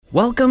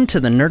Welcome to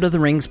the Nerd of the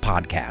Rings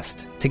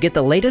podcast. To get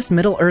the latest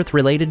Middle-earth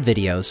related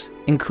videos,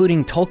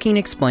 including Tolkien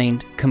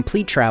Explained,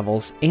 complete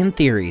travels, and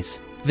theories,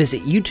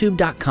 visit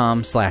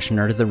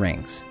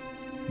youtube.com/nerdoftherings.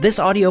 This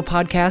audio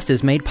podcast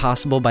is made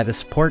possible by the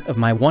support of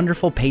my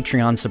wonderful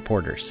Patreon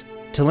supporters.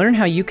 To learn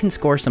how you can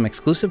score some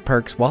exclusive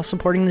perks while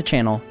supporting the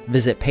channel,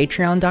 visit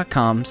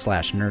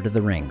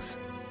patreon.com/nerdoftherings.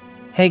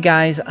 Hey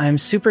guys, I'm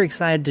super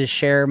excited to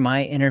share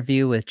my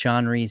interview with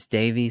John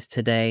Rhys-Davies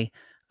today.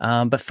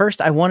 But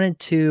first, I wanted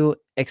to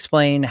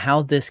explain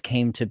how this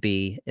came to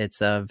be.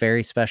 It's a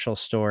very special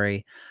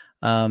story.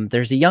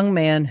 There's a young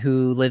man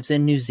who lives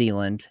in New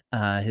Zealand.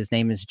 His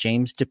name is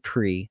James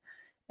Dupree.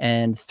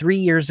 And 3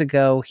 years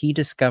ago, he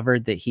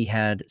discovered that he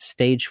had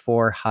stage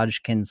 4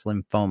 Hodgkin's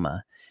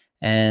lymphoma.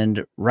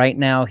 And right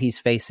now, he's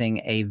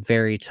facing a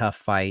very tough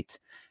fight.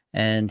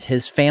 And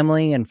his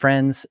family and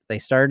friends, they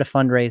started a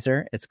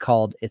fundraiser. It's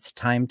called It's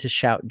Time to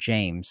Shout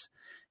James.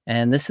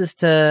 And this is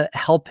to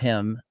help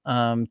him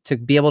to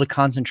be able to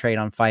concentrate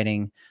on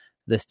fighting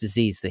this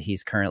disease that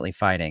he's currently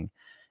fighting.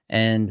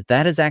 And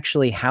that is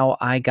actually how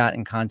I got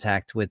in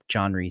contact with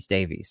John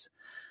Rhys-Davies.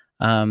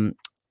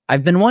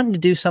 I've been wanting to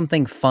do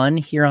something fun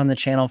here on the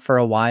channel for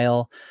a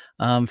while.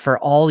 For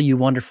all you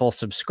wonderful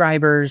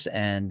subscribers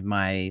and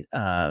my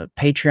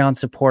Patreon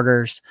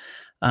supporters,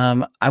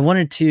 I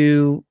wanted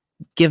to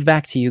give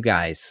back to you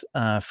guys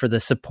for the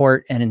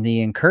support and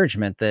the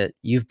encouragement that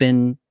you've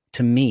been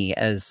to me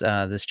as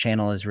this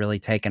channel has really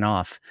taken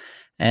off.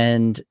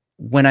 And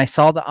when I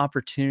saw the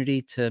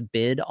opportunity to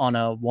bid on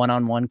a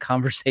one-on-one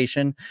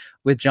conversation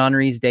with John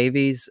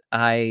Rhys-Davies,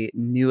 I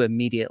knew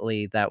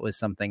immediately that was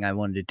something I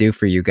wanted to do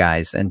for you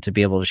guys and to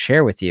be able to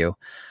share with you.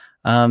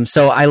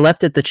 So I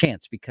leapt at the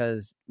chance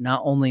because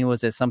not only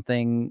was it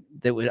something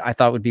that I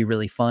thought would be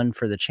really fun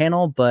for the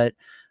channel, but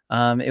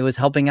it was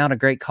helping out a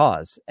great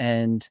cause.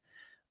 And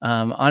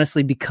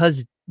honestly,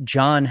 because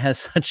John has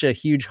such a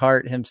huge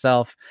heart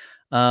himself,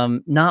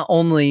 not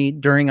only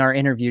during our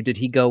interview did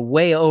he go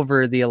way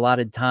over the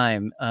allotted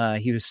time,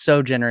 he was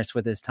so generous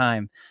with his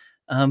time,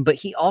 but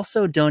he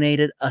also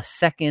donated a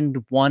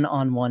second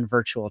one-on-one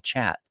virtual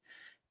chat.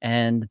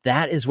 And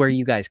that is where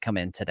you guys come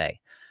in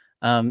today.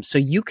 So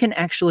you can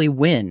actually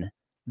win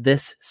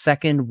this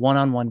second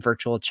one-on-one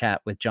virtual chat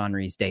with John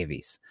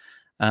Rhys-Davies.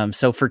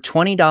 So for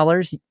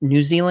 $20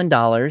 New Zealand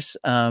dollars,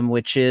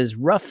 which is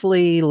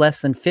roughly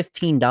less than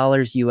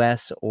 $15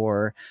 US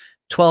or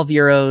 12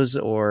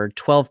 euros or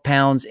 12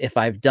 pounds, if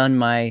I've done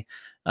my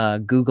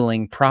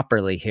Googling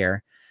properly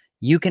here,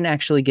 you can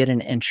actually get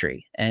an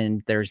entry.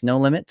 And there's no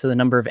limit to the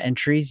number of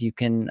entries. You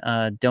can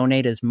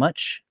donate as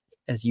much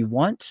as you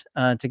want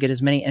to get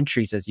as many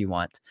entries as you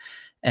want.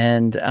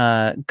 And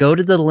go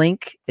to the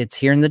link. It's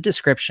here in the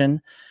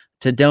description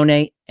to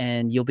donate,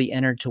 and you'll be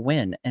entered to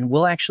win. And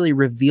we'll actually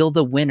reveal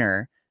the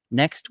winner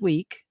next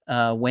week,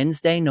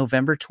 Wednesday,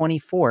 November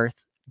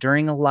 24th,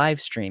 during a live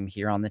stream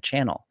here on the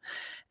channel.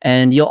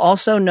 And you'll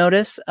also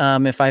notice,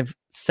 if I've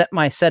set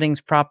my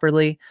settings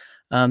properly,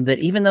 that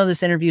even though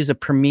this interview is a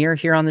premiere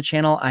here on the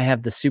channel, I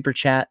have the super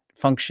chat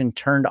function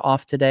turned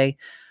off today.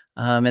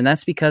 And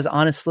that's because,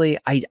 honestly,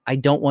 I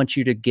don't want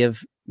you to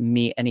give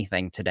me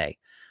anything today.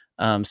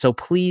 So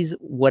please,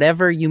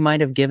 whatever you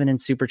might have given in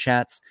super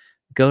chats,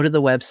 go to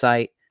the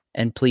website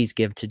and please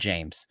give to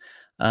James.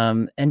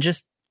 And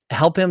just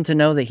help him to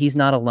know that he's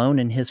not alone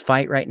in his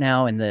fight right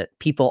now and that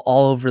people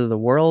all over the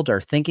world are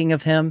thinking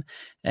of him,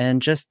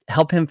 and just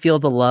help him feel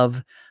the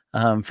love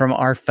from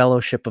our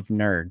fellowship of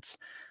nerds.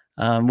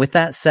 With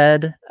that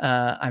said,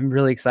 I'm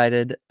really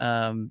excited.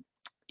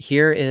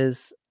 Here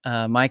is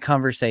my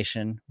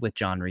conversation with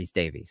John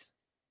Rhys-Davies.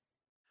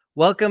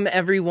 Welcome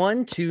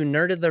everyone to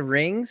Nerd of the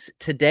Rings.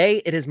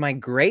 Today, it is my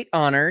great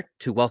honor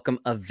to welcome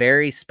a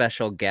very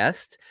special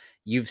guest.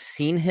 You've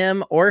seen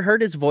him or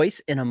heard his voice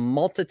in a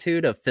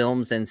multitude of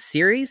films and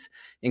series,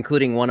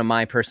 including one of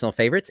my personal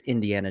favorites,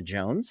 Indiana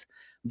Jones.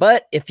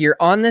 But if you're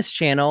on this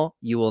channel,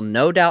 you will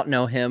no doubt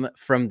know him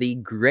from the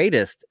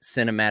greatest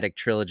cinematic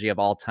trilogy of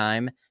all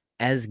time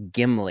as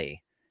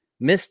Gimli.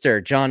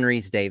 Mr. John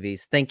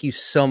Rhys-Davies, thank you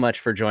so much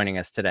for joining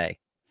us today.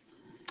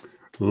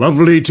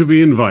 Lovely to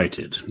be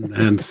invited,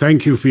 and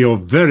thank you for your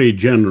very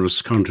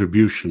generous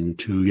contribution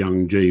to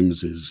young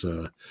James's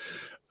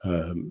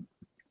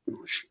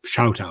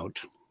shout out.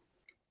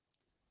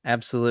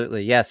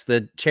 Absolutely. Yes.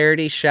 The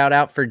charity shout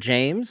out for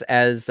James,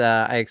 as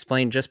I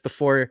explained just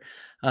before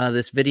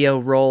this video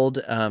rolled,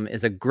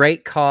 is a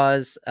great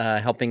cause,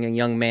 helping a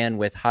young man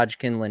with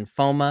Hodgkin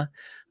lymphoma.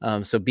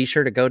 So be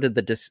sure to go to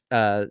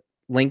the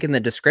link in the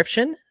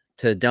description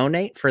to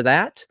donate for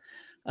that.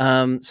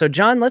 So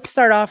John, let's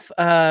start off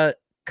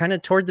kind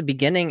of toward the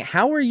beginning.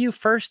 How were you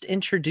first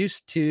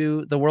introduced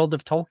to the world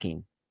of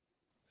Tolkien?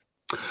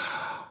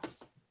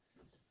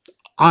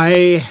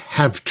 I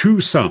have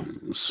two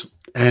sons,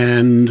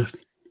 and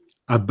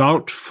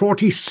about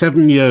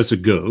 47 years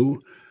ago,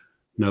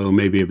 no,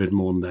 maybe a bit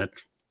more than that,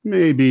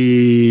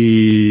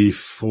 maybe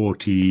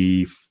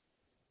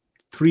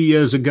 43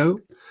 years ago,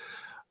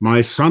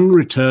 my son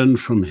returned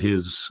from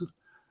his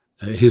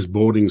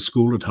boarding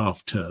school at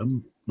half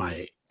term,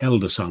 my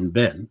elder son,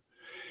 Ben,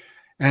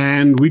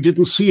 And we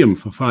didn't see him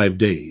for 5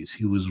 days.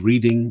 He was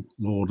reading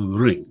Lord of the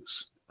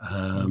Rings.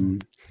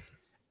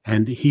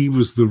 And he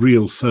was the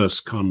real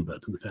first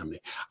convert in the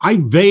family. I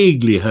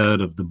vaguely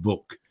heard of the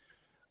book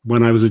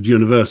when I was at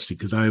university,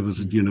 because I was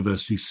at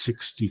university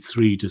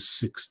 63 to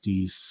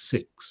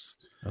 66.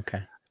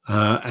 Okay.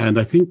 And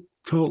I think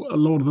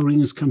Lord of the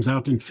Rings comes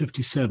out in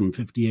 57,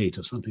 58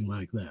 or something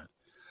like that.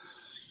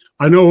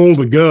 I know all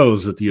the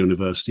girls at the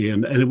university,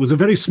 and it was a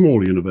very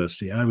small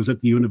university. I was at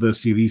the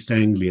University of East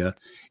Anglia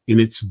in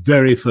its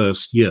very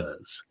first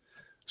years.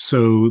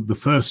 So the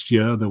first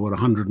year, there were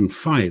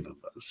 105 of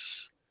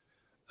us,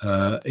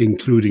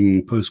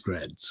 including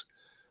postgrads.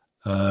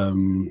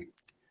 And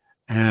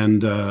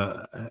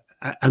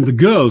the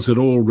girls had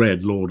all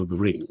read Lord of the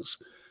Rings,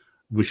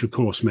 which of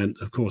course meant,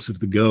 if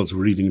the girls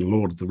were reading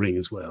Lord of the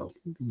Rings, well,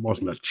 it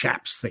wasn't a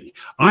chap's thing.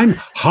 I'm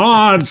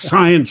hard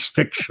science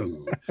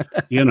fiction,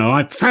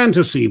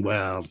 fantasy,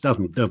 well,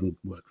 doesn't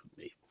work for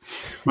me.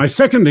 My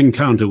second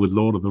encounter with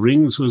Lord of the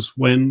Rings was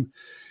when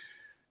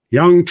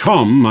young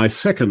Tom, my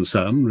second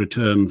son,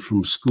 returned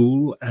from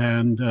school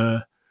and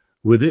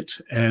with it,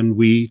 and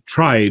we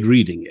tried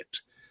reading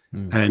it,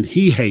 and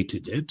he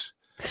hated it,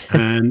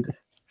 and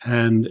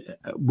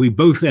we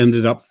both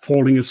ended up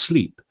falling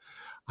asleep.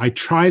 I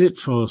tried it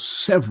for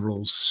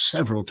several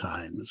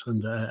times,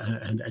 and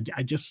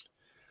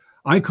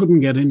I couldn't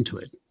get into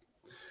it.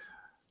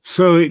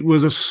 So it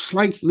was a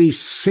slightly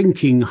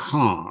sinking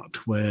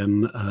heart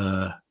when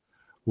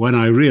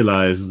I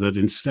realized that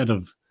instead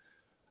of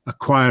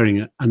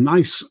acquiring a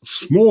nice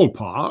small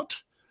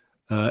part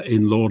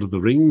in Lord of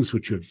the Rings,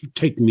 which would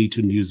take me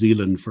to New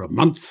Zealand for a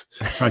month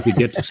so I could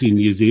get to see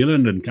New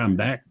Zealand and come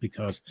back,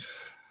 because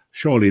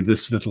surely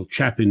this little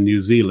chap in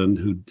New Zealand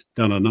who'd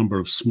done a number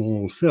of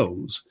small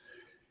films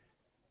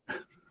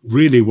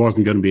really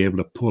wasn't going to be able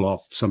to pull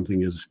off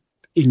something as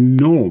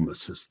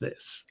enormous as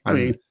this. I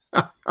mean,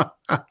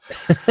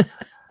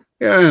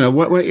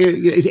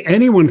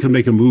 anyone can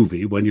make a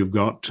movie when you've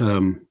got,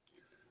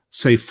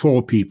 say,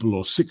 4 people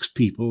or 6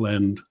 people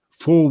and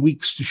 4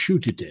 weeks to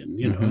shoot it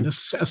in, and a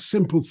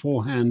simple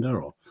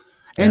 4-hander. Or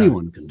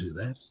anyone can do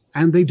that.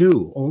 And they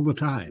do all the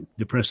time,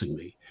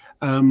 depressingly.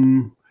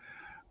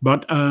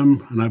 But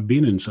and I've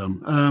been in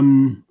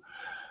some.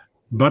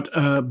 But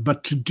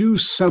to do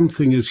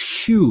something as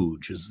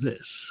huge as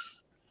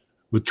this,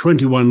 with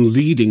 21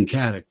 leading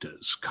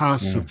characters,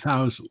 casts of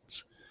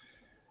thousands,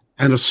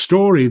 and a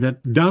story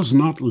that does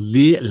not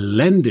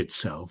lend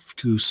itself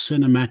to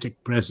cinematic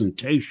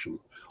presentation,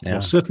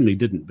 or certainly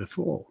didn't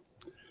before.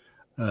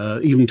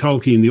 Even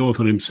Tolkien, the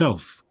author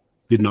himself,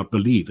 did not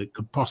believe it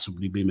could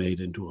possibly be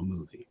made into a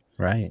movie.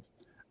 Right.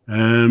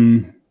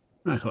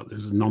 I thought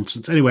this was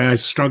nonsense. Anyway, I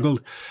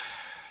struggled.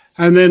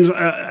 And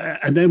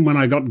then when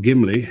I got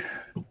Gimli,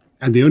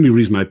 and the only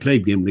reason I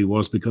played Gimli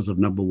was because of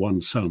number one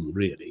son,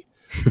 really,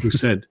 who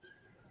said,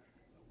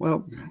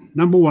 well,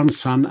 number one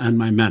son and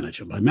my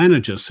manager. My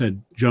manager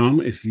said, John,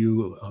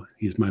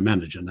 he's my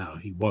manager now.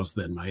 He was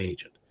then my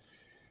agent.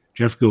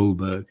 Jeff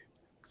Goldberg,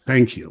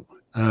 thank you.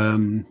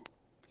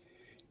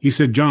 He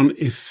said, John,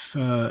 if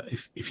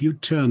you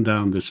turn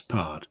down this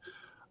part,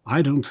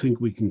 I don't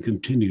think we can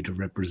continue to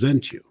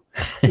represent you,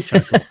 which I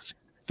thought was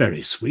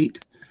very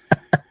sweet.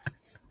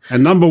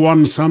 And number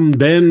one son,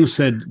 Ben,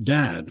 said,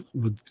 Dad,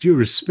 with due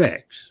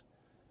respect,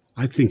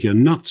 I think you're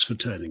nuts for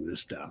turning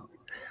this down.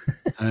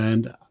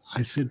 And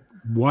I said,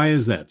 why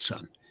is that,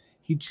 son?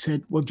 He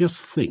said, well,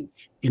 just think,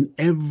 in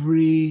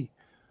every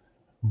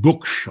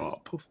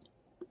bookshop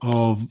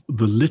of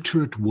the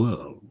literate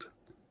world,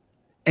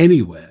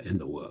 anywhere in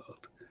the world,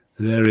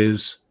 there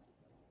is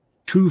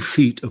 2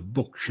 feet of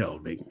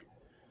bookshelving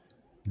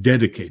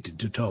dedicated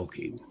to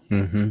Tolkien.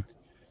 Mm-hmm.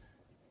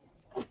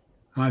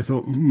 I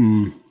thought,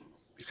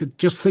 He said,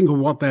 just think of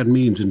what that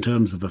means in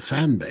terms of a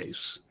fan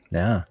base.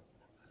 Yeah.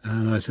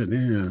 And I said,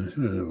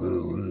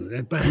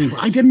 yeah. But anyway,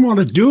 I didn't want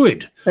to do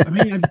it. I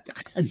mean,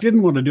 I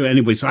didn't want to do it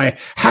anyway. So I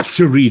had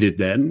to read it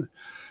then.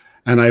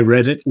 And I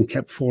read it and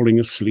kept falling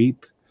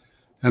asleep.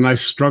 And I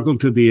struggled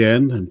to the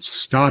end and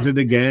started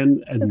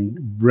again and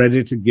read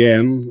it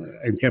again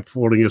and kept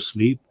falling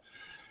asleep.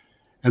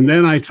 And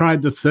then I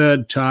tried the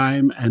 3rd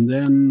time. And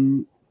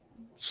then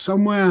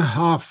somewhere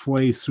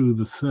halfway through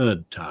the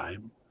 3rd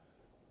time,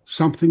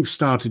 something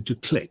started to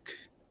click.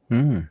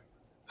 And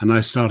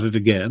I started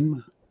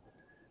again.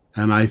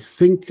 And I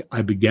think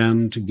I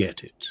began to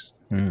get it.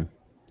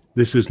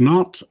 This is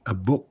not a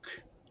book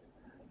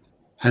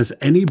as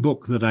any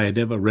book that I had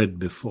ever read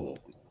before.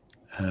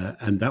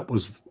 And that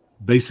was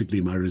basically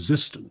my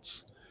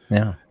resistance.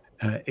 Yeah.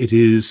 It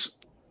is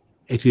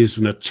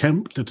an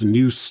attempt at a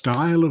new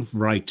style of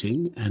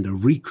writing and a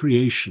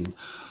recreation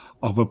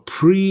of a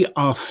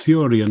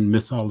pre-Arthurian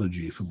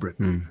mythology for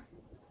Britain.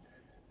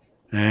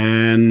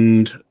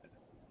 And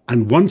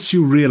once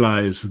you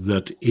realize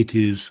that it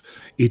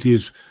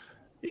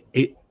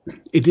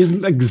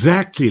isn't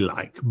exactly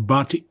like,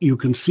 but you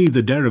can see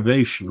the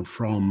derivation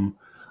from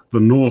the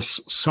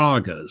Norse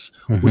sagas,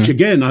 which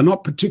again are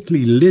not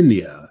particularly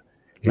linear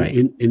Right.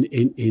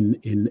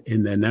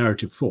 in their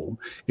narrative form.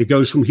 It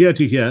goes from here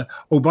to here.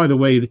 Oh, by the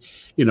way,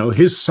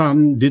 his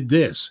son did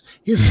this.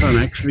 His son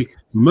actually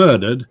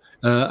murdered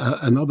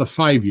another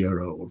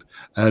 5-year-old,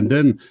 and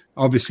then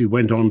obviously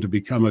went on to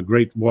become a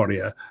great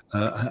warrior.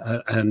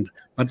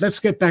 But let's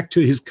get back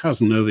to his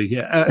cousin over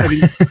here.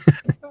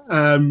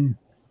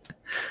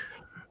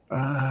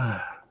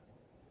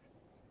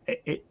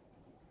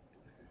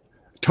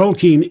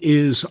 Tolkien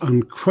is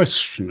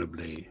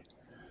unquestionably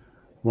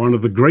one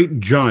of the great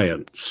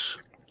giants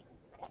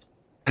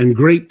and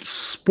great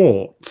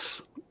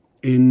sports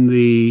in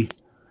the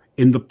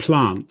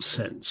plant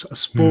sense. A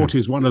sport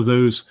is one of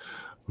those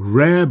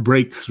rare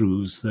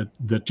breakthroughs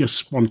that just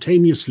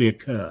spontaneously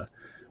occur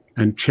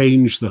and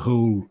change the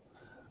whole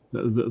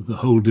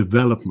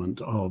development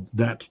of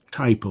that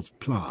type of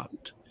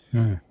plant.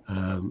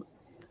 And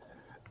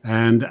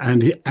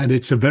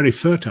it's a very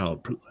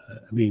fertile,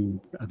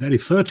 a very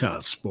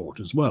fertile sport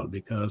as well,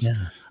 because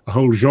a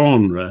whole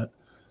genre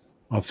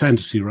of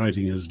fantasy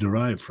writing is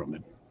derived from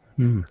it.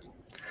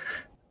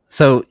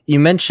 So you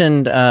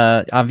mentioned,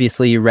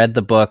 obviously you read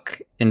the book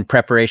in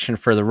preparation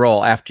for the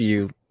role. After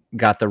you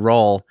got the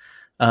role,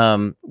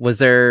 was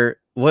there,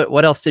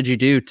 what else did you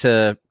do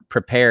to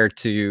prepare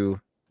to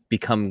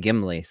become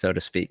Gimli, so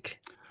to speak?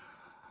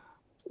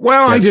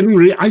 Well,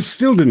 I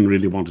still didn't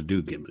really want to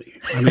do Gimli.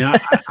 I mean,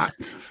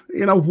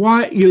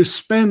 why you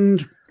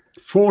spend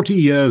 40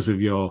 years of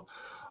your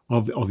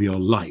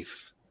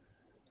life.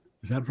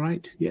 Is that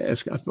right?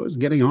 Yes, I was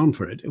getting on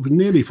for it. It was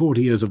nearly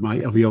 40 years of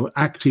your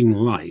acting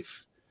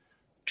life,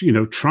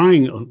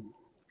 trying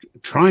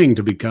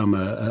to become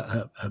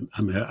a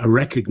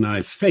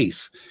recognized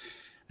face,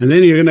 and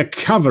then you're going to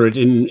cover it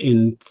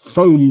in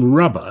foam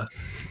rubber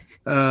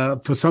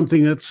for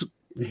something that's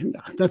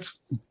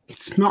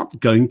it's not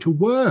going to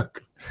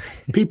work.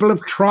 People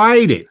have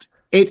tried it.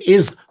 It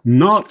is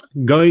not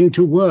going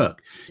to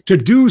work. To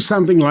do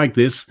something like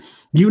this,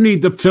 you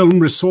need the film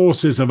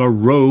resources of a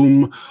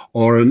Rome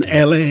or an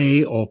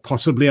LA or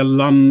possibly a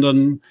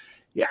London.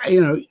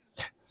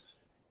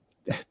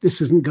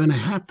 This isn't going to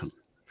happen.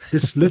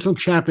 This little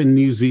chap in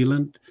New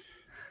Zealand,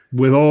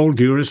 with all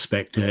due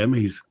respect to him,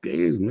 he's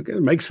going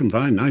to make some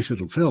fine, nice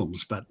little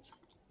films. But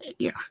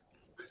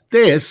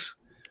this,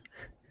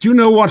 do you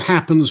know what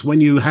happens when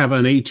you have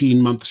an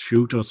 18-month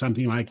shoot or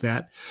something like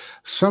that?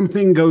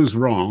 Something goes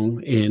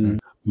wrong in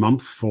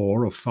month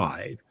 4 or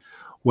 5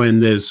 when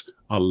there's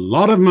a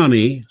lot of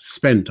money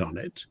spent on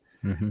it,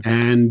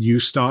 and you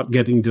start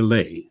getting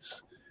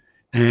delays,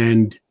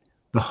 and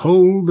the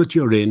hole that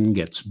you're in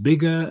gets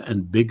bigger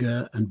and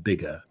bigger and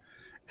bigger,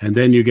 and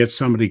then you get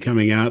somebody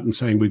coming out and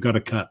saying, we've got to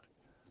cut.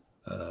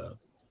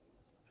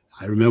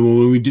 I remember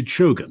when we did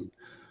Shogun,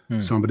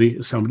 somebody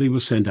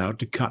was sent out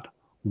to cut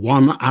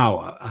 1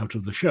 hour out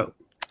of the show.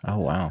 Oh,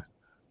 wow.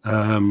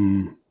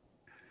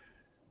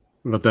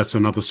 But that's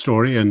another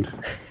story, and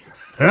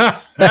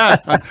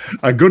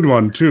a good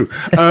one too.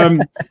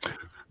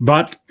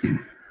 But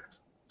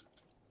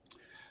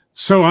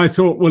so I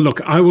thought, well, look,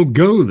 I will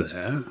go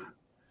there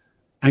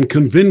and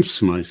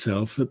convince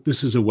myself that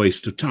this is a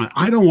waste of time.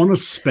 I don't want to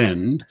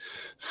spend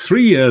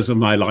 3 years of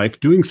my life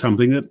doing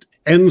something that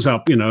ends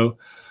up,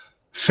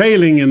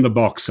 failing in the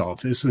box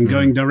office and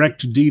going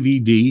direct to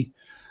DVD,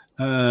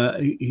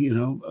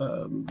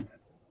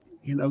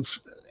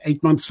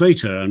 8 months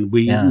later, and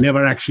we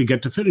never actually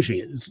get to finishing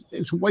it.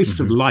 It's a waste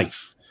of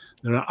life.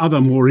 There are other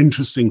more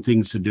interesting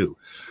things to do.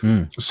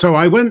 So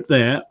I went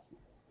there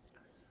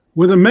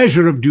with a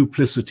measure of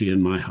duplicity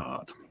in my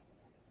heart.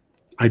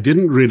 I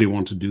didn't really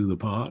want to do the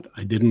part.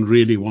 I didn't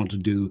really want to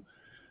do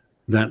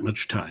that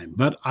much time.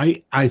 But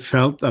I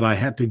felt that I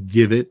had to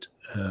give it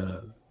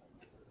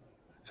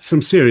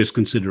some serious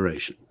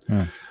consideration.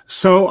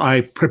 So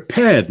I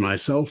prepared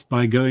myself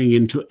by going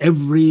into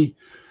every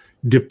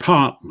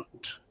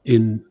department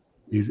in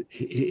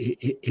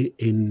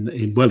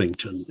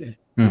Wellington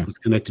that was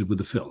connected with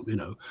the film,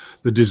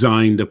 the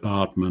design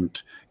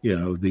department,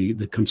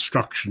 the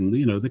construction,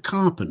 the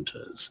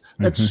carpenters.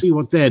 Let's see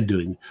what they're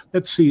doing.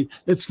 Let's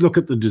look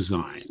at the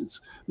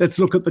designs. Let's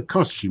look at the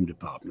costume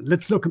department.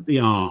 Let's look at the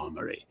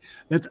armory.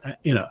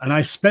 And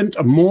I spent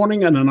a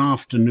morning and an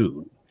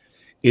afternoon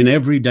in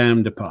every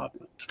damn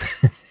department.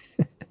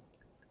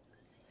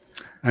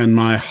 And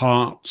my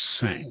heart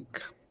sank,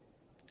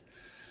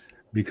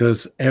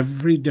 because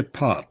every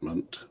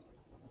department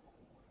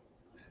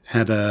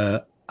had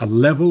a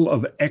level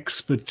of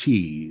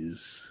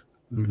expertise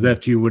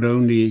that you would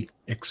only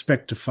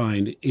expect to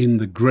find in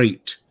the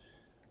great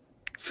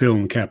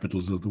film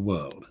capitals of the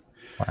world.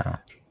 Wow.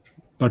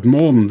 But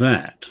more than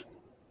that,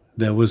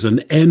 there was an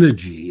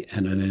energy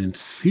and an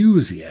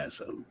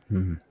enthusiasm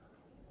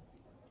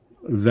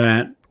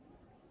that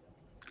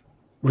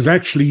was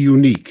actually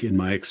unique in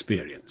my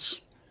experience.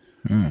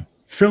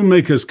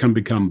 Filmmakers can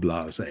become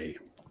blasé.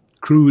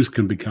 Crews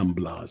can become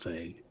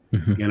blasé.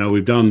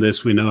 We've done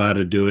this, we know how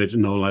to do it,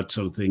 and all that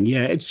sort of thing.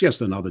 Yeah, it's just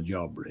another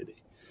job, really.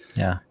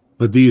 Yeah.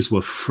 But these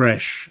were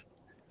fresh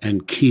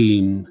and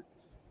keen,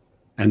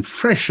 and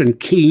fresh and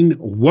keen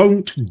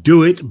won't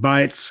do it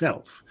by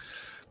itself.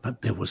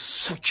 but there was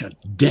such a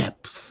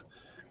depth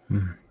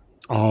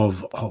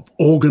of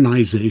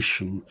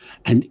organization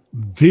and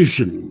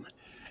vision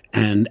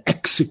and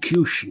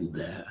execution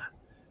there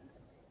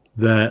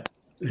that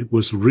it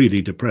was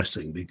really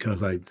depressing,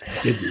 because I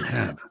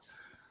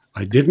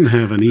didn't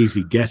have an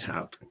easy get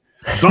out.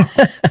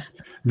 But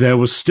there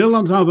was still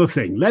another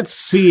thing. Let's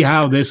see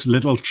how this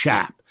little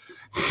chap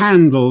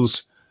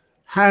handles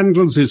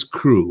his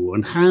crew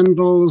and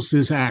handles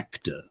his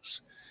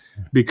actors,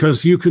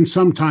 because you can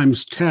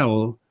sometimes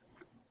tell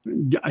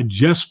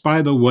just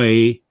by the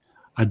way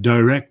a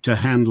director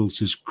handles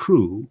his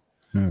crew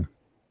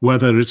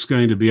whether it's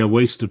going to be a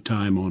waste of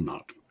time or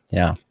not.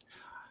 Yeah.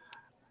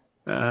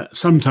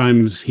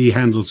 Sometimes he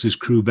handles his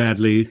crew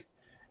badly,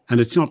 and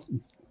it's not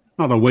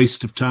a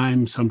waste of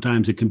time.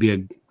 Sometimes it can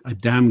be a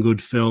damn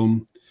good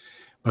film,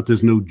 but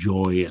there's no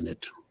joy in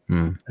it.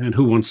 And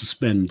who wants to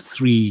spend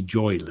 3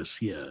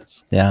 joyless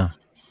years? Yeah.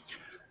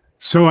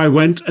 So I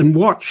went and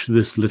watched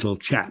this little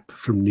chap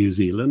from New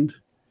Zealand,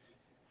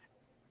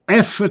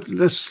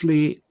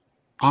 effortlessly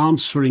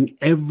answering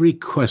every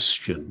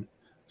question,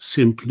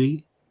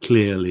 simply,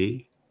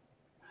 clearly,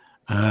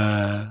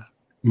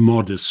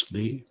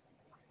 modestly.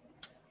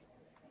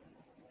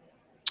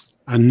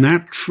 A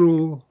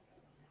natural,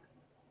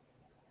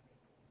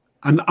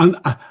 an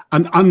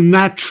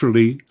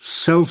unnaturally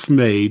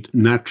self-made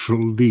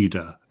natural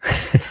leader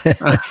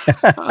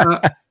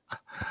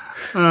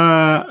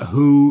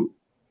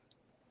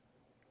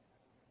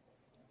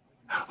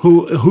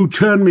who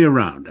turned me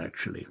around.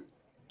 Actually,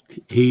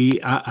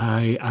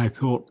 I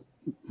thought,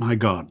 my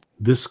God,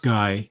 this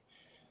guy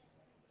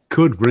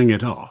could bring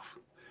it off.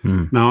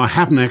 Now, I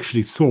haven't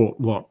actually thought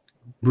what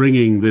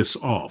bringing this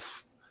off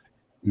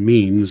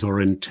means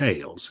or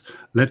entails.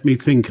 Let me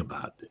think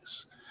about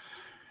this.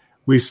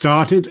 We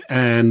started,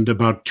 and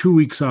about 2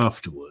 weeks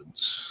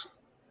afterwards,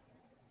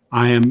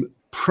 I am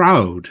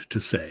proud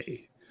to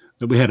say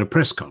that we had a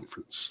press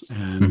conference.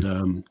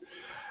 And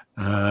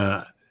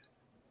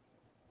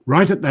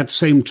right at that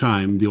same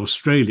time, in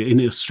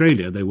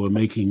Australia, they were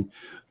making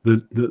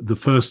the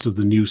first of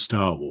the new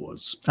Star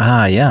Wars.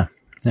 Yeah.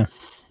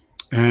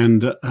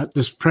 And at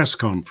this press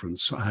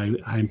conference,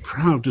 I'm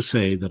proud to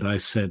say that I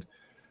said,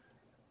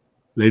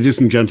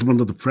 ladies and gentlemen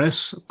of the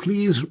press,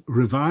 please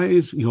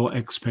revise your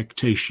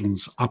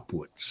expectations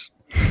upwards.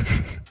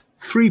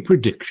 3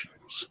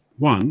 predictions.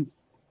 1,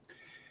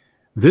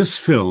 this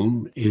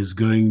film is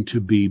going to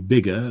be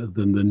bigger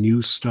than the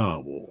new Star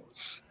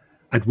Wars.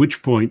 At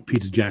which point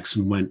Peter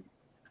Jackson went,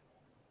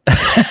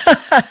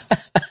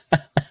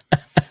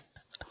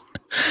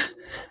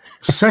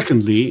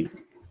 Secondly,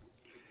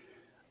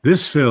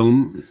 this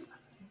film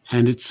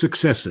and its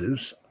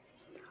successors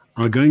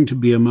are going to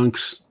be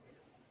amongst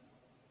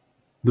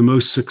the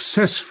most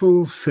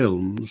successful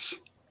films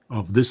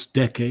of this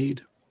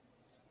decade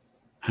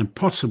and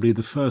possibly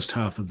the first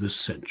half of this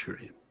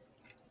century.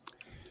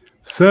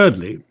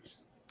 Thirdly,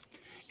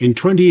 in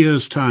 20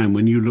 years' time,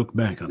 when you look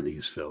back on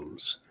these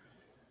films,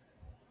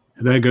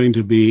 they're going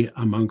to be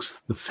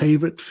amongst the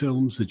favorite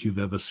films that you've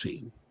ever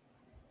seen.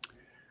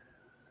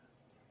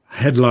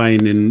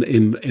 Headline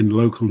in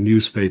local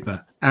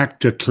newspaper,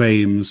 actor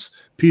claims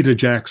Peter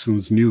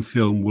Jackson's new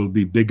film will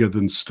be bigger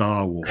than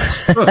Star Wars.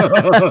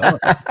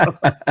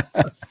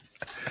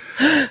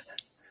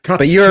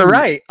 But you're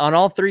right on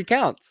all 3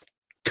 counts.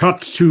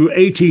 Cut to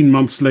 18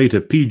 months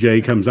later,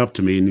 PJ comes up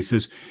to me and he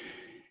says,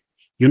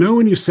 you know,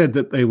 when you said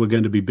that they were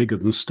going to be bigger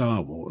than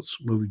Star Wars,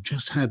 well, we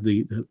just had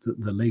the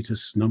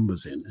latest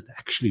numbers in, and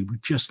actually we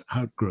just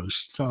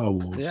outgrossed Star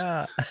Wars.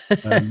 Yeah.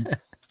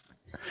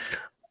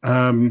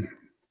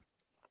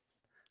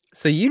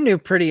 So you knew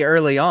pretty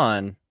early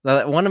on.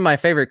 One of my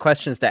favorite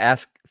questions to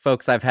ask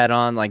folks I've had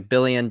on, like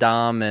Billy and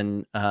Dom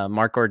and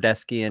Mark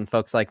Ordesky and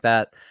folks like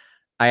that,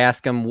 I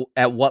ask them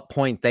at what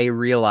point they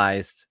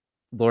realized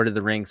Lord of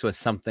the Rings was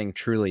something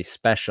truly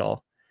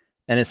special.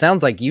 And it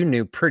sounds like you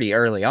knew pretty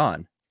early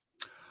on.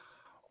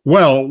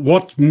 Well,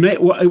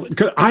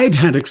 I'd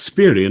had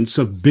experience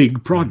of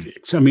big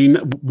projects. I mean,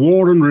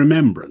 War and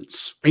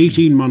Remembrance,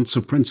 18 months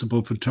of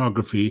principal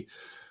photography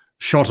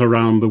shot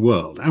around the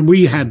world. And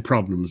we had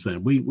problems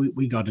then.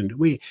 We got into,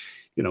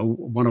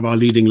 one of our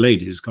leading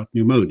ladies got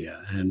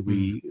pneumonia, and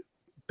we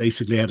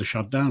basically had to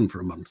shut down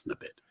for a month and a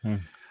bit.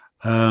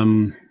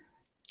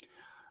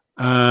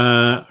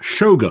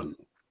 Shogun,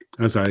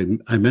 as I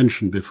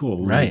mentioned before,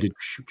 when right. we did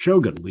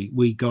Shogun, we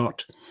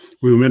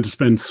were meant to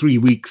spend 3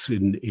 weeks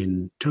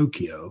in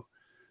Tokyo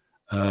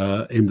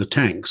in the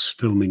tanks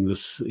filming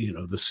this,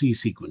 the sea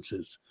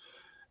sequences,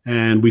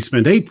 and we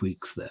spent 8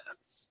 weeks there.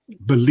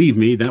 Believe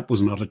me, that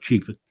was not a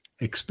cheap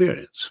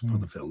experience for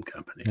the film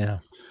company. Yeah.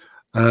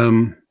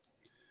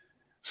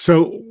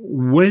 So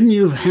when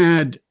you've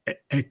had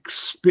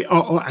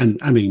and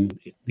I mean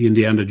the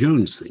Indiana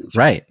Jones things,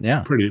 right?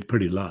 Yeah,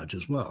 pretty large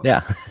as well.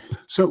 Yeah.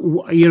 So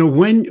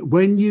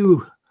when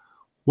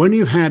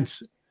you've had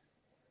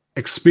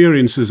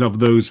experiences of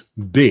those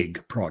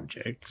big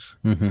projects,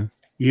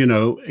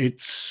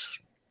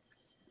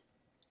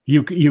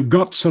 you've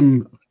got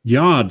some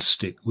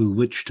yardstick with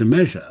which to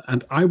measure.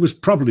 And I was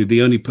probably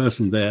the only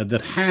person there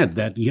that had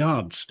that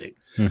yardstick.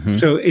 Mm-hmm.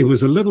 So it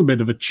was a little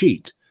bit of a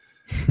cheat.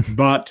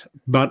 but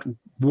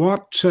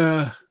what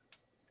to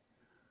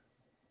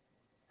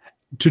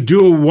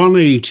do a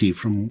 180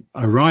 from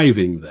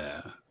arriving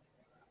there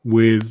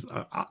with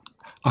a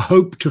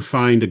hope to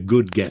find a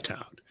good get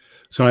out.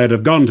 So I'd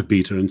have gone to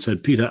Peter and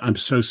said, Peter, I'm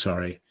so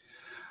sorry.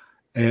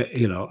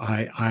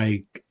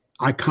 I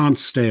can't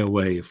stay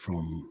away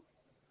from,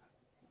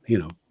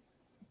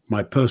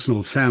 my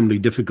personal family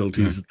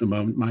difficulties at the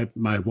moment.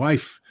 My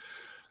wife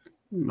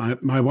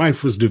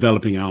was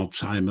developing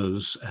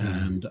Alzheimer's,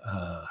 and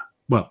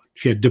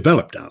she had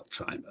developed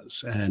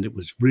Alzheimer's, and it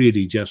was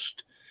really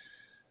just,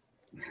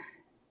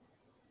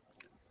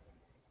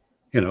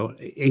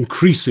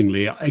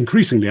 increasingly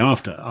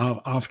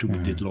after we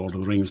did Lord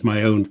of the Rings,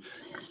 my own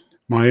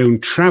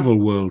travel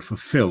world for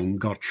film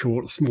got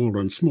smaller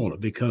and smaller,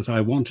 because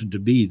I wanted to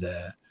be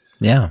there.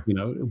 Yeah.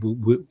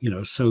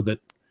 So that,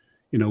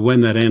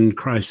 when that end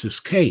crisis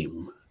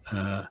came,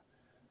 I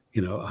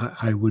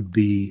would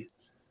be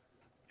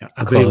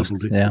available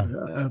to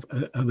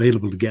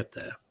get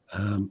there.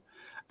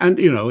 And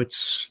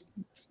it's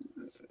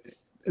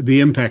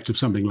the impact of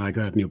something like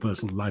that in your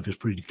personal life is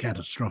pretty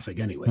catastrophic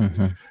anyway.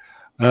 Mm-hmm.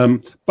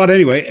 But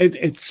anyway,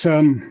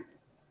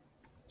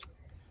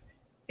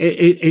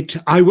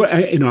 I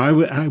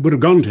would have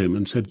gone to him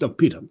and said, "Look,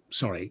 Peter,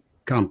 sorry,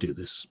 can't do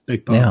this.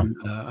 Beg pardon.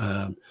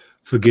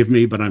 Forgive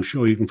me, but I'm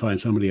sure you can find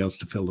somebody else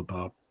to fill the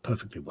part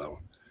perfectly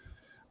well."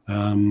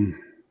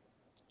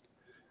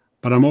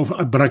 But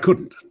I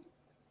couldn't.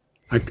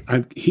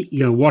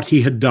 What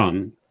he had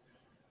done,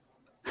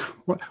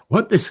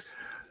 what this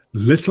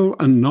little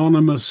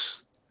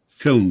anonymous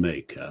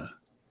filmmaker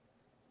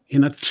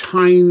in a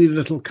tiny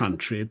little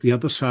country at the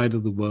other side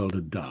of the world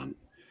had done,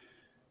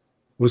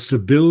 was to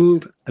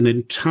build an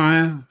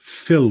entire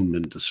film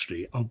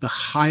industry of the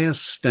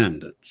highest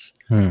standards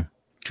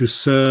to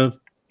serve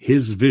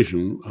his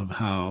vision of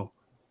how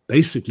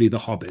basically The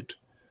Hobbit,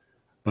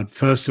 but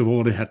first of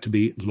all, it had to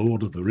be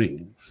Lord of the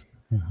Rings,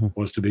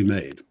 was to be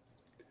made.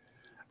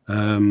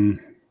 I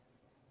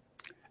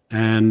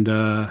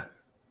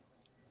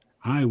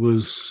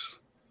was,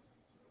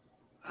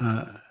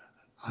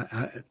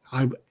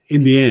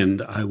 in the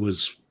end, I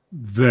was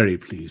very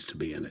pleased to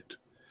be in it.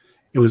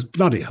 It was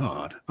bloody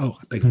hard. Oh,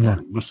 I beg your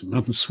pardon.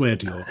 Mustn't swear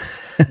to your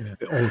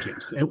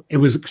audience. It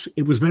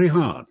was very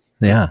hard.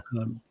 Yeah.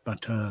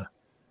 But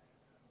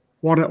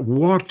what a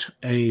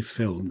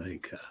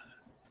filmmaker!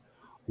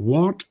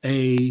 What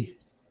a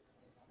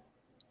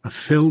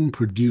film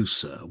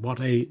producer!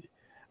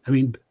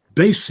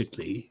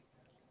 Basically,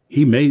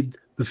 he made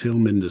the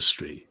film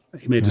industry.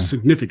 He made a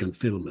significant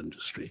film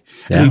industry.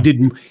 Yeah.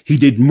 And he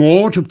did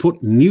more to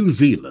put New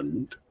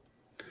Zealand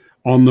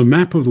on the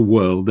map of the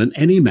world than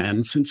any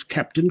man since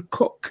Captain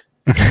Cook.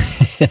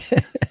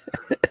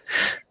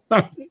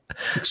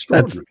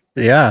 Extraordinary.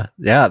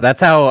 That's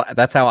how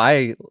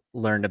I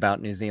learned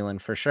about New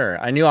Zealand, for sure.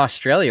 I knew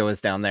Australia was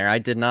down there. I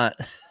did not.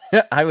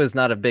 I was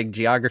not a big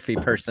geography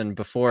person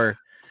before.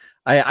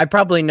 I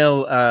probably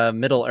know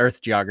Middle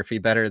Earth geography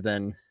better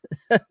than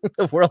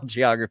the world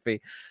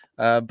geography,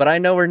 but I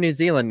know where New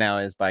Zealand now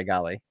is, by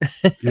golly.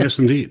 Yes,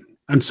 indeed.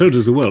 And so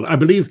does the world. I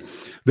believe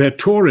their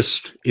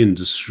tourist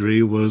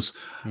industry was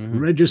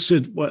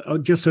registered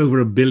just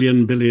over $1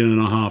 billion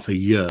a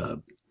year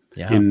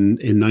in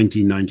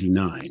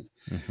 1999.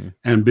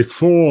 And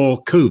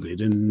before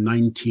COVID in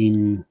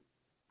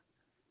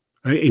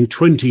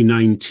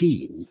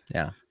 2019,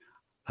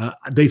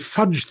 they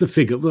fudged the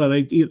figure. Well,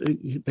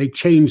 they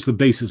changed the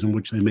basis on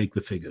which they make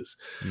the figures.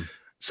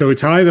 So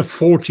it's either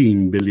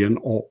 14 billion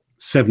or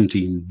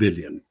 17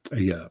 billion a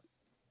year.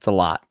 It's a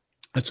lot.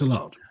 That's a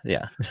lot.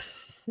 Yeah.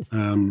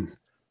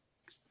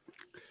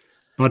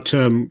 But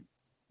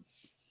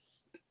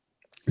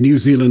New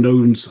Zealand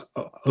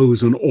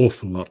owes an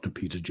awful lot to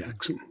Peter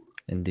Jackson.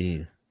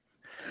 Indeed.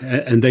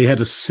 And they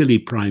had a silly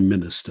prime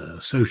minister,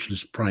 a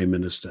socialist prime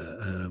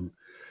minister,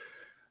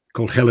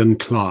 called Helen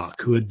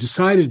Clark, who had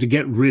decided to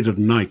get rid of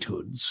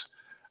knighthoods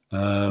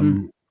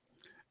and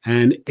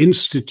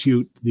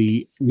institute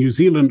the New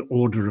Zealand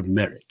Order of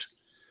Merit,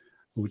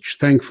 which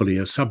thankfully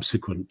a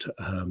subsequent,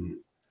 a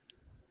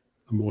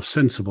more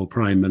sensible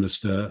prime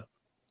minister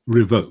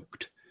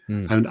revoked.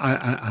 And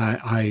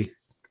I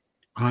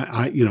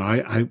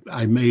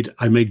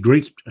made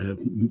great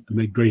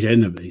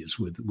enemies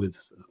with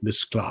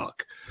Miss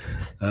Clark,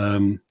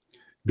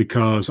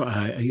 because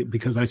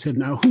I said,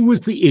 now, who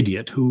was the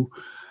idiot who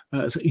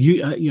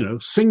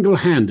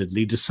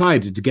single-handedly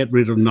decided to get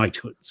rid of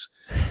knighthoods?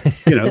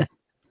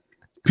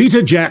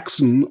 Peter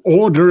Jackson,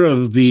 Order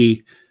of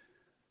the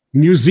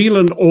New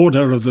Zealand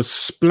Order of the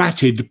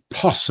Splatted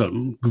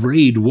Possum,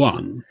 Grade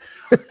 1,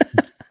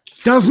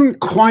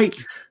 doesn't have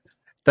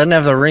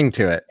the ring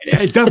to it.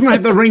 It doesn't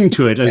have the ring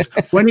to it. As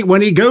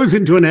when he goes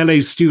into an LA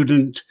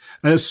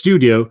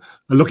studio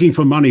looking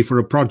for money for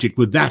a project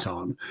with that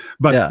on,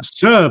 but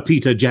Sir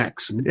Peter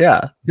Jackson,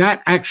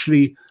 that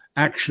actually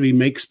actually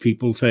makes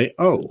people say,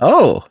 "Oh,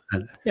 Oh,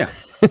 yeah."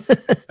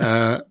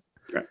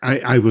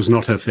 I was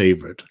not her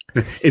favorite.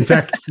 In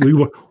fact,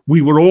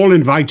 we were all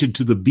invited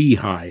to the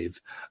Beehive,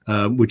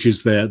 which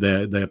is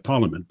their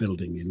Parliament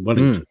building in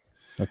Wellington.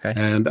 Okay.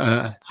 And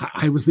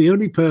I was the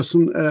only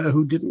person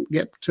who didn't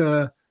get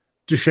to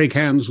shake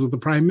hands with the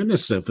Prime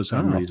Minister for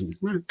some reason.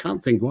 I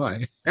can't think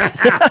why.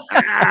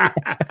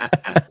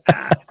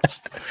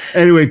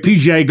 Anyway,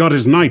 PJ got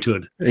his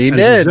knighthood. He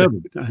did.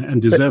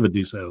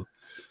 Deservedly so.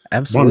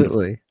 Absolutely.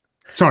 Wonderful.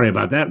 Sorry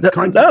about that.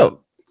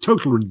 No.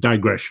 Total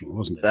digression,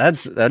 wasn't it?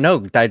 That's no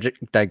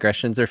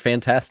digressions are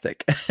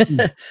fantastic.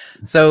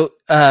 So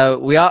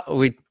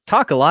we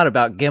talk a lot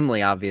about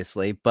Gimli,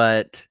 obviously,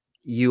 but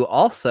you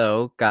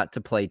also got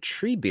to play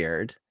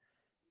Treebeard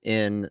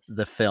in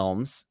the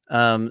films.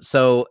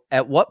 So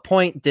at what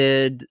point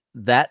did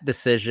that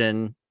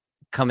decision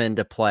come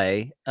into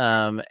play?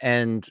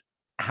 And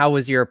how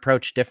was your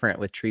approach different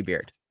with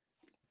Treebeard?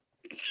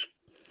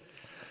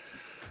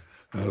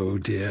 Oh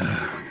dear.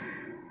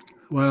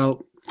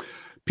 Well,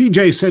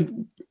 PJ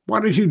said, "Why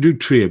don't you do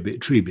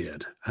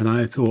Treebeard?" And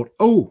I thought,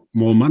 "Oh,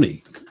 more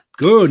money.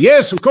 Good.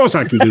 Yes, of course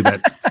I can do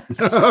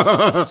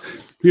that."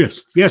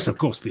 Yes, of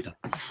course, Peter.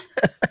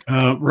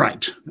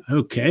 Right.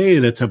 Okay,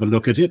 let's have a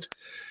look at it.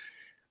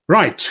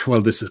 Right.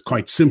 Well, this is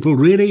quite simple,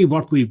 really.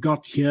 What we've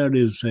got here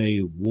is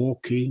a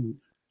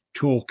walking,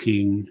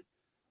 talking,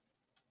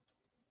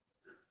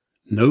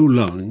 no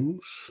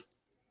lungs,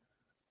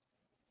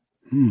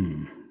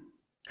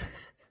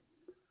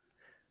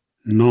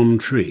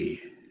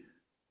 non-tree,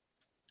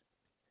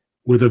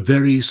 with a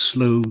very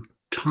slow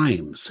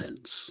time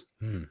sense.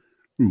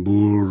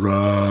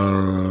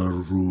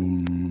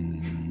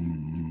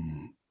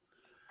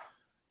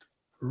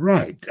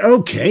 Right.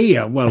 Okay.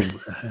 Yeah. Well,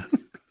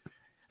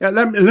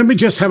 let me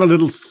just have a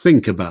little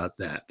think about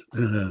that.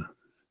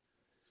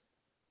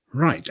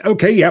 Right.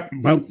 Okay. Yep.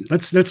 Well,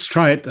 let's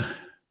try it.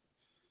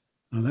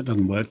 Oh, that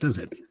doesn't work, does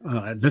it?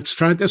 Let's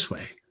try it this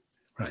way.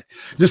 Right.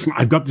 Listen,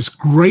 I've got this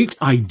great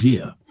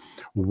idea.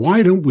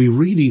 Why don't we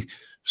really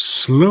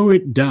slow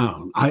it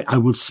down? I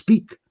will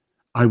speak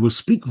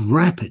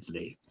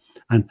rapidly,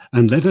 and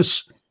let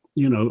us,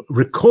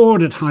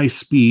 record at high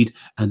speed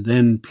and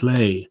then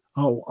play.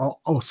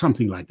 Oh,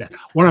 something like that.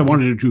 What I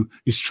wanted to do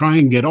is try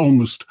and get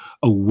almost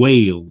a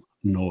whale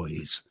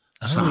noise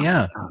sound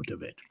out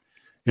of it.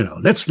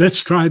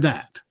 Let's try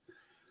that.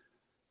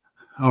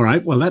 All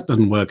right. Well, that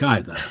doesn't work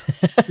either.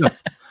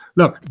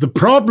 Look, the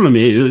problem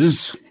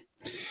is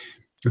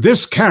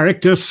this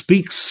character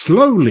speaks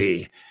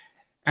slowly,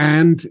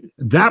 and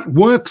that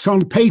works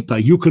on paper.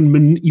 You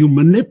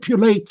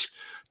manipulate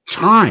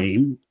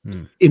time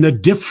in a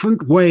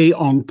different way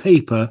on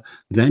paper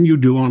than you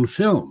do on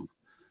film.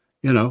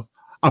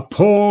 A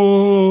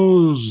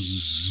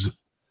pause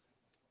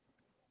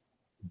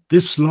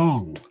this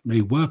long may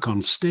work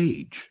on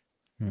stage.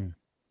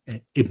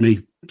 It may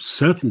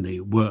certainly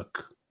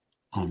work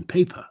on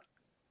paper.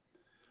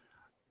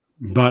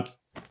 But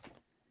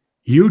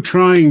you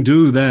try and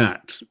do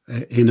that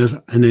in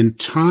an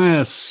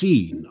entire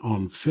scene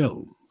on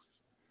film,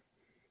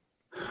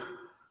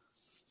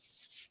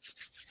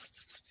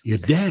 you're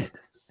dead.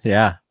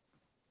 Yeah.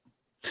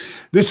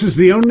 This is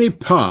the only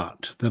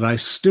part that I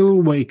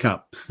still wake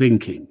up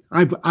thinking.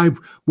 I've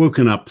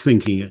woken up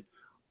thinking,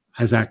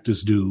 as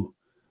actors do,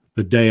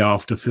 the day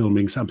after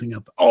filming something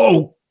up.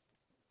 Oh,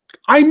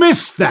 I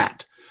missed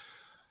that.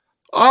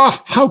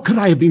 How could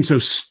I have been so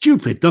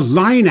stupid? The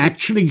line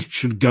actually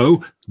should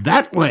go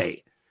that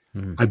way.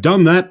 I've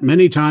done that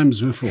many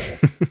times before,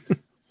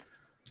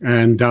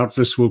 and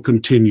doubtless will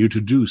continue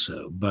to do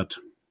so. But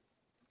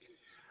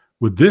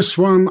with this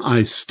one,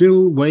 I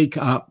still wake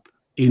up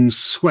in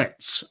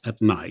sweats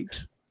at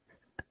night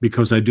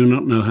because I do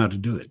not know how to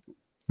do it.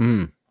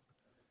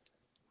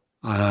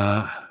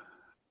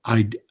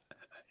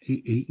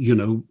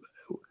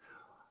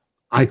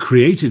 I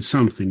created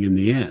something in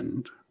the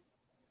end,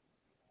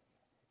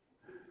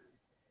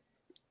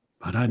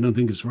 but I don't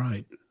think it's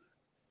right,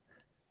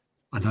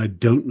 and I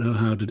don't know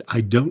how to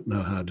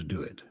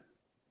do it.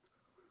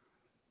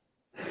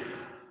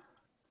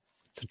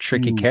 It's a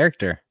tricky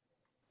character.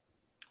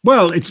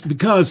 Well, it's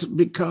because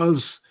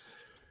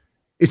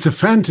it's a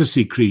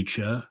fantasy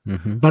creature,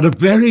 but a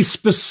very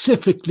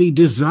specifically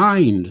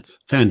designed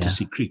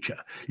fantasy creature.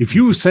 If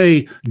you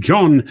say,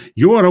 "John,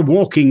 you are a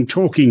walking,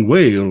 talking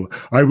whale,"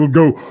 I will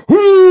go,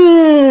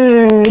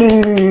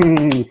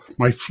 "Ooh!"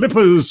 My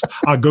flippers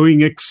are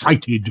going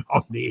excited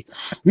on me.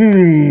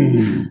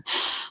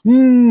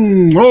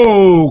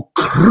 Oh,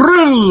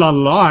 krill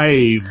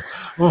alive.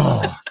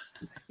 Oh,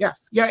 yeah,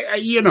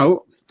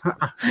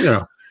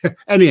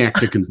 any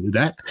actor can do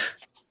that.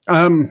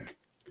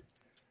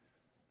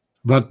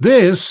 But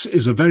this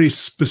is a very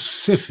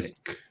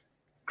specific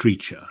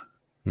creature.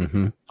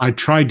 I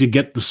tried to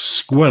get the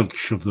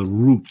squelch of the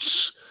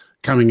roots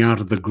coming out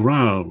of the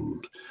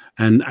ground,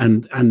 and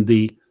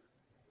the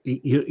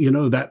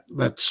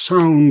that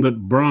sound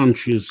that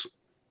branches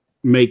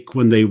make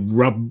when they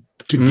rub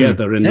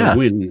together in the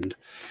wind.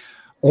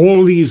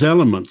 All these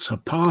elements are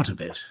part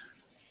of it.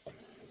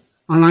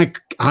 And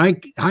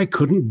I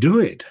couldn't do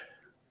it.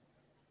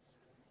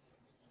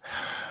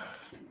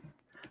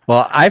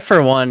 Well, I,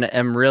 for one,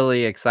 am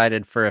really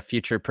excited for a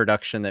future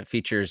production that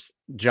features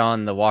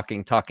John the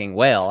walking, talking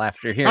whale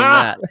after hearing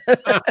that.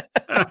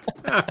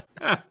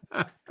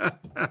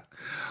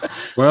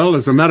 Well,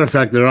 as a matter of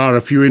fact, there are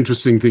a few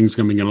interesting things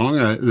coming along.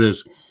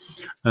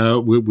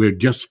 We're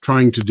just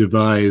trying to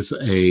devise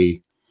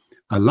a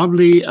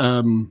lovely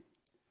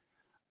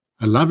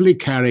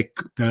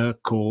character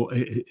called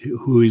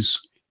who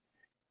is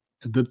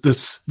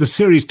the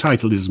series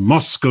title is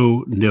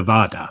Moscow,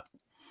 Nevada,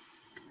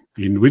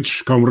 in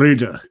which,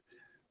 comrade,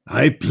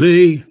 I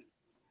play.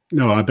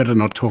 No, I better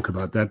not talk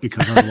about that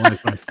because otherwise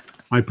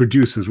my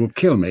producers will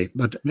kill me.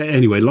 But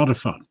anyway, a lot of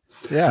fun.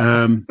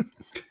 Yeah.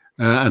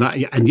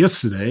 And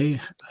yesterday,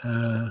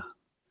 no,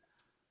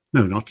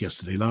 not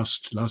yesterday,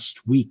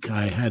 last week,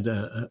 I had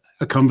a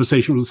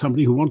conversation with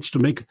somebody who wants to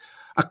make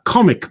a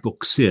comic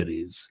book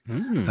series.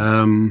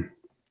 And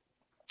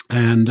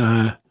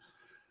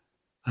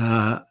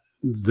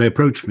they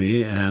approached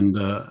me, and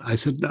I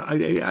said, no,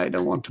 I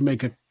don't want to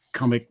make a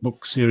comic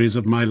book series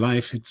of my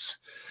life. It's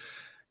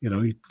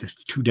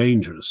too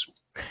dangerous.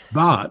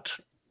 But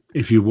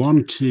if you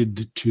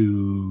wanted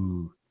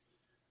to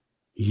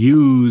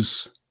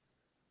use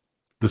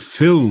the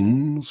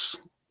films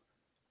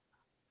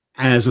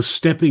as a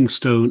stepping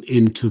stone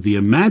into the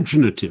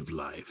imaginative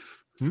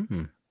life,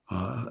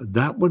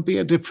 that would be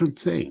a different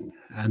thing.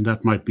 And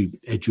that might be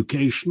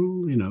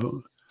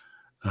educational,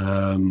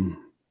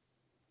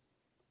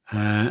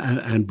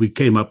 and we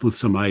came up with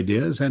some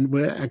ideas, and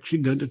we're actually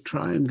going to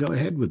try and go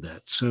ahead with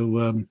that.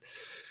 So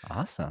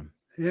awesome.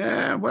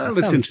 Yeah, well,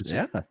 it's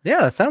interesting.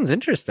 Yeah, that sounds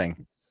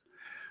interesting.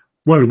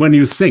 Well, when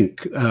you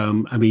think,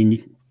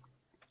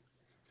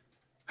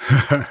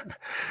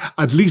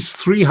 at least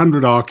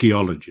 300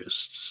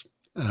 archaeologists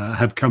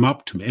have come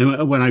up to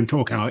me. When I'm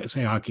talking, I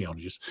say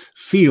archaeologists,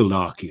 field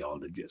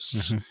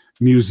archaeologists,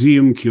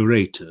 museum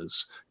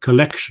curators,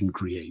 collection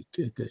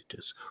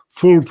creators,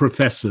 full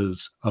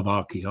professors of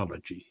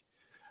archaeology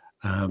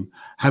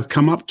have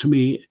come up to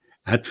me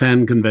at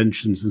fan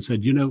conventions and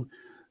said, the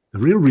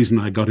real reason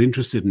I got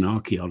interested in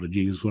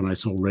archaeology is when I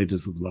saw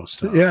Raiders of the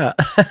Lost Ark. Yeah.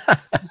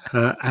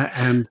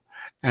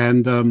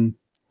 And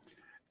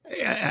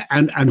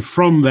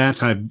from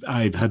that,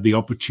 I've had the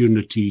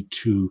opportunity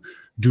to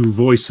do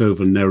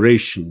voiceover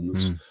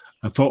narrations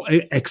for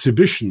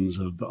exhibitions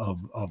of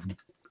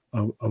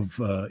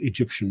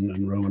Egyptian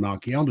and Roman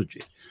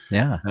archaeology,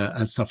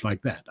 and stuff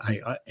like that.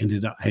 I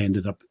ended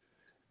up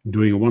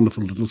doing a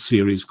wonderful little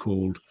series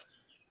called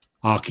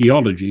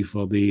Archaeology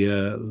for the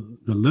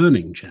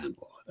Learning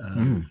Channel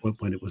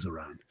when it was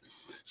around.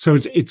 So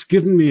it's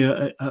given me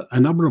a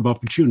number of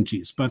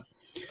opportunities, but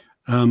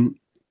when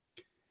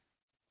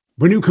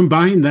you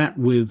combine that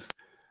with,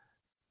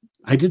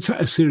 I did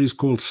a series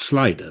called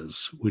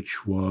Sliders,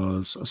 which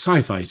was a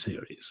sci-fi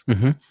series.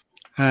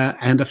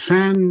 And a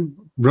fan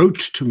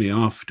wrote to me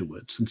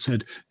afterwards and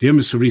said, "Dear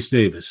Mr.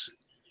 Rhys-Davies,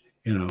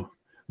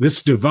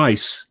 this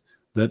device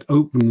that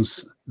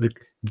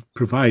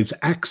provides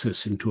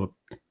access into a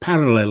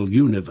parallel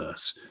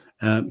universe,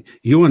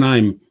 you and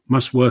I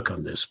must work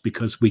on this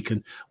because we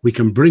can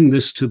bring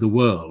this to the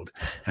world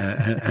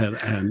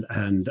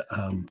and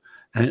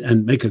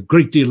make a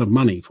great deal of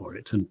money for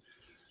it." And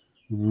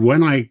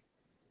when I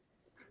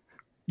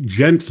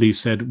gently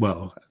said,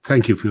 "Well,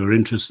 thank you for your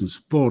interest and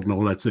support and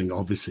all that thing,"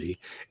 obviously,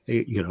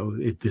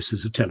 this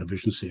is a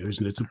television series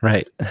and it's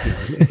right.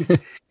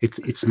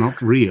 It's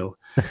not real.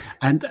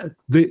 And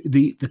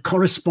the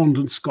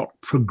correspondence got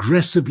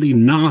progressively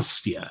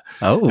nastier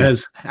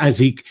as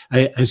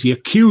he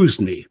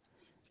accused me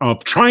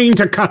of trying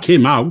to cut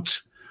him out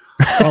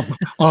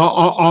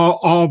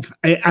of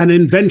an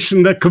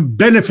invention that could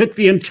benefit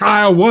the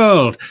entire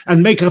world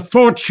and make a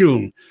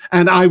fortune.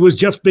 And I was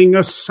just being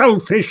a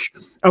selfish,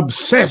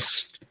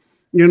 obsessed,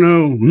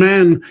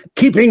 man,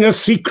 keeping a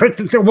secret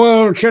that the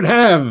world should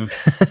have.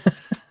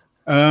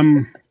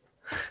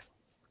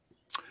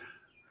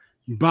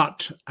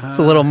 But it's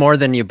a little more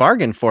than you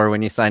bargained for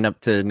when you sign up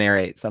to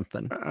narrate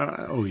something.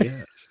 Oh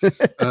yes.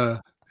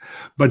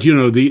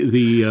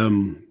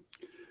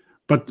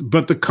 But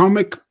but the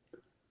comic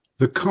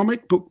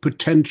book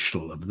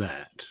potential of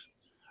that,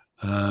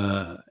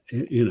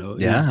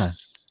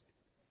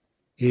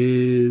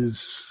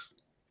 is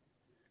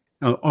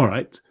all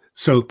right.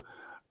 So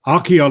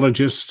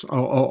archaeologists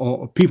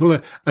or people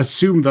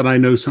assume that I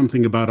know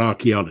something about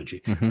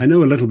archaeology. I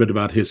know a little bit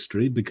about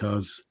history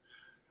because,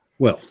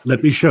 well,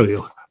 let me show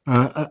you.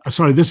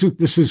 Sorry, this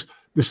is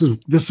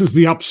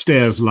the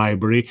upstairs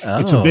library.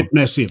 It's a bit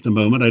messy at the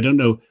moment. I don't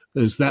know.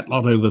 There's that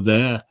lot over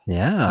there,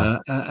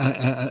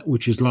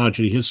 which is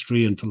largely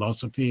history and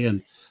philosophy,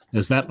 and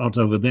there's that lot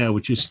over there,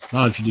 which is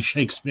largely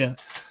Shakespeare,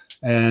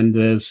 and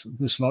there's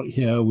this lot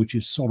here, which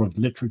is sort of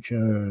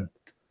literature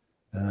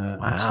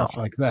and stuff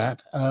like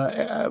that.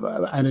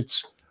 And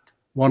it's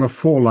one of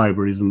 4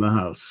 libraries in the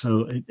house.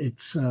 So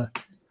it's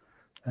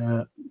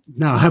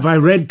now, have I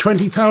read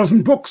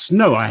 20,000 books?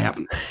 No, I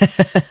haven't.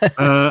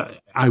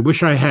 I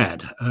wish I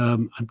had.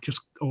 I'm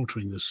just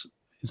altering this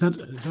Is that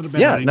a better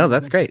Yeah, idea? no,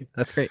 that's great.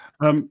 That's great.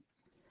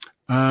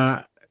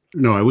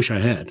 No, I wish I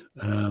had.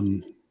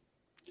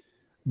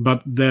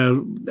 But they're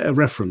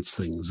reference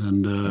things,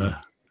 and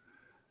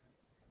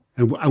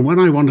when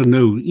I want to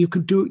know, you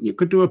could do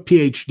a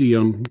PhD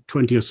on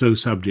 20 or so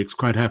subjects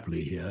quite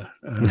happily here.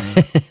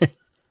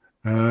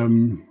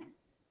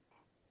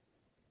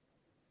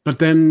 But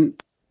then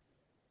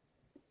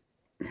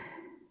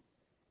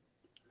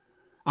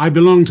I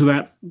belong to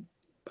that,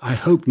 I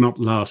hope not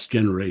last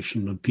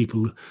generation of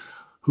people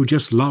who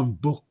just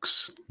love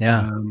books.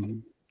 Yeah.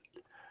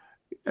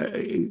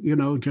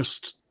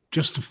 Just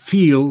to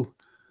feel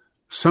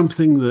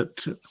something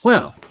that,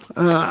 well,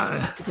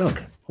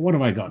 look, what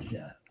have I got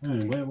here?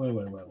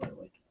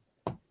 Wait.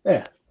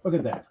 There, look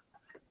at that.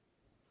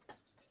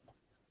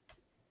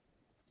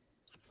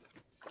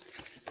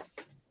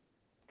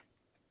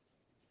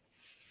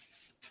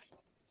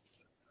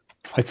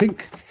 I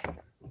think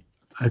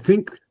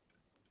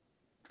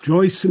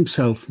Joyce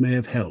himself may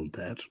have held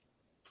that.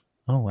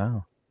 Oh,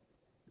 wow.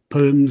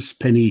 Poems,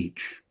 penny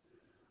each.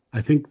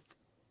 I think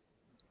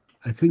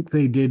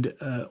they did,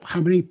 how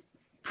many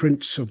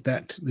prints of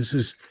that? This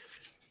is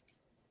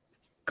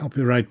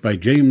copyright by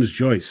James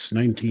Joyce,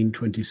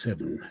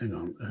 1927. Hang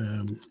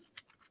on.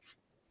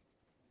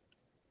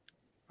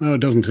 Oh, it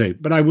doesn't say,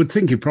 but I would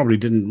think he probably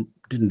didn't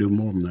do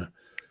more than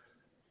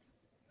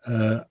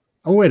that.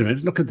 Oh, wait a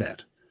minute, look at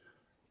that.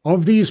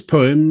 Of these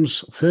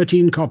poems,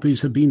 13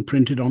 copies have been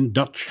printed on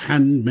Dutch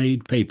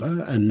handmade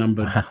paper and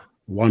numbered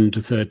 1 to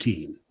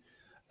 13.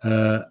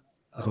 But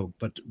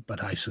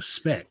I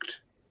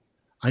suspect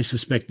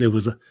there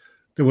were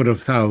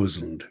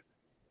 1,000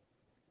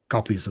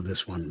 copies of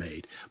this one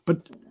made.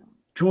 But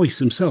Joyce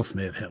himself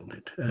may have held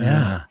it.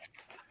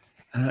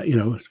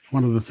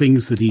 One of the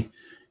things that he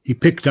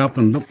picked up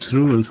and looked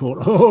through and thought,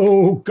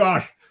 oh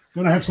gosh,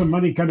 gonna have some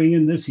money coming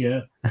in this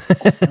year.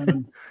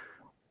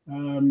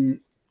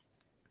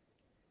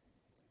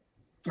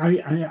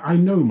 I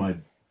know my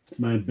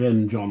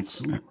Ben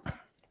Jonson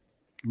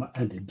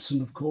and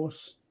Ibsen, of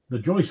course. The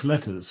Joyce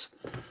letters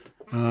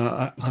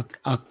are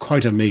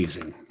quite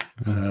amazing.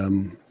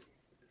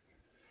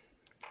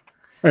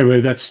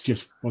 Anyway, that's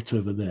just what's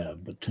over there.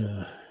 But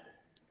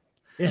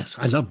yes,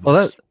 I love books.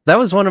 Well, that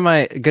was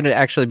going to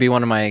actually be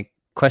one of my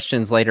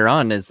questions later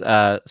on. Is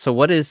so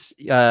what is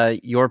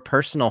your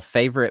personal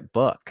favorite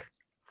book?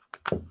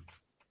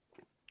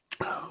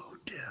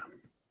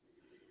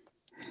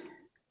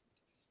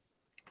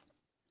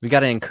 We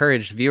got to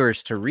encourage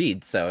viewers to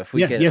read. So if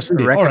we get a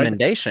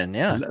recommendation,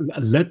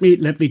 let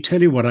me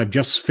tell you what I've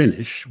just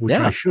finished, which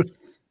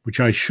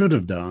I should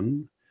have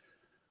done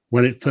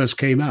when it first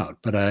came out,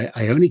 but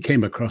I only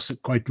came across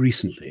it quite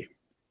recently.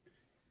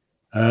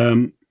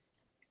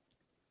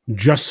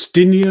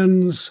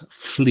 Justinian's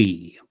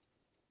Flea.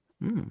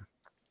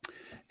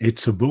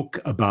 It's a book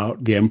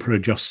about the Emperor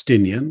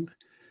Justinian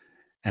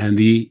and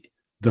the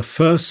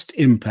first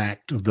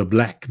impact of the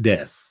Black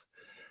Death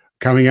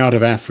coming out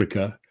of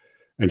Africa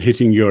and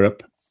hitting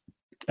Europe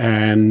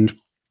and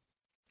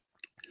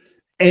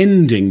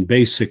ending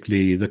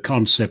basically the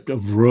concept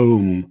of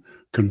Rome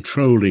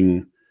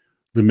controlling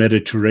the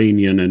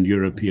Mediterranean and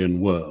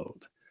European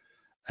world.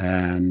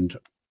 And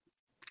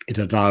it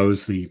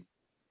allows the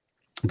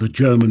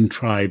German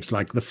tribes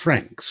like the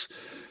Franks,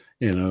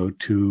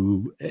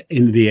 to,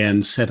 in the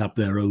end, set up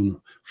their own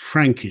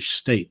Frankish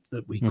state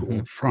that we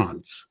call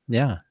France.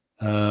 Yeah.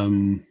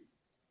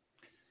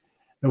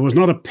 There was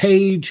not a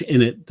page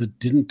in it that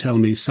didn't tell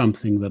me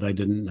something that I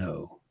didn't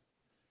know.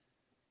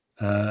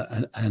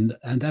 And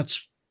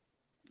that's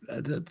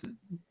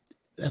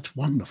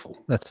wonderful.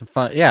 That's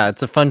fun. Yeah,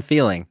 it's a fun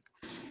feeling.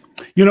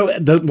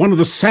 One of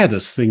the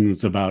saddest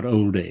things about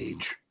old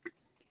age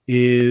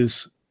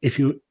is if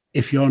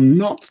you're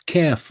not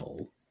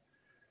careful,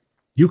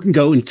 you can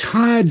go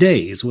entire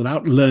days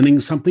without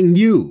learning something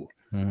new.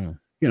 You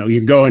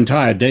can go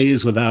entire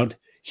days without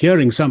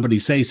hearing somebody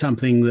say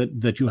something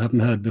that you haven't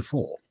heard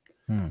before.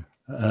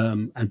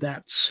 And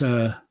that's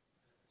a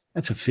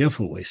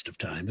fearful waste of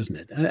time, isn't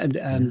it?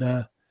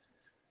 And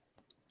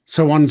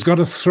so one's got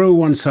to throw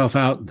oneself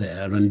out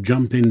there and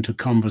jump into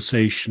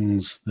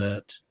conversations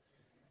that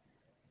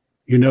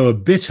you know a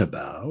bit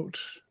about,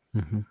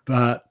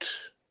 but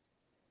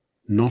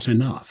not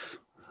enough.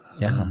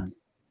 Yeah.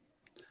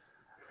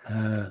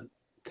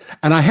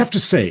 And I have to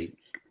say,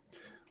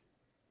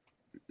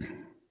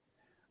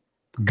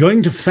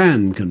 going to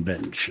fan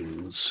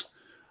conventions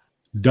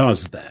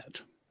does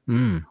that.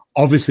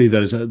 Obviously,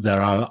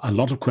 there are a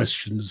lot of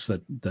questions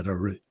that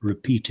are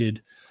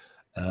repeated,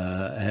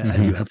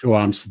 and you have to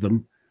answer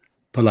them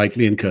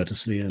politely and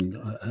courteously,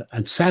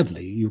 and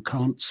sadly, you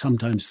can't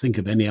sometimes think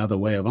of any other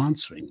way of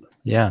answering them.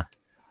 Yeah,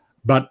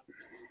 but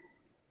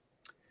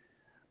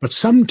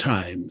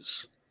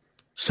sometimes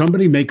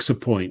somebody makes a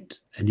point,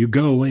 and you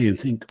go away and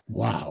think,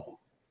 "Wow,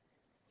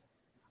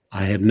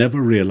 I had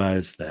never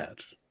realized that,"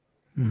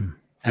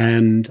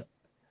 and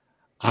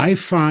I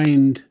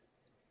find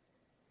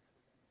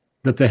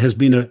that there has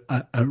been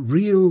a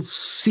real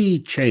sea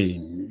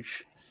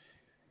change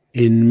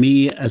in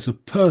me as a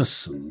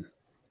person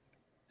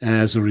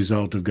as a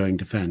result of going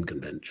to fan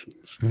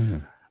conventions.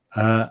 Mm.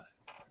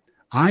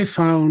 I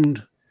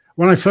found,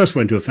 when I first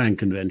went to a fan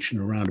convention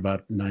around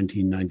about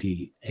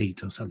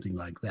 1998 or something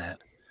like that,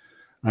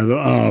 I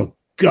thought, oh,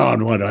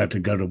 God, why do I have to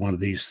go to one of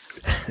these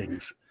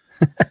things?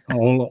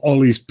 all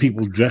these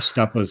people dressed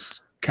up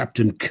as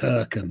Captain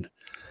Kirk, and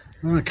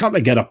can't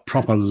they get a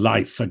proper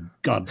life, for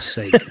God's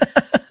sake?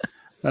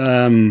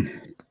 And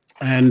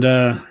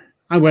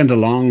I went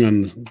along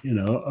and,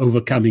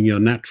 overcoming your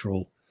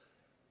natural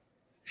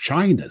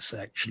shyness,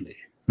 actually.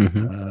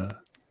 Mm-hmm.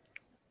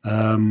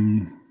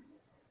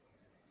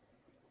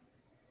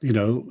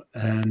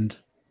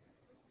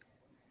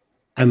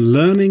 And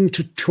learning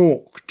to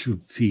talk to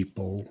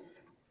people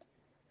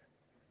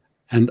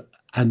and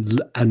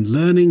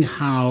learning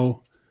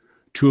how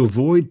to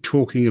avoid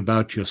talking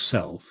about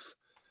yourself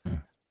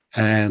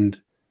and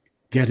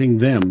getting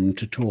them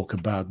to talk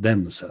about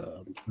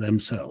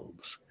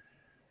themselves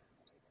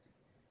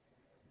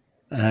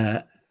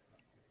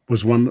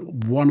was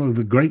one of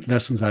the great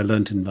lessons I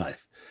learned in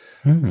life.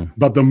 Mm.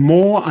 But the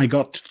more I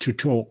got to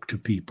talk to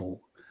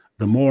people,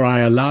 the more I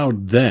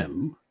allowed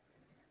them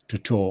to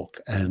talk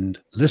and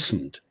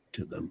listened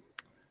to them,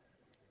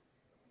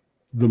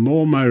 the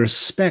more my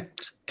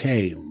respect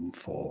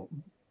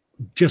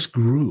just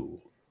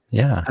grew.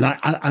 Yeah.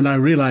 And I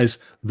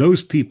realized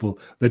those people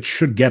that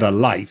should get a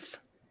life,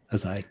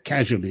 as I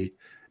casually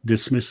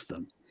dismiss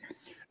them,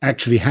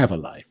 actually have a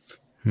life.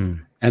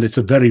 And it's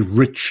a very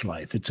rich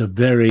life. It's a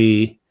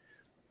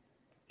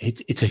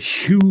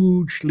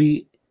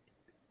hugely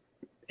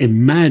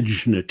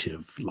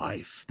imaginative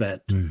life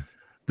that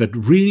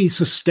really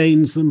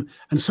sustains them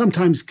and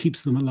sometimes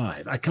keeps them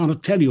alive. I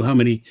cannot tell you how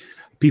many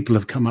people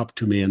have come up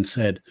to me and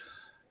said,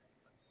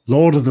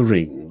 Lord of the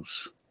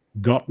Rings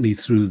got me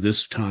through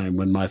this time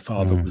when my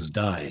father was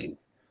dying,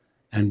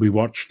 and we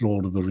watched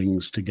Lord of the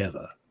Rings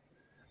together.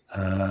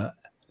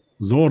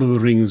 Lord of the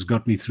Rings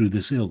got me through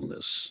this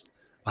illness.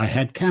 I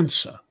had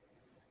cancer,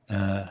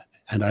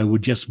 and I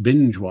would just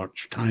binge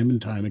watch time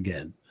and time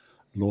again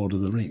Lord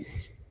of the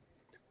Rings.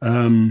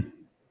 And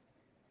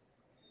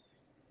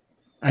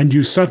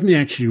you suddenly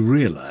actually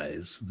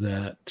realize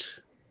that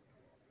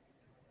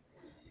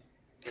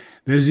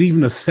there's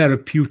even a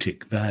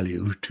therapeutic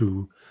value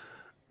to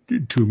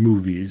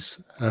movies.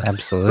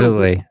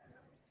 Absolutely.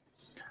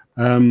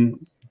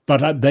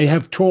 But they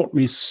have taught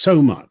me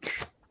so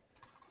much.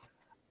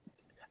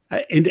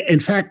 In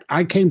fact,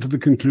 I came to the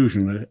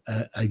conclusion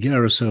a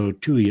year or so,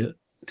 2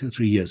 or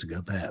 3 years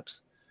ago,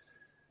 perhaps,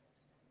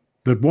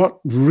 that what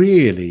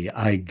really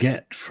I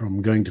get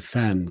from going to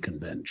fan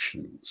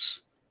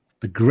conventions,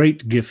 the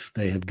great gift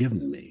they have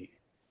given me,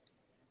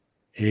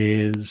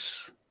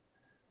 is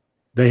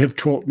they have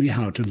taught me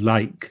how to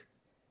like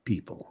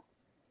people.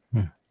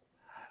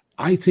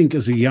 I think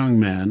as a young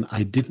man,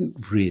 I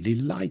didn't really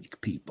like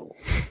people.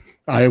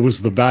 I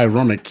was the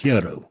Byronic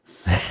hero.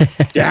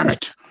 Damn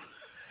it.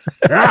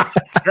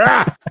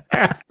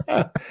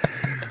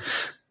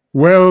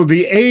 Well,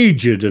 the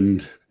aged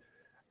and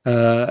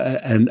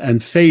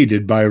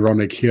faded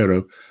Byronic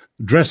hero,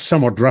 dressed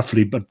somewhat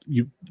roughly, but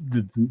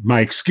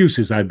my excuse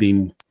is I've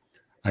been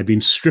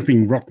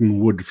stripping rotten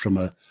wood from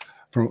a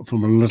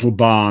little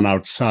barn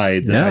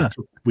outside that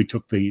we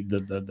took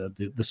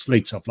the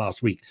slates off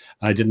last week.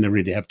 I didn't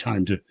really have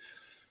time to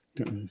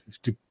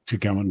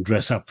come and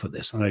dress up for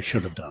this, and I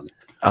should have done.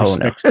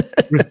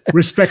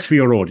 Respect for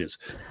your audience.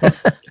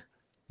 But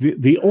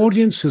the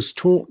audience has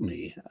taught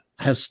me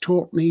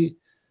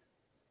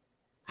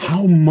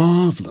how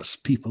marvelous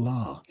people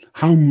are,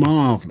 how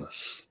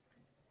marvelous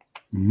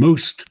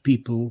most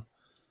people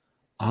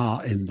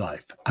are in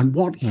life, and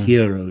what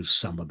heroes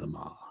some of them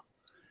are.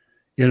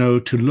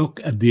 To look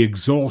at the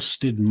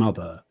exhausted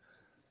mother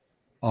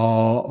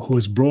who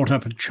has brought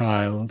up a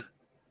child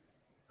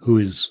who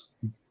is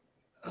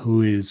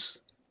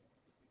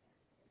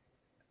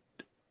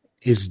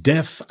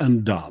deaf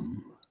and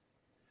dumb,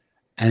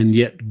 and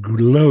yet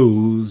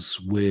glows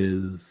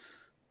with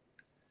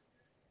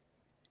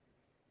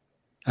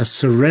a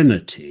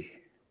serenity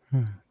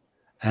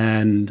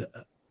and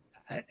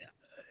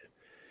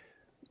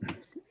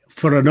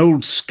for an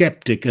old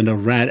skeptic and a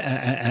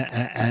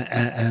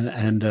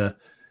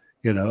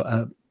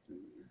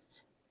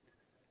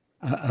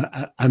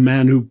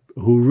man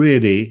who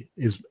really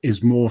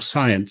is more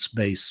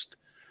science-based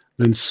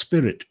than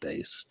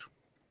spirit-based.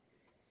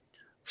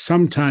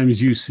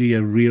 Sometimes you see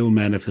a real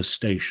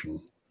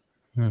manifestation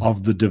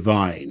of the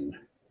divine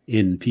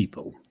in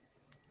people.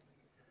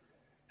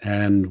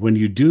 And when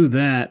you do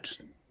that,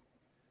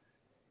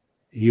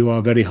 you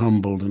are very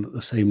humbled and at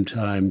the same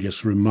time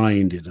just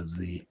reminded of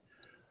the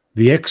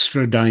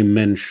extra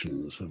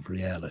dimensions of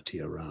reality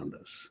around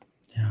us.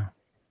 Yeah.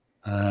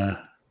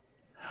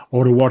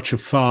 Or to watch a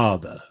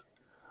father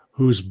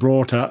who's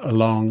brought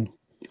along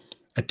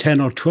a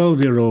 10 or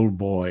 12-year-old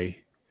boy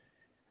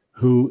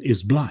who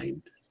is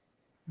blind.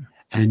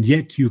 And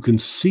yet you can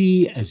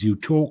see, as you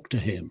talk to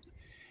him,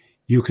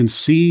 you can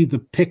see the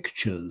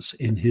pictures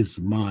in his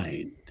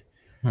mind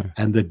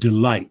and the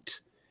delight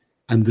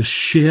and the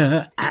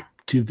sheer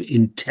active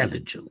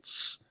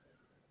intelligence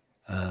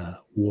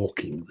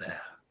walking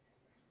there.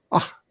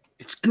 Ah,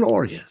 it's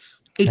glorious.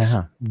 It's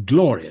Yeah.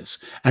 glorious.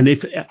 And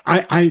if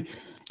I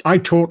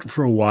taught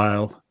for a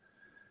while,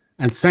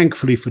 and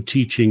thankfully for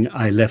teaching,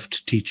 I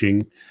left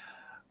teaching.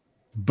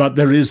 But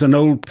there is an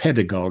old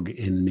pedagogue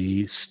in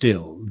me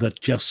still that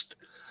just,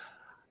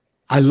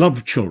 I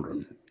love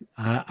children,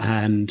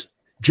 and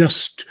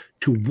just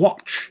to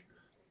watch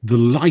the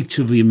light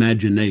of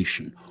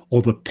imagination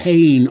or the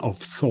pain of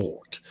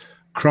thought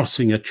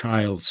crossing a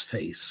child's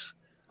face,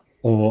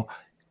 or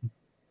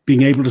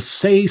being able to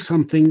say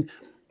something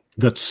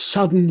that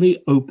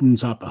suddenly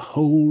opens up a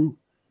whole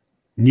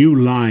new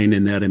line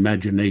in their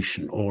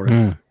imagination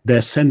or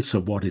their sense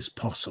of what is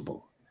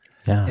possible.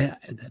 Yeah.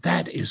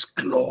 That is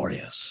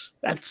glorious.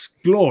 That's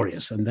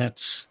glorious. And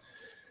that's,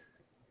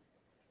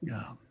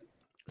 yeah.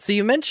 So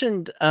you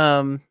mentioned,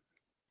 the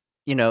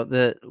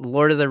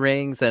Lord of the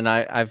Rings, and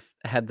I've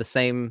had the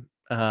same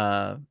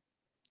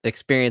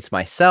experience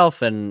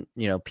myself, and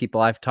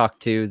people I've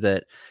talked to,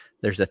 that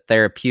there's a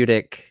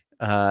therapeutic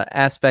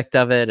aspect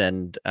of it,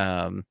 and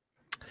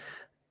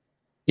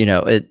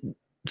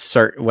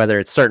whether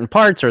it's certain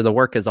parts or the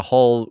work as a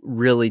whole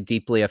really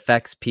deeply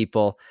affects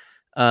people.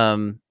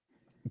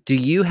 Do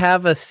you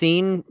have a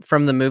scene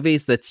from the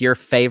movies that's your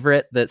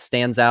favorite that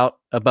stands out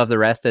above the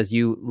rest as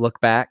you look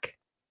back?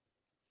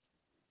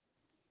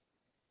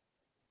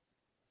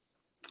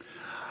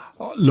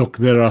 Look,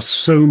 there are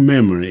so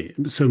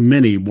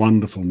many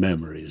wonderful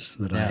memories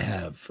that I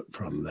have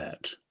from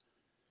that.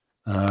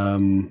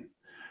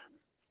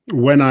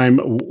 When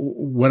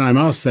I'm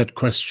asked that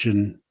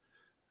question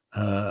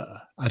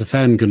at a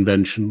fan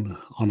convention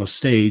on a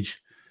stage,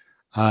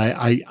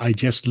 I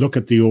just look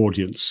at the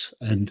audience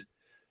and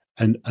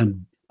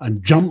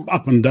jump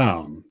up and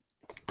down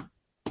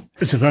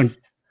as if I'm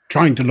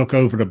trying to look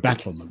over a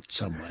battlement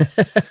somewhere.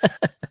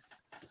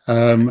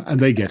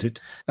 And they get it.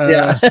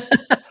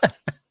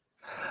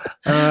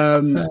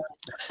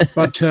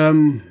 But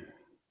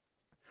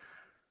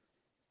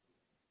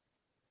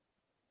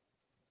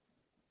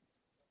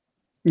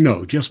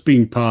no, just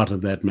being part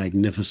of that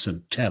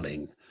magnificent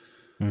telling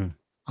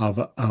of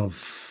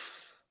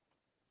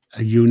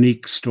a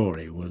unique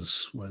story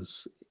was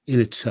in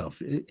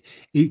itself.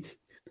 The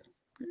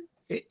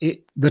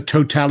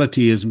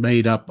totality is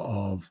made up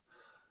of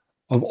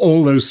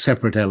all those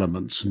separate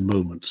elements and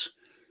moments,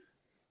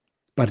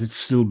 but it's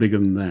still bigger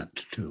than that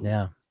too.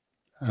 Yeah.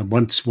 And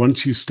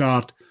once you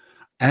start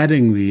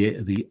adding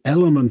the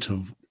element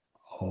of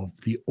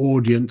the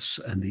audience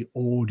and the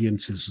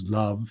audience's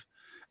love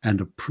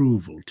and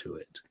approval to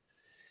it,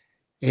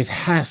 it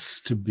has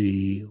to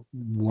be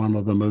one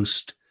of the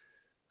most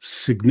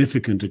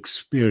significant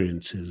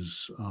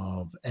experiences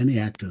of any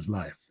actor's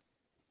life.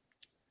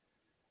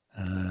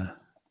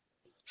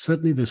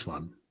 Certainly this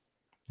one.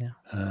 Yeah.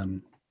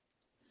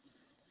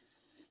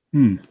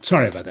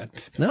 Sorry about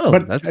that. No,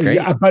 but, that's great.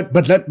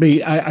 But let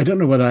me, I don't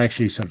know whether I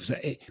actually sort of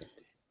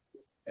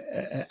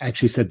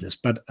actually said this,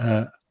 but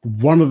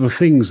one of the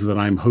things that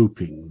I'm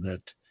hoping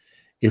that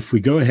if we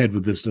go ahead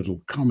with this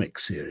little comic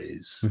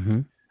series,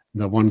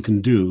 that one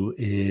can do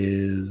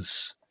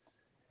is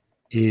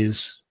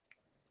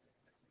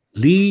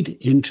lead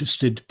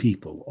interested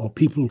people, or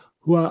people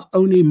who are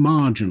only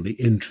marginally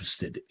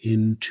interested,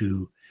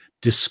 into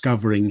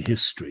discovering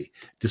history,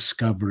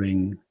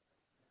 discovering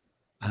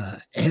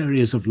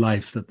areas of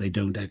life that they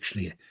don't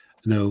actually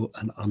know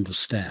and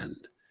understand.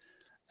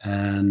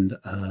 And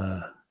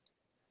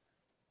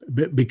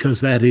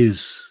because that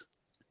is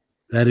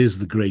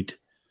the great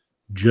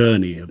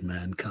journey of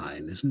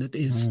mankind, isn't it?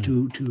 Is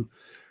to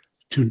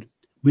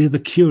we're the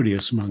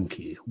curious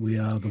monkey. We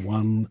are the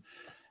one,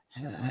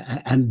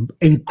 and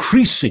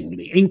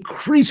increasingly,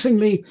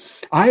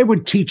 I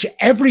would teach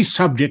every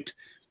subject.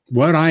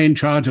 Were I in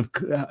charge of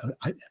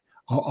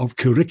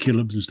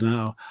curriculums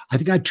now, I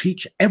think I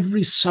teach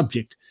every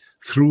subject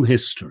through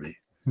history.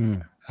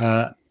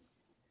 The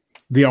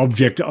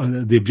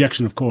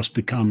objection, of course,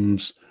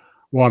 becomes,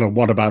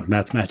 what about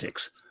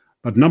mathematics?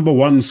 But number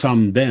one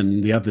son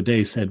Ben the other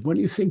day said, when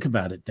you think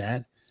about it,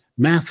 Dad,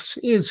 maths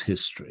is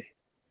history.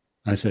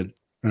 I said,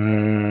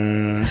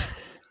 and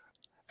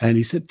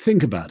he said,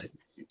 think about it.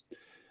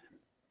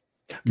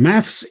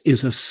 Maths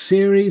is a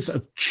series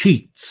of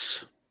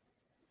cheats,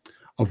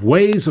 of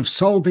ways of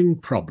solving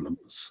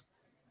problems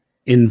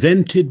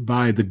invented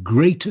by the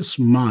greatest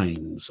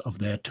minds of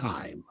their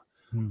time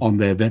on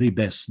their very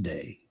best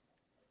day.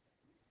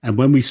 And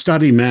when we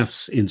study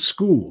maths in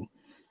school,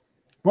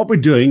 what we're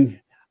doing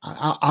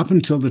up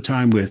until the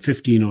time we're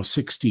 15 or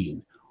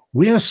 16,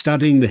 we are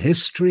studying the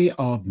history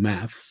of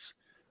maths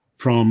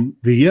from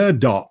the year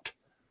dot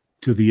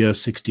to the year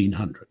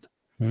 1600.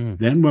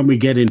 Then when we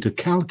get into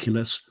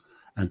calculus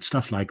and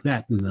stuff like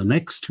that in the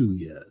next 2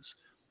 years,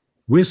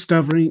 we're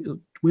studying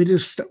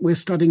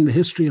the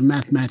history of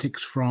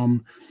mathematics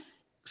from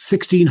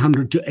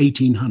 1600 to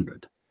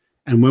 1800.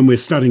 And when we're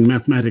studying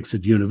mathematics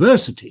at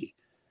university,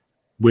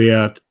 we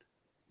are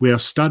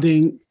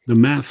studying the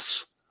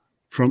maths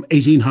from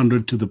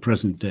 1800 to the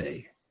present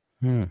day.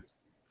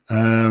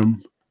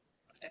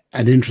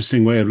 An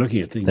interesting way of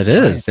looking at things. It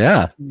is,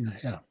 yeah.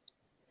 Yeah.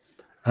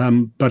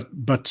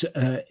 But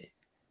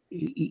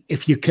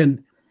if you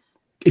can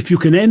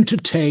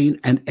entertain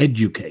and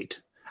educate,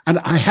 and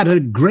I had a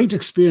great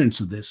experience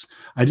of this.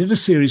 I did a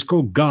series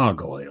called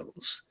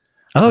Gargoyles.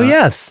 Oh,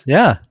 yes.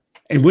 Yeah.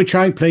 In which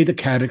I played a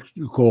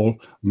character called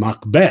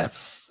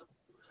Macbeth.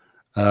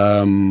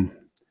 And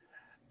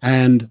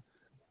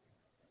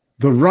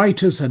the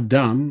writers had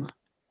done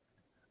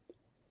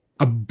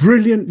a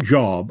brilliant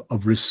job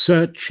of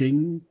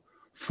researching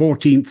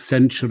 14th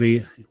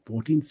century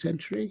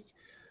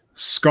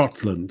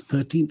Scotland,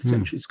 13th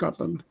century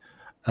Scotland,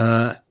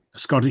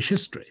 Scottish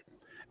history.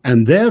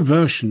 And their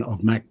version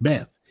of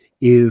Macbeth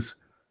is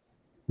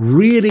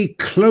really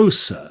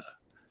closer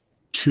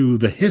to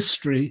the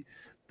history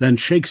than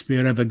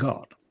Shakespeare ever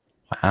got.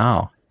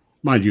 Wow.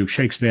 Mind you,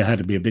 Shakespeare had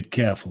to be a bit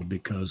careful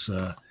because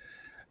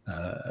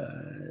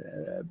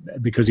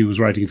he was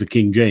writing for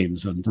King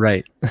James, and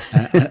right.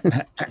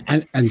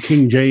 and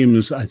King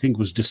James, I think,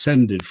 was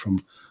descended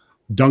from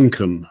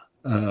Duncan,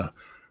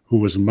 who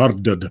was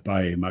murdered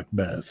by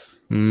Macbeth.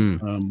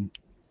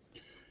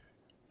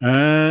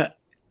 Yeah,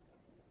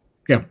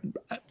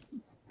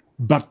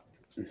 but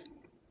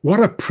what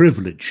a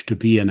privilege to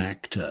be an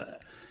actor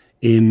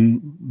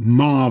in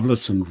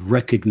marvelous and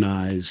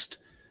recognized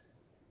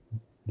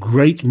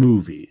great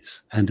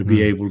movies, and to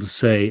be able to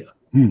say,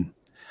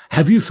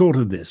 have you thought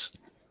of this?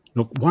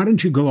 Look, why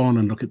don't you go on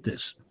and look at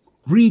this?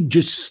 Read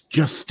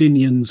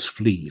Justinian's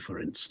Flea, for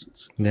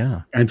instance.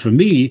 Yeah. And for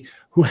me,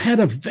 who had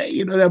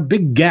there are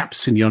big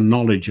gaps in your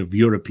knowledge of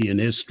European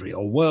history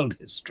or world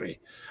history.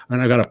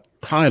 And I got a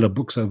pile of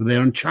books over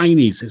there on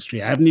Chinese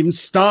history. I haven't even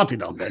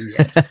started on them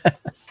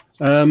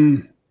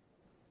yet.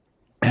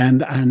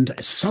 And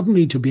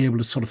suddenly to be able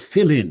to sort of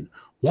fill in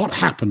what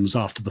happens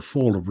after the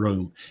fall of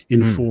Rome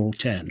in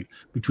 410,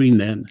 between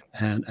then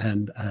and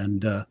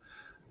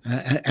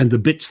the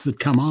bits that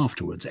come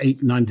afterwards,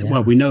 8, 9. Yeah.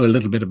 Well, we know a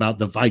little bit about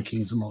the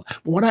Vikings and all,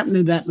 but what happened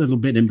in that little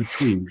bit in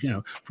between?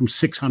 From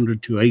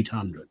 600 to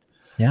 800.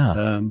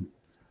 Yeah.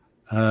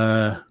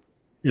 The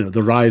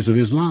rise of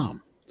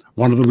Islam.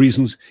 One of the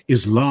reasons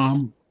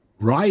Islam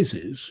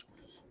rises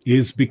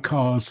is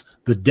because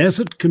the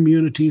desert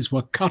communities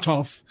were cut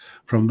off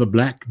from the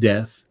Black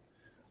Death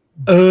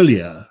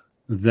earlier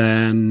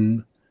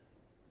than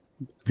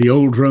the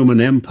old Roman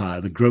Empire,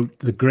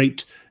 the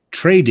great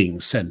trading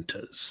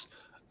centers,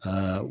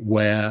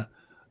 where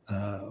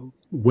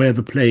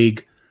the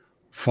plague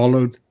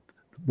followed,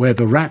 where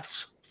the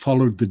rats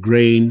followed the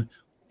grain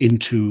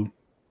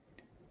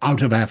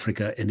out of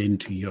Africa and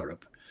into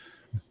Europe.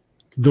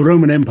 The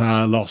Roman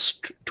Empire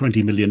lost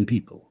 20 million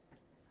people.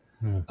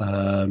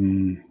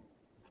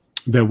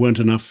 There weren't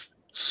enough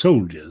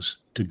soldiers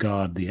to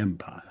guard the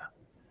empire.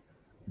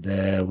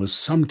 There was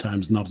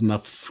sometimes not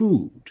enough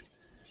food,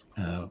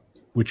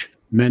 which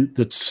meant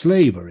that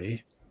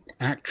slavery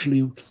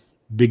actually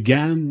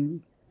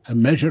began a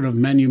measure of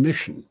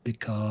manumission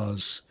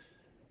because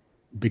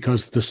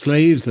the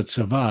slaves that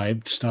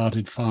survived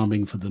started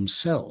farming for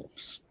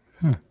themselves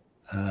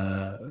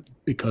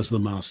because the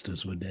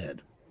masters were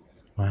dead.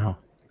 Wow.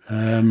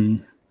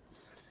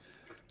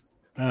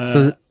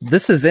 So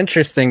this is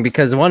interesting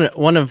because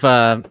one of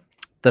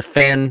the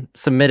fan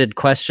submitted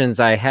questions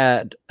I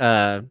had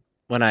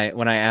when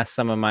I asked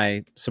some of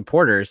my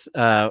supporters,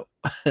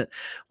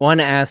 one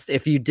asked,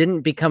 if you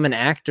didn't become an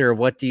actor,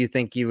 what do you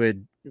think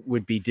you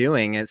would be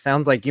doing? It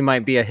sounds like you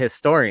might be a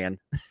historian.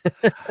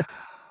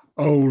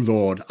 Oh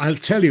Lord, I'll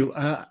tell you.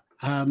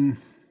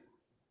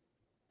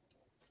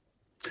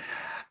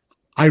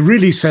 I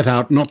really set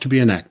out not to be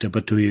an actor,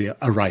 but to be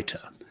a writer.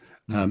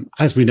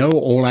 As we know,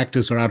 all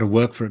actors are out of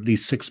work for at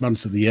least 6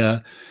 months of the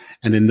year.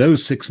 And in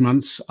those 6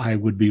 months, I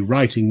would be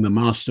writing the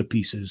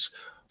masterpieces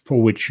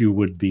for which you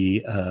would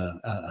be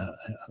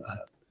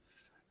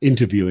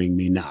interviewing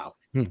me now.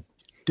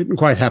 Didn't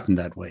quite happen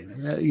that way.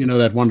 You know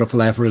that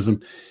wonderful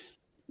aphorism,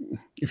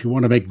 if you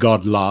want to make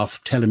God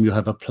laugh, tell him you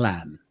have a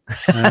plan.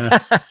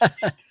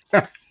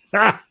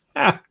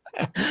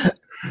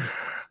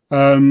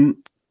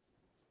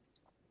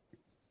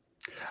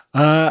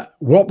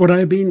 What would I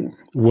have been?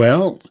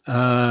 Well,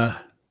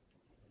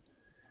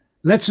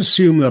 let's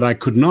assume that I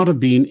could not have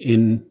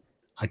been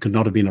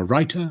a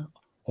writer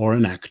or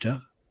an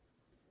actor.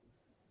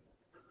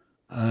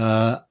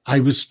 I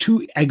was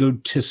too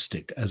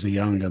egotistic as a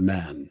younger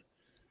man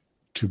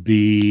to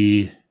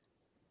be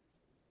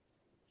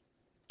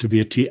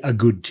a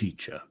good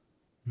teacher.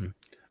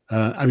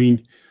 I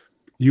mean,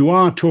 you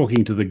are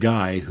talking to the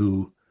guy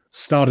who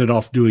started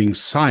off doing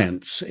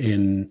science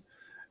in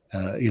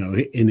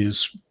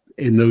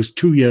those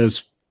 2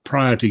 years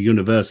prior to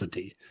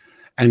university,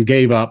 and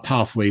gave up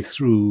halfway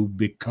through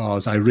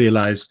because I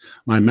realized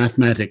my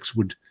mathematics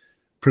would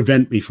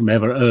prevent me from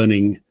ever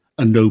earning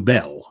a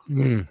Nobel.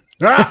 I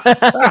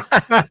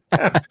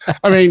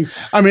mean,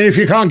 if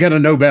you can't get a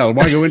Nobel,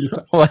 why go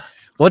into?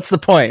 What's the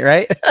point,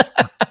 right?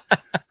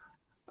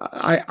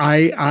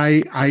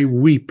 I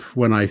weep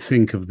when I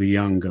think of the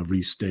younger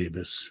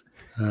Rhys-Davies.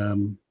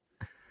 And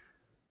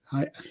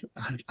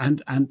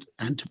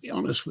to be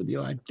honest with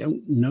you, I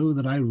don't know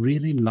that I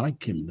really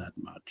like him that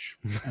much.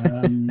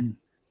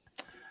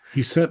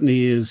 he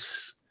certainly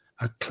is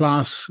a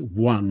class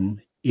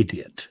 1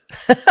 idiot.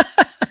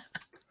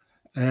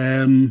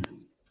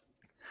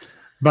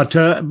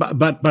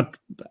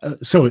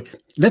 So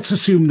let's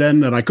assume then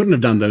that I couldn't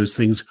have done those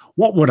things.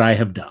 What would I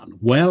have done?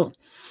 Well,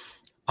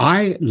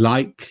 I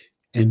like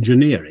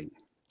engineering.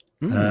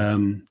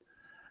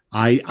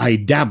 I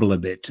dabble a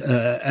bit,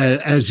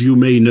 as you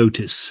may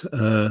notice.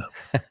 Yeah.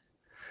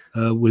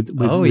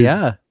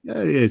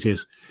 It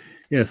is.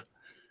 Yes.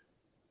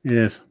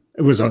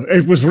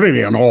 It was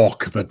really an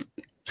orc that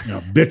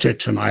bit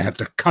it, and I had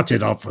to cut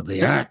it off with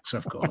the axe,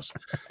 of course,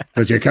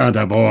 because you can't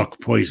have orc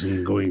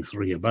poison going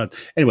through you. But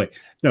anyway,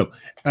 no,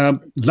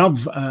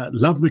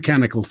 love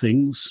mechanical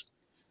things,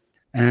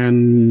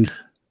 and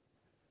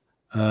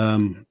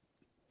I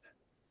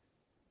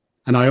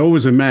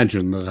always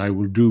imagine that I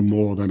will do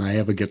more than I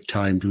ever get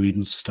time to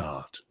even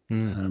start.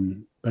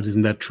 But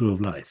isn't that true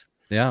of life?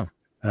 Yeah.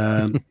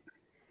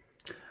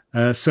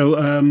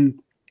 So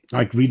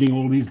like reading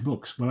all these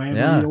books. Will I ever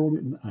read all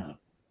of them?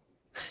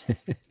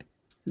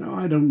 No,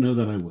 I don't know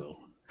that I will.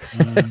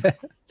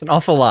 It's an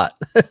awful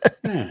lot.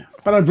 Yeah,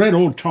 but I've read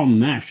all Tom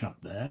Nash up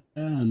there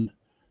and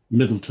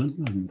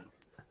Middleton,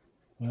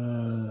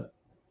 and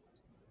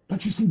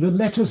but you see, the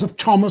letters of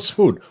Thomas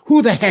Hood.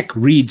 Who the heck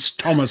reads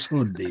Thomas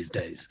Hood these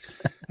days?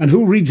 And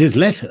who reads his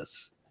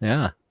letters?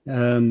 Yeah.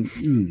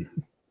 Maybe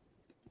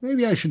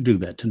I should do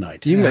that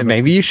tonight.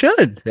 Maybe you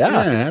should. Yeah,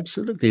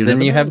 absolutely.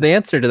 Then you have the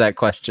answer to that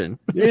question.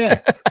 Yeah.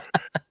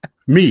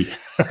 Me.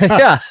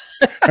 Yeah.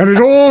 And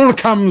it all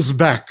comes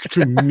back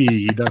to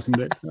me, doesn't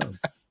it? Oh,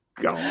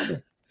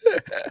 God.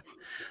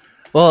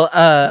 Well,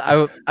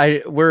 I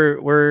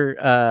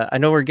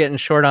know we're getting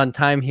short on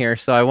time here,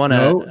 so I want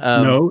to.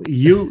 No,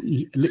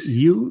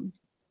 you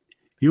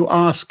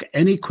ask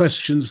any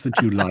questions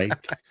that you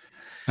like,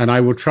 and I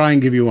will try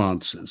and give you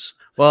answers.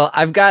 Well,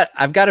 I've got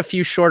a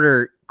few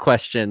shorter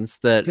questions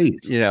that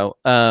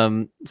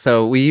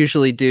so we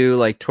usually do,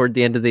 like, toward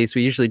the end of these,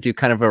 we usually do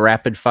kind of a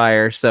rapid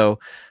fire. So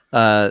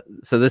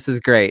this is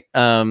great.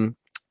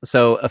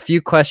 So a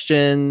few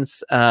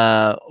questions.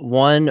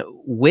 One,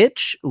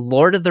 which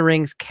Lord of the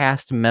Rings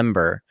cast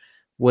member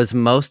was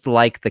most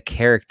like the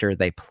character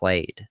they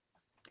played?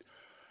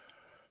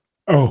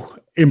 Oh,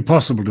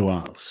 impossible to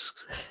ask.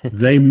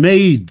 They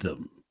made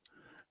them.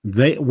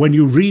 When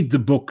you read the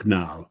book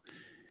now,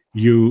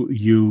 you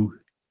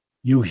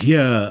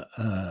hear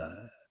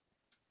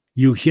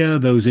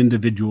those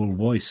individual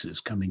voices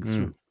coming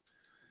through.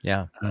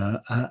 Yeah.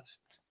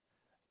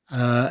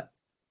 I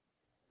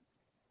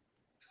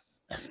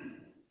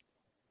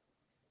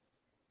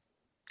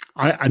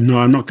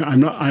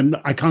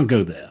can't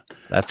go there.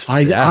 That's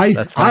fine.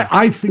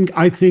 I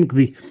think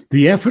the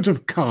effort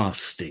of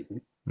casting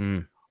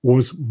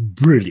was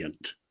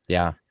brilliant.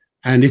 Yeah.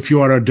 And if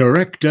you are a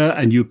director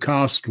and you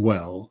cast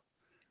well,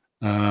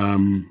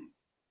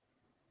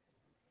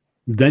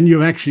 then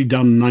you've actually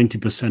done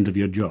 90% of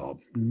your job.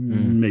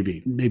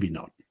 Maybe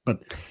not,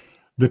 but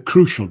the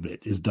crucial bit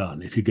is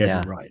done if you get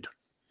it right.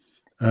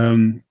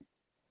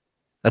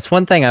 That's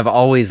one thing I've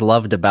always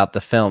loved about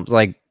the films.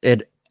 Like,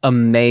 it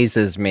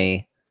amazes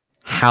me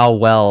how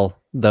well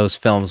those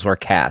films were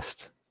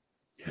cast.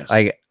 Yes.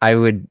 I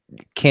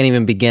can't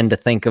even begin to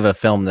think of a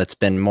film that's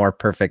been more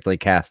perfectly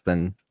cast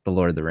than The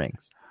Lord of the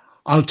Rings.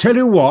 I'll tell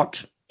you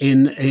what,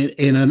 in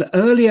an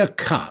earlier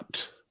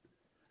cut,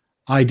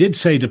 I did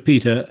say to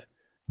Peter,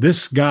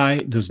 this guy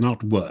does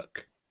not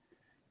work.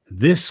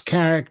 This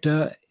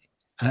character,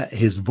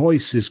 his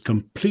voice is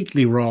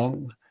completely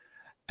wrong.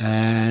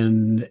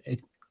 And,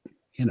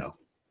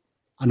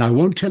 and I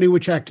won't tell you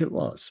which actor it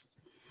was.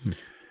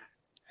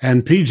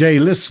 And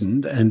PJ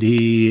listened, and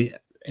it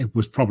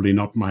was probably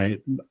not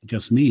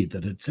just me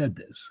that had said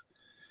this.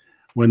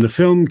 When the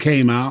film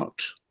came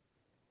out,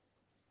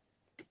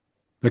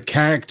 the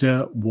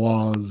character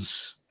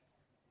was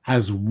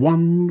as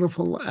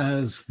wonderful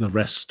as the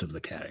rest of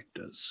the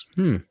characters.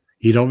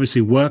 He'd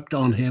obviously worked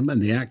on him, and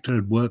the actor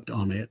had worked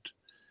on it,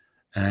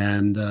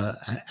 and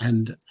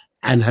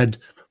had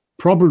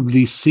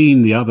probably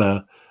seen the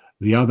other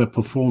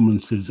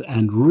performances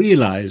and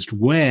realized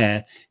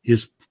where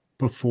his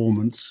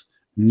performance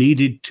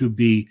needed to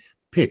be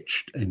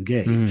pitched and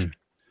gauged.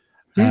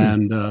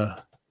 And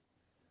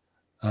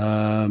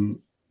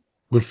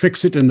we'll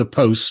fix it in the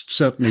post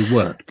certainly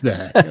worked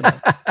there.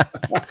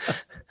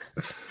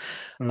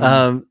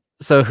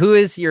 So who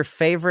is your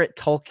favorite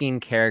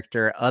Tolkien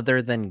character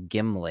other than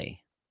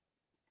Gimli?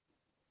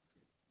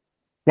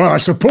 Well, I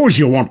suppose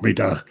you want me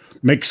to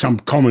make some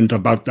comment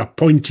about the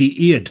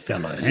pointy-eared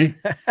fella, eh?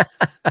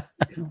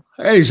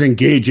 He's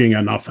engaging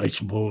enough, I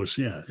suppose.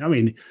 Yeah, I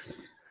mean,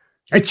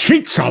 it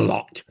cheats a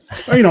lot.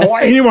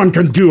 Anyone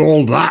can do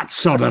all that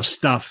sort of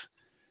stuff.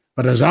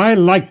 But as I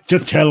like to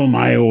tell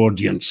my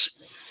audience,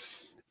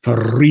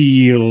 for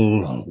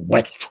real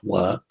wet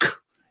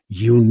work,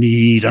 you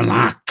need an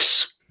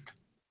axe.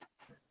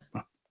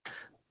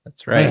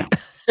 That's right. Yeah.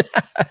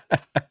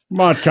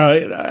 But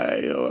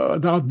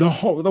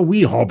the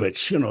wee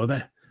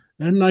hobbits,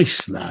 they're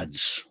nice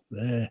lads.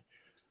 They're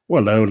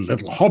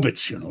little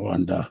hobbits,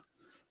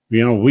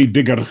 and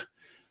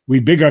we we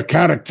bigger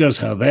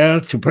characters are there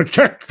to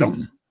protect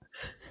them,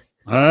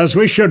 as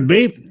we should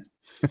be.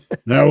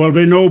 There will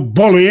be no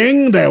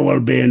bullying. There will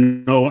be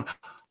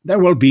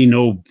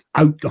no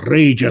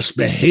outrageous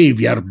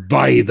behavior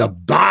by the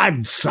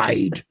bad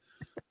side.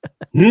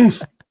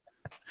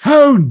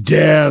 How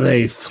dare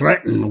they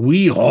threaten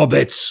we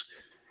hobbits?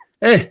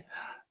 They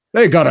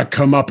gotta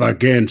come up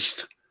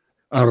against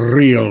a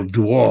real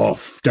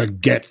dwarf to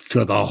get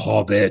to the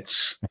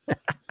hobbits.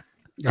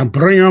 And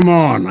bring them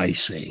on, I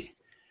say.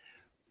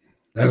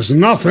 There's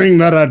nothing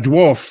that a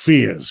dwarf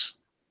fears.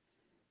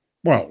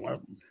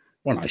 Well,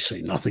 when I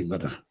say nothing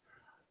that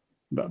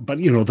but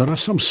there are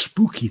some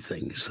spooky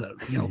things that,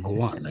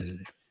 go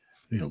on,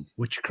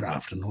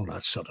 witchcraft and all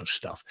that sort of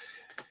stuff.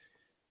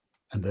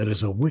 And there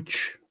is a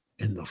witch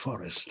in the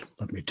forest,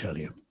 let me tell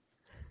you.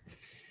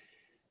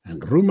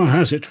 And rumor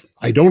has it,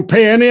 I don't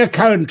pay any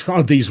account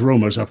of these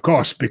rumors, of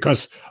course,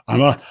 because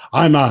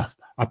I'm a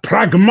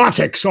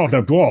pragmatic sort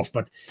of dwarf,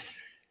 but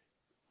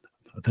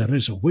there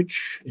is a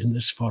witch in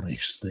this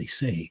forest, they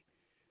say,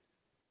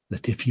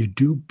 that if you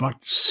do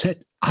but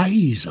set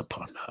eyes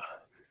upon her,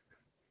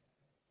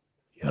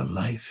 your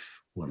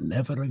life will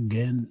never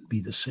again be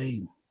the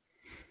same.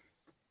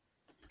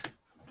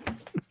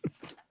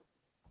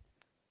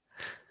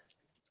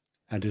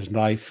 And his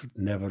life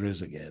never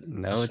is again.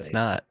 No, it's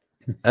not.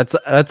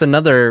 That's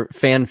another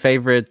fan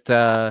favorite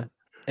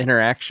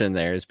interaction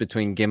there is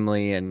between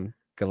Gimli and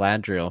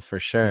Galadriel for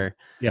sure.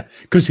 Yeah,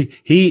 because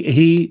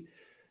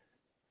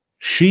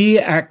she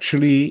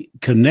actually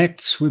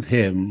connects with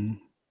him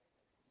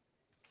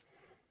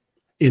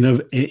in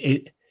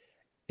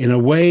a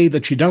way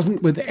that she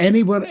doesn't with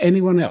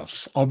anyone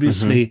else.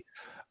 Obviously,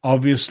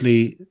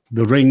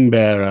 the ring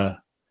bearer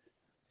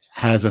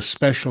has a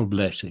special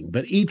blessing,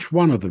 but each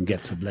one of them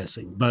gets a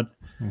blessing. But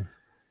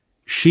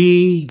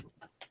she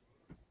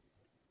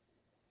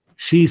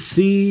sees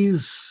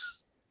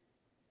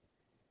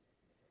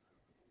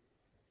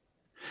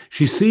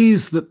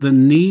that the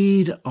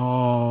need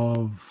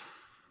of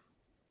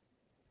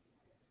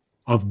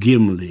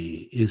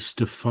Gimli is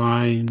to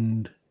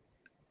find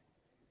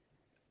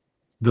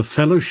the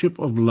fellowship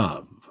of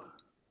love,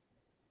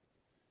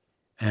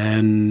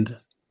 and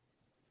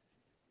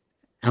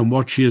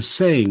what she is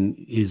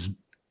saying is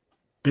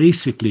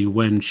basically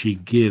when she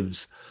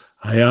gives,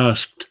 I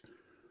asked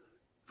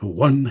for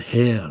one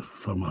hair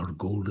from her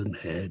golden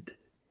head.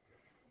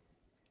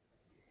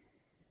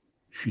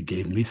 She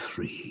gave me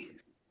 3.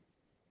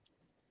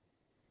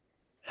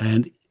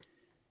 And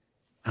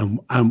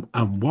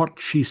what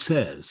she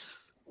says,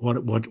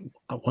 what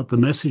the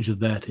message of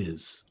that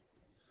is,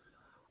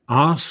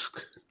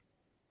 ask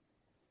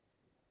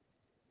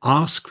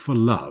for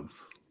love,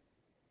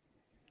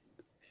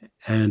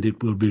 and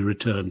it will be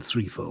returned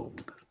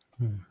threefold.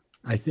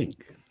 I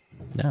think.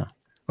 Yeah.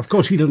 Of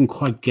course, he doesn't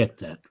quite get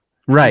that.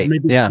 Right.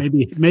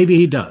 Maybe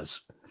he does.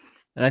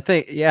 And I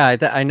think,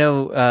 I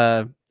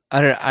know.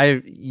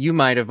 You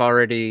might have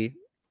already,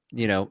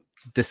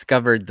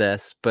 discovered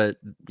this, but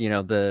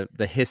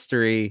the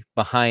history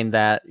behind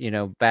that,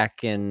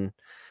 back in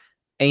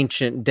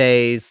ancient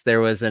days, there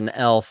was an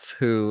elf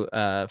who,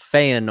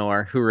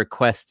 Feanor, who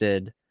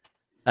requested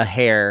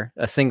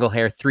a single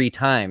hair 3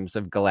 times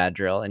of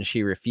Galadriel, and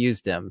she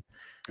refused him.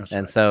 That's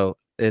right. So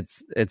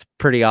it's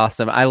pretty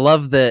awesome. I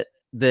love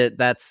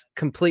that's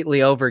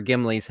completely over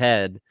Gimli's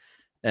head.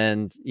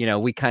 And,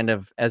 we kind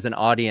of, as an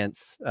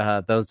audience,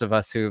 those of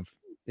us who've,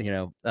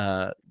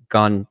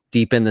 gone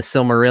deep in the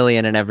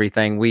Silmarillion and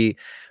everything, we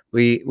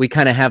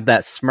kind of have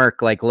that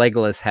smirk like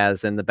Legolas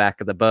has in the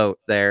back of the boat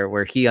there,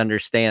 where he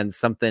understands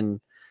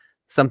something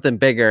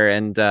bigger,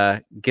 and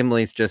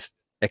Gimli's just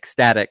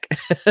ecstatic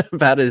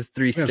about his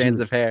 3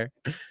 strands of hair.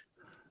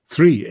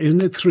 3,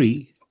 isn't it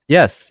 3?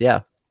 Yes,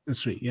 yeah.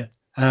 That's 3, yeah.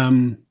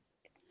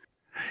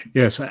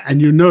 Yes,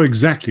 and you know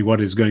exactly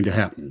what is going to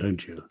happen,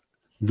 don't you?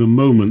 The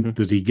moment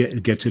that he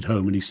gets it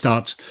home and he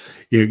starts,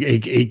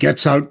 he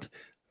gets out,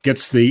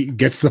 gets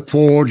the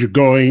forge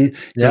going.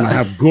 Gonna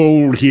have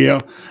gold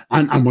here,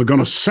 and we're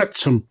gonna set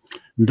some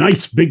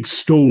nice big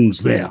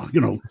stones there.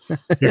 You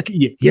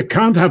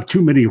can't have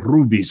too many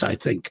rubies, I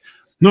think.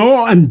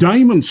 No, and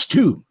diamonds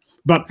too.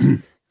 But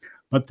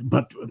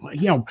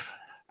yeah,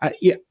 I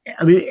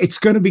mean, it's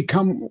going to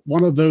become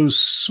one of those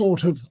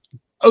sort of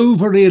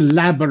over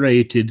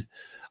elaborated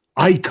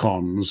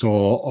icons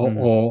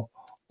or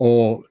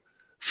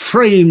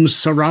frames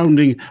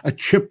surrounding a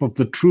chip of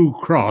the true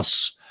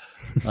cross.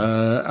 It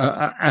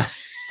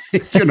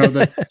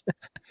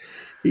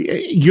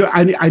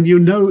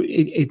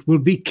will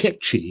be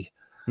kitschy,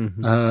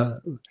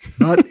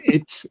 but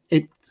it's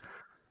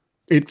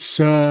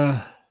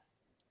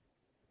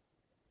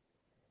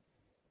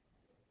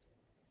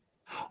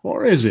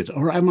or is it?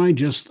 Or am I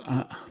just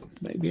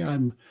maybe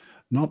I'm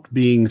not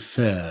being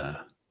fair?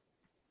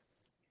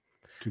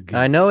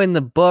 I know in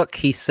the book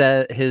he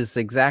said his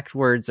exact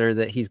words are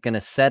that he's going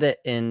to set it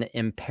in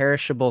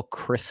imperishable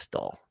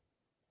crystal.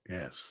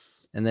 Yes.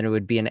 And then it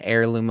would be an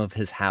heirloom of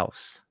his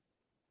house.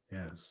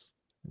 Yes.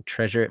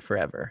 Treasure it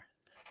forever.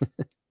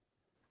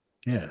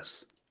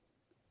 Yes.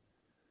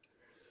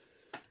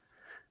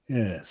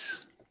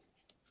 Yes.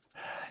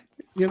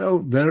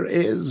 There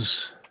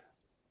is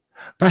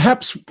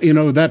perhaps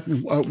that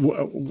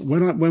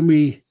when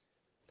we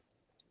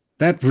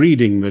that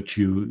reading that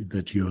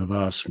you have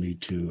asked me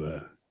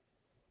to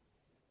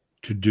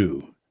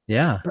do.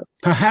 Yeah.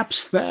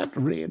 Perhaps that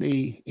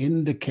really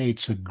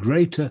indicates a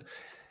greater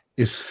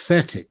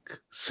aesthetic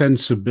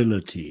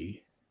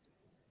sensibility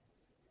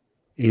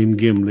in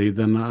Gimli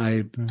than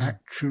I've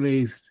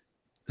actually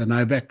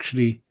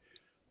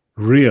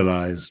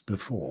realized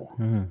before.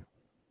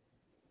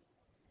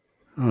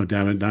 Oh,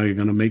 damn it. Now you're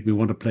going to make me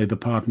want to play the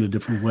part in a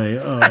different way.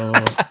 Oh.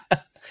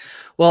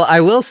 Well, I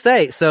will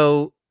say,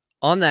 so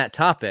on that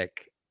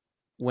topic,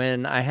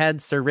 when I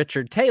had Sir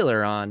Richard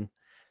Taylor on,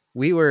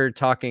 we were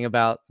talking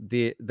about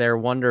their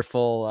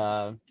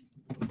wonderful,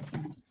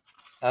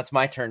 that's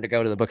my turn to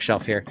go to the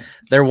bookshelf here.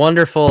 They're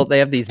wonderful. They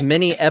have these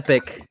mini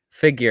epic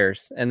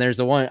figures, and there's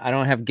the one, I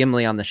don't have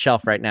Gimli on the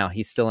shelf right now.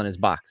 He's still in his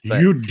box.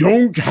 But you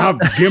don't have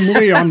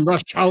Gimli on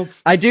the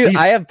shelf? I do.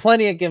 I have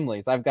plenty of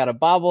Gimlis. I've got a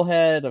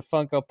bobblehead, a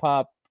Funko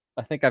Pop.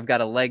 I think I've got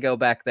a Lego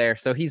back there.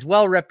 So he's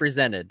well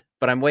represented,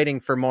 but I'm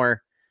waiting for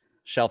more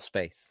shelf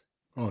space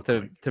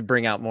to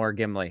bring out more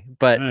Gimli.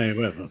 But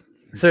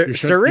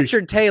Sir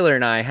Richard Taylor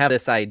and I have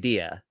this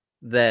idea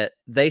that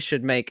they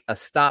should make a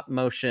stop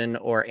motion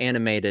or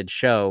animated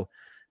show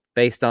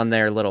based on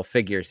their little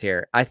figures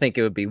here. I think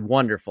it would be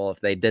wonderful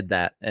if they did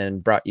that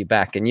and brought you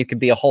back, and you could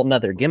be a whole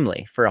nother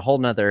Gimli for a whole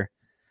nother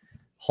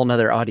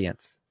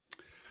audience.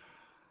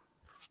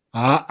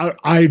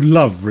 I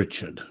love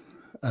Richard.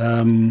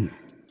 In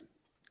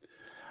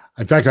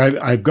fact,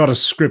 I've got a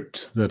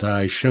script that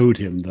I showed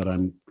him that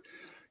I'm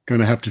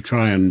going to have to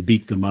try and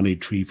beat the money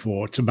tree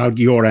for. It's about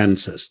your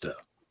ancestor,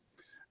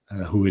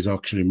 who is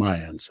actually my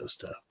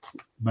ancestor.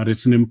 But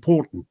it's an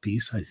important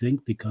piece, I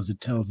think, because it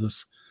tells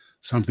us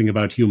something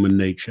about human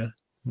nature.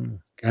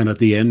 And at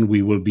the end,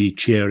 we will be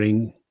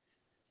cheering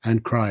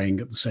and crying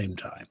at the same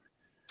time.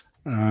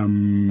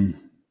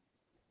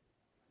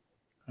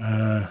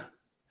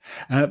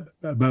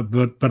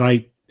 But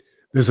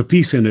there's a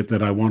piece in it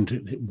that I want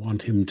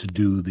him to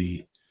do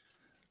the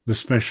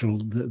special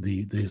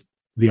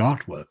the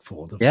artwork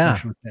for the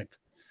special effect.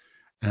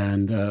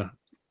 And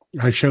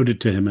I showed it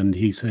to him, and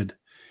he said,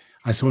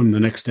 I saw him the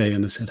next day,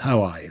 and I said,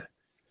 "How are you?"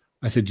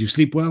 I said, "You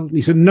sleep well?" And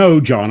he said,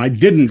 "No, John, I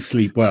didn't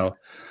sleep well.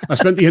 I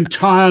spent the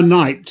entire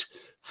night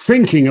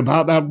thinking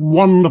about that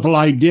wonderful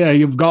idea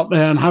you've got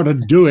there and how to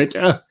do it."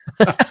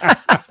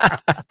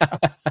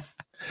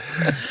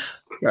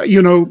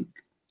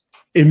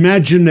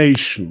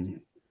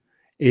 Imagination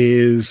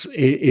is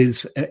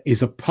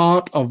a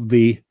part of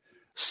the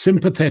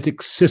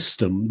sympathetic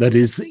system that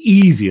is the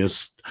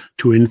easiest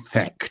to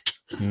infect.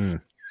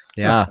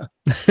 Yeah.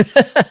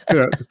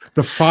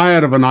 The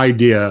fire of an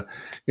idea,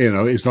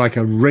 is like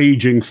a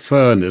raging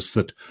furnace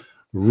that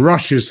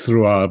rushes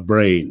through our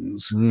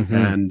brains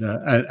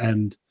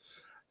and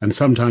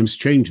sometimes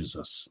changes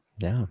us.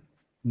 Yeah.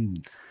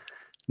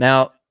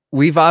 Now,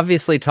 we've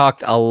obviously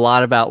talked a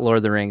lot about Lord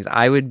of the Rings.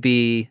 I would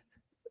be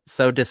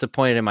so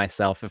disappointed in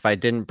myself if I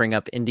didn't bring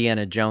up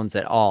Indiana Jones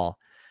at all.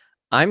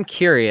 I'm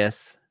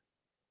curious,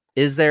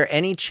 is there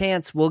any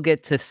chance we'll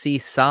get to see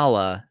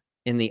Sala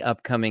in the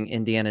upcoming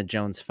Indiana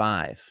Jones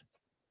 5?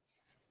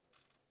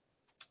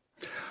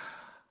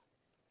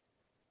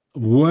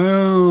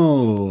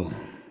 Well,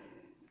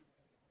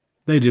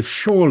 they'd have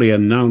surely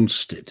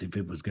announced it if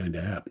it was going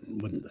to happen,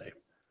 wouldn't they?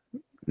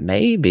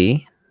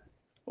 Maybe.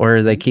 Or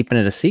are they keeping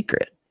it a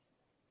secret?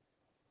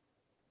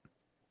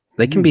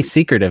 They can be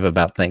secretive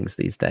about things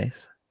these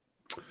days.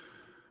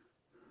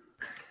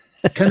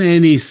 Can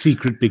any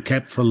secret be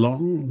kept for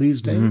long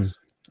these days?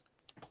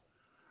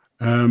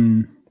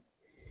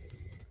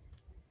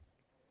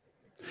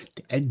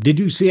 Did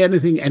you see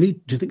anything? Do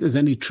you think there's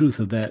any truth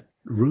of that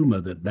rumor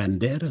that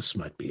Banderas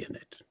might be in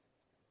it?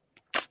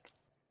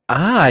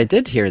 I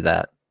did hear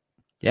that.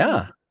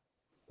 Yeah.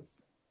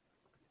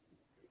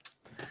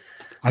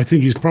 I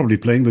think he's probably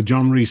playing the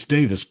John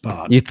Rhys-Davies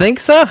part. You think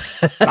so?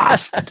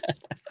 Bastard.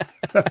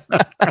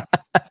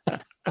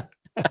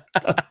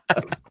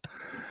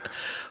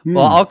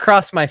 Well, I'll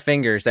cross my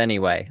fingers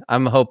anyway.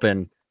 I'm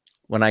hoping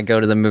when I go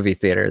to the movie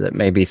theater that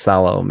maybe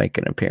Sala will make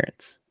an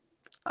appearance.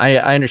 I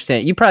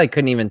understand. You probably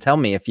couldn't even tell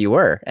me if you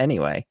were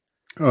anyway.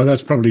 Oh,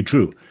 that's probably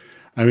true.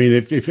 I mean,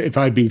 if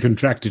I'd been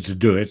contracted to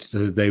do it,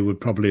 they would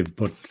probably have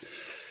put,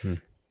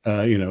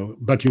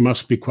 but you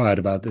must be quiet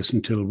about this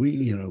until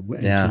we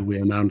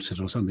announce it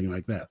or something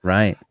like that.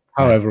 Right.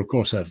 However, of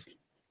course, they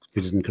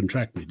didn't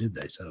contract me, did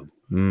they? So.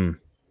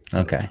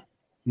 Okay.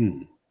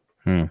 One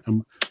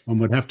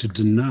would have to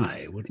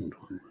deny, wouldn't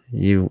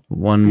one?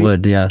 One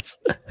would, yes.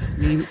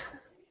 It's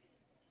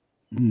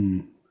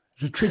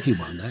a tricky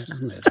one, that,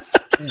 isn't it?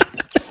 Yeah.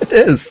 It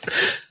is.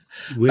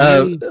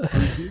 Really?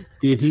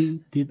 Did he?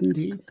 Didn't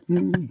he?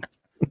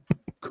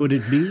 Could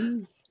it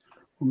be?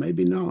 Or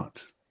maybe not.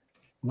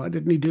 Why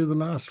didn't he do the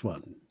last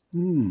one?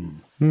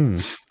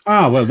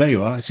 Well, there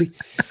you are. See,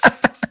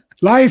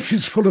 life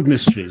is full of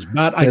mysteries,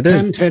 but I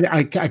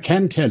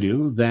can tell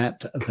you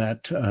that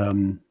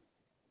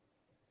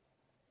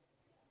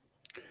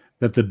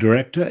that the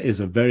director is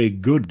a very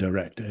good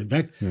director. In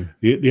fact,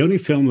 the only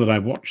film that I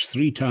watched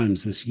 3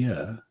 times this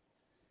year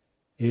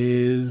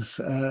is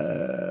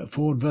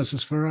Ford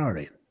versus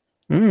Ferrari,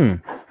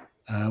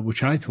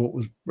 which I thought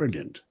was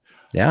brilliant.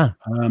 Yeah.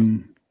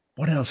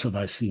 What else have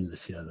I seen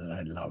this year that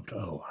I loved?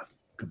 Oh, I've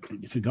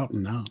completely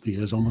forgotten now. The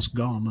year's almost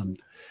gone, and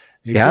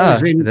it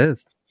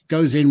is.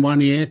 Goes in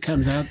one ear,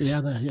 comes out the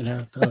other. You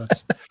know,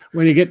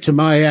 when you get to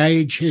my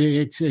age,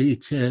 it's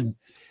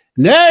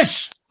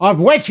nurse, I've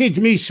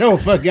wetted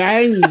myself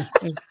again.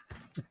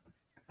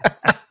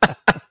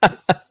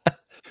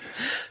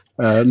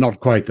 Not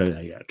quite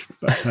there yet,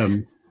 but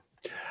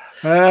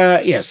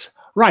yes.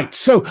 Right,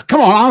 so come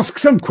on, ask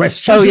some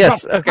questions. Oh,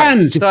 yes, okay.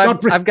 Fans.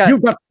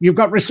 You've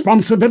got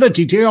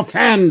responsibility to your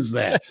fans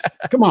there.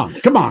 Come on.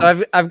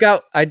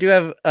 So I do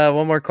have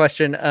one more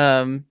question.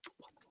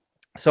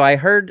 So I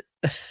heard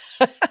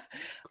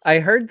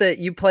that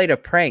you played a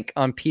prank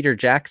on Peter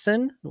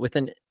Jackson with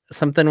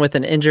something with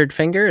an injured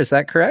finger. Is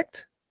that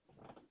correct?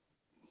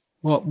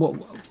 What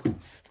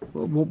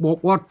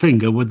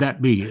finger would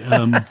that be?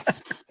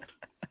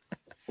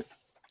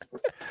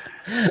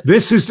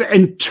 This is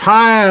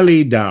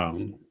entirely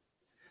down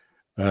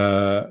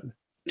to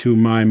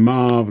my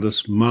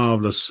marvelous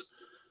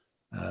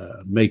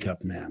makeup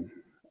man,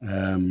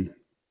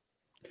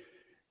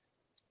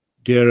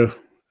 dear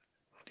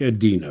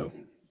Dino.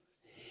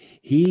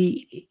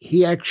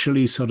 He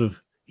actually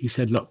he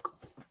said, look,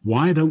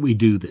 why don't we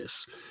do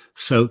this?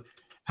 So,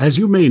 as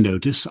you may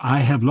notice, I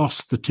have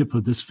lost the tip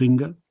of this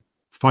finger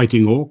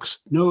fighting orcs.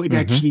 No, it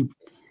actually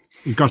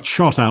got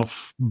shot out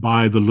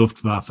by the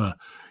Luftwaffe.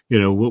 You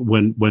know,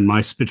 when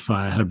my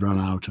Spitfire had run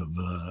out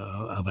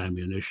of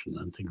ammunition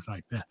and things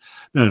like that.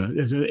 No,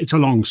 it's a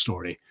long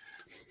story.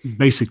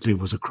 Basically, it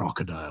was a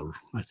crocodile,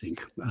 I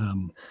think.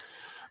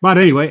 But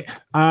anyway,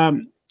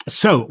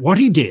 so what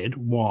he did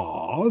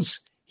was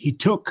he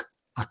took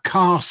a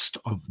cast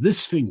of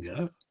this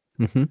finger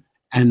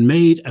and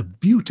made a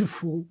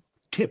beautiful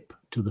tip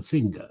to the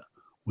finger,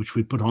 which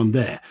we put on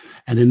there.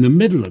 And in the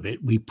middle of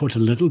it, we put a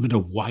little bit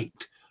of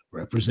white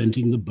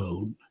representing the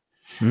bone.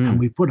 And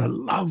we put a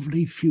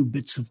lovely few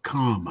bits of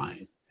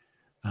carmine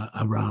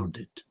around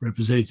it,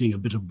 representing a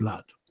bit of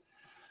blood.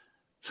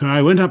 So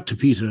I went up to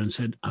Peter and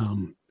said,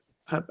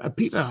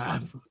 Peter,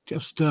 I've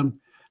just,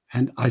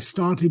 and I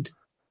started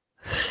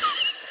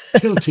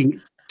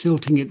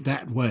tilting it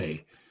that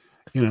way,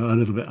 you know, a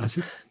little bit. I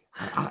said,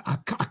 I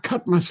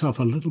cut myself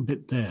a little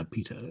bit there,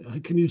 Peter.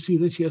 Can you see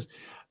this? Yes.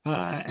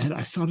 And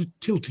I started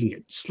tilting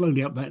it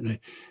slowly up that way.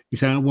 He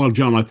said, well,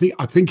 John, I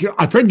think you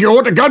ought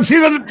to go and see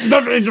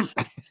the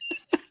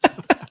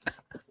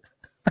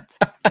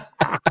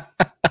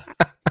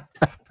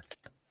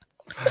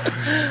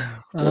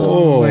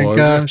Oh my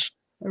gosh.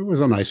 It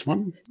was a nice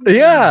one.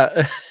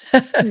 Yeah.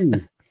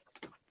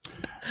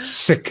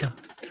 Sick.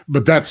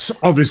 But that's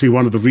obviously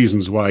one of the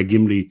reasons why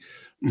Gimli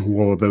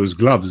wore those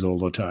gloves all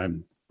the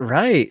time.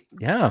 Right.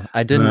 Yeah.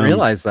 I didn't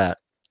realize that.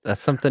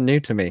 That's something new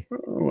to me.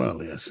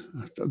 Well, yes.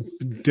 I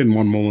didn't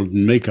want more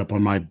makeup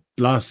on my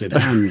blasted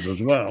hands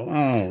as well.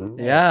 Oh.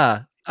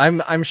 Yeah.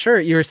 I'm sure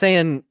you were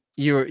saying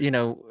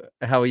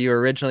how you were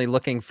originally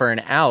looking for an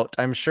out.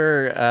 I'm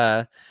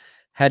sure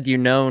had you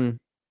known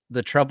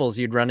the troubles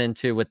you'd run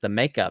into with the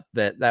makeup,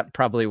 that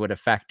probably would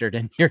have factored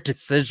in your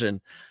decision.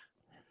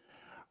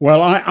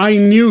 Well, I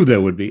knew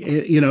there would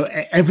be. You know,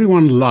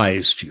 everyone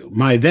lies to you.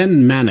 My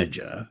then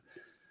manager,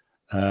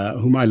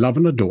 whom I love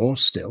and adore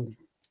still,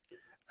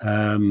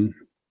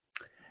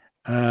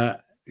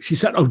 she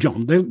said, oh,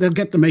 John, they'll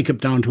get the makeup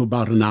down to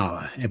about an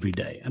hour every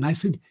day. And I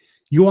said,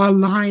 you are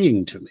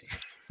lying to me.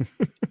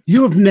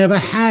 You have never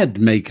had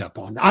makeup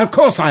on. Of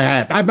course I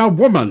have. I'm a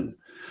woman.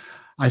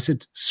 I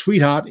said,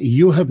 sweetheart,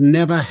 you have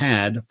never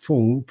had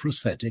full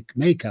prosthetic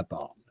makeup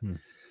on.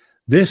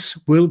 This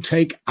will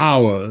take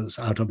hours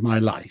out of my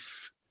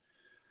life.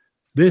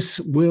 This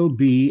will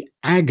be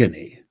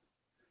agony.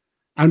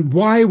 And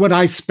why would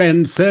I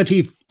spend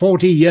 30,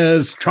 40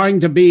 years trying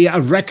to be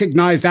a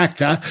recognized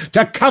actor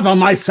to cover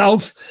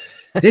myself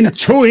in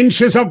 2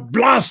 inches of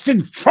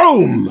blasted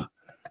foam?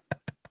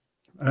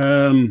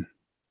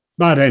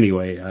 But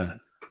anyway,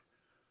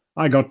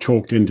 I got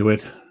talked into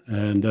it,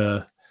 and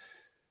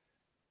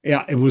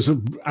yeah, it was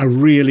a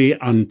really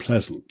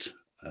unpleasant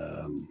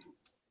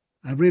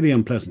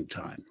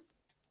time.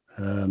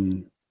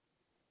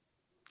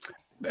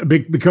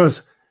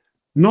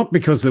 Not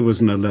because there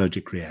was an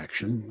allergic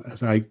reaction,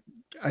 as I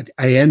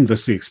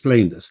endlessly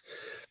explained this.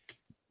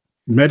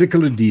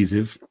 Medical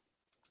adhesive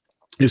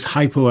is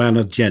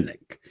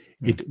hypoallergenic.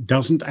 It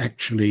doesn't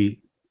actually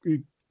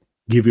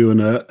give you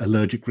an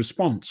allergic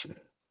response.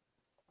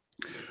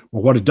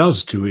 Well, what it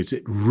does do is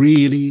it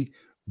really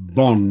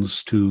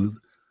bonds to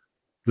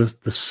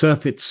the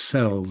surface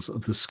cells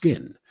of the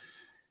skin.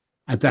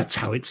 And that's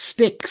how it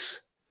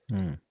sticks.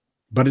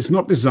 But it's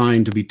not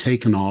designed to be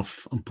taken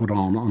off and put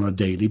on a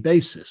daily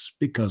basis,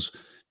 because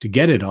to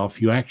get it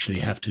off, you basically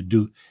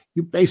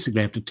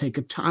have to take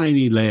a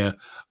tiny layer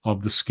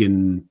of the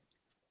skin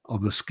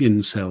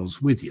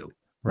cells with you.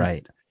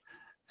 Right.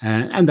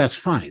 And that's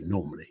fine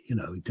normally. You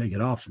know, you take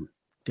it off and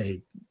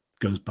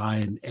goes by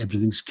and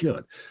everything's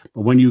cured.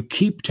 But when you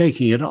keep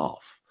taking it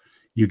off,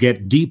 you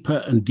get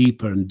deeper and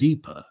deeper and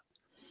deeper.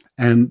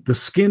 And the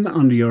skin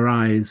under your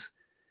eyes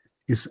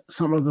is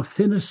some of the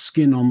thinnest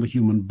skin on the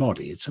human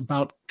body. It's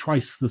about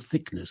twice the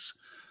thickness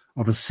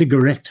of a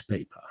cigarette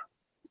paper.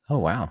 Oh,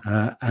 wow.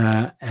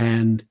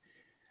 And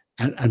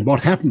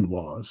what happened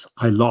was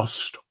I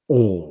lost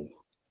all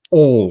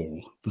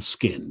the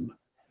skin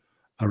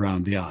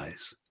around the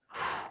eyes,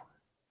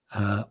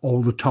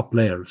 all the top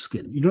layer of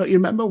skin. You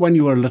remember when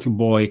you were a little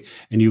boy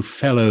and you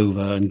fell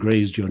over and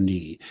grazed your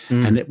knee,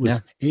 and it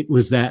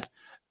was that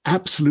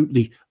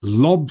absolutely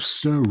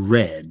lobster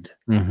red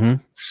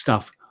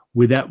stuff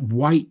with that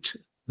white,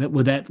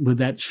 with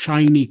that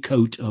shiny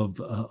coat of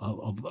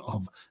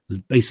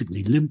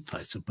basically lymph,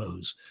 I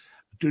suppose,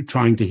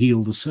 trying to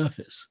heal the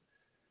surface.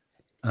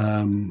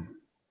 And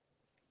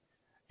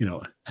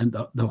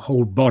the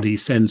whole body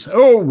sends,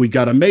 oh, we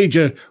got a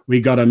major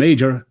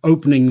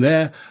opening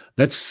there.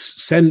 Let's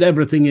send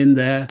everything in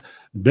there,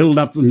 build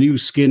up the new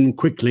skin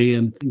quickly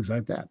and things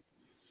like that.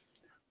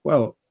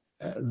 Well,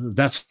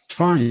 that's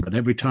fine. But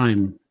every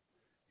time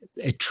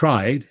it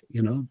tried,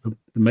 the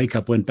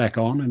makeup went back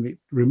on and it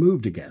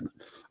removed again.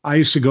 I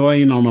used to go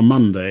in on a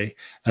Monday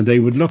and they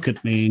would look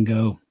at me and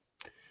go,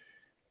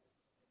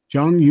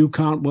 John, you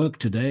can't work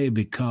today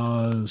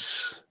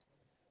because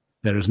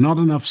there is not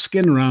enough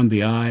skin around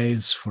the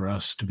eyes for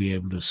us to be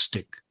able to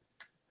stick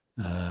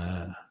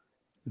the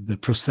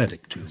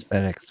prosthetic to.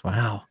 Prosthetics,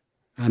 wow.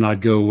 And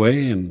I'd go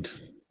away, and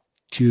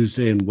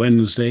Tuesday and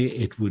Wednesday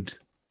it would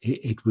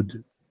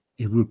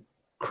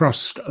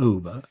crust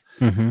over,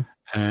 and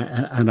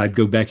I'd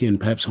go back in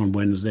perhaps on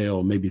Wednesday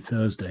or maybe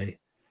Thursday,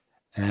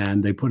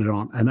 and they put it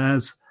on. And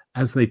as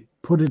they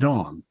put it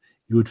on,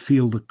 you would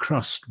feel the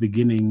crust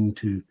beginning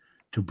to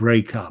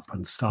break up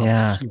and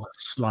start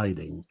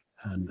sliding,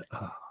 and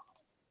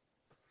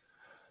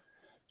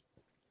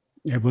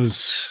it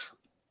was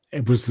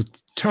the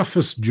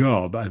toughest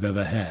job I've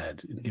ever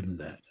had, given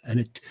that.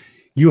 And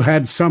you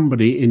had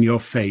somebody in your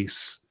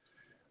face.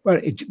 Well,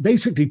 it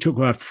basically took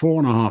about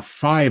 4.5,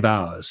 5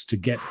 hours to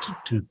get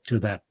to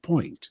that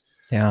point.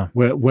 Yeah.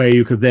 Where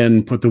you could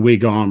then put the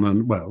wig on,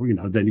 and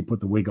then you put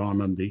the wig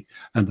on and the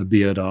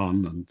beard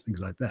on and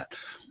things like that.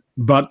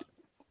 But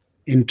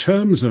in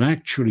terms of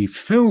actually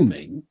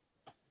filming,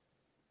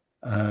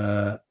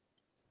 the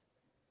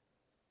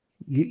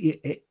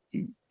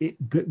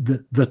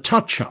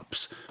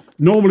touch-ups,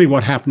 normally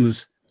what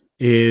happens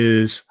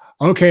is,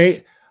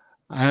 okay,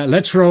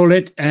 let's roll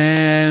it,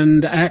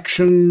 and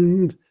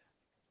action,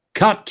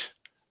 cut,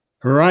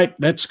 right,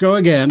 let's go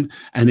again,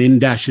 and in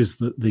dashes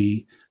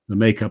the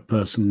makeup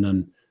person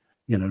and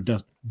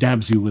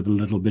dabs you with a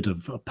little bit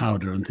of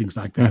powder and things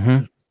like that.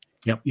 So,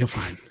 yep, you're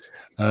fine.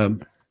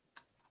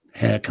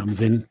 Hair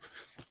comes in,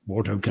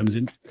 wardrobe comes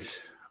in.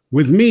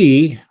 With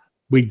me,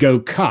 we'd go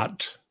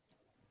cut,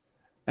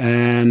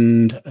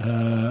 and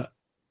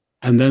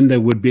then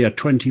there would be a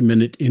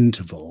 20-minute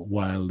interval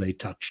while they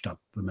touched up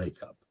the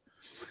makeup.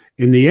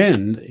 In the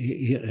end,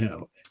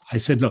 I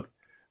said, look,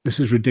 this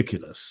is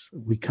ridiculous.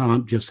 We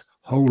can't just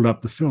hold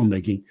up the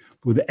filmmaking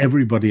with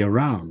everybody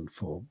around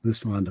for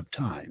this amount of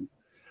time.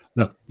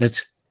 Look,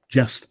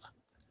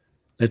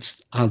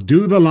 I'll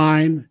do the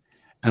line,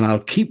 and I'll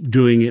keep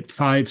doing it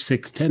 5,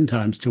 6, 10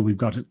 times till we've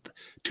got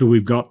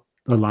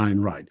the line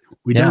right.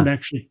 We don't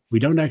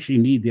actually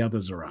need the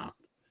others around.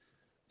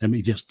 Let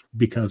me just,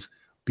 because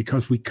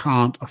we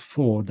can't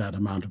afford that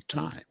amount of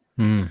time.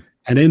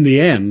 And in the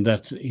end,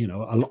 that's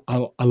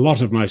a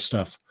lot of my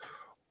stuff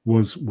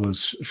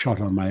was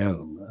shot on my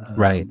own.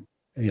 Right.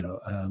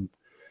 I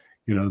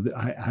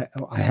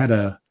had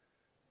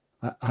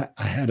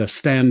a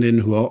stand-in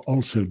who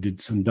also did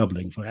some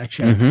doubling for.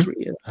 Actually,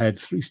 I had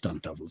three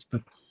stunt doubles,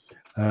 but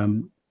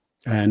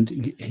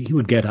and he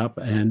would get up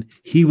and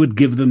he would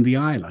give them the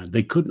eye line.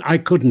 I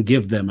couldn't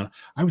give them.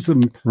 I was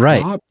the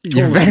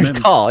You're very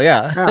tall,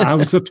 yeah. I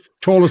was the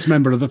tallest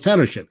member of the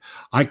fellowship.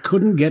 I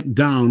couldn't get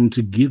down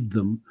to give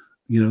them,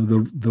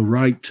 the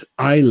right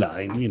eye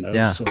line.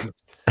 Yeah. Sort of,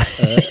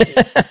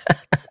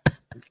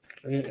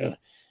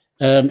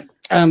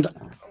 and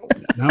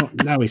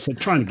now he said,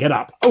 trying to get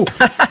up.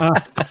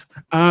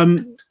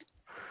 And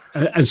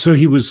so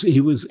it was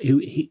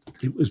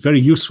very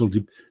useful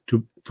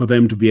for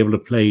them to be able to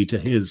play to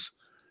his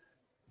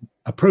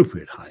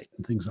appropriate height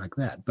and things like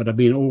that. But I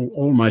mean,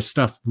 all my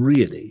stuff,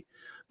 really,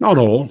 not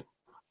all.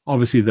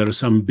 Obviously, there are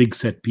some big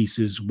set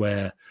pieces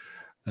where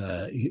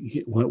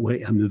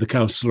the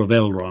Council of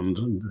Elrond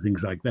and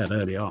things like that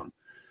early on,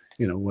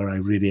 where I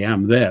really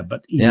am there.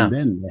 But even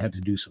then, they had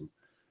to do some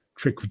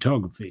trick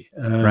photography.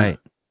 Right.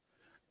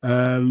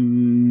 But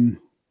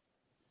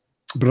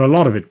a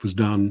lot of it was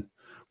done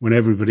when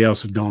everybody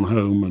else had gone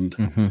home,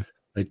 and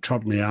they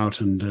trot me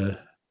out, and the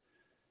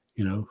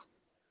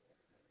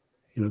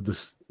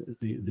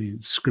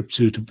script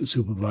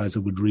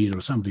supervisor would read,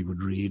 or somebody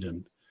would read,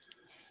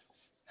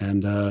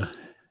 and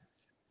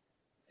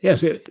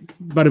yes,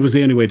 but it was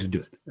the only way to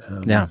do it.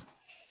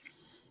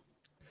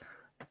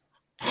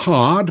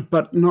 Hard,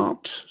 but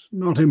not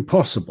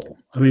impossible.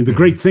 I mean, the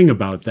great thing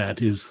about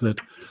that is that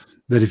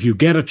that if you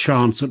get a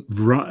chance at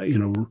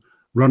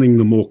running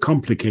the more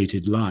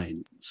complicated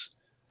lines,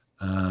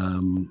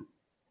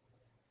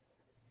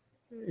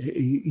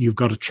 you've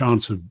got a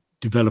chance of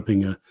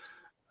developing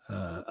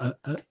a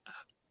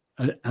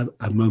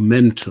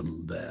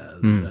momentum there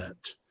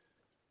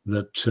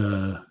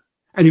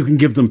and you can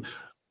give them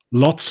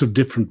lots of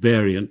different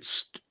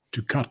variants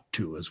to cut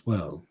to as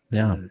well.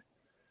 Yeah.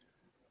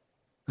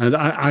 And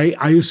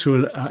I used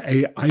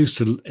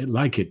to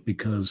like it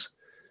because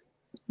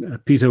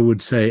Peter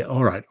would say,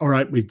 all right,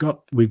 we've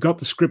got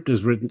the script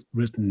as written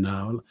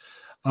now.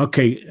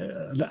 Okay,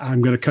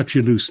 I'm going to cut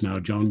you loose now,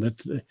 John.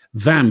 Let's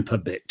vamp a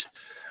bit.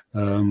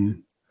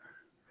 And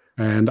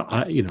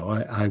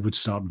I would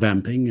start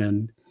vamping,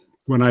 and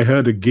when I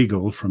heard a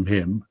giggle from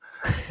him,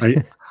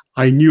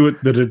 I knew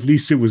that at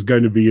least it was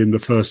going to be in the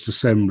first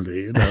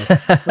assembly.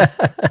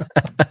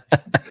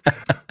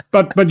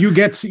 But you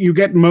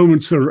get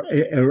moments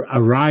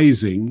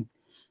arising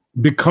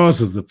because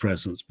of the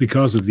presence,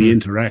 because of the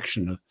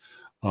interaction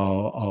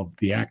of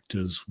the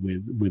actors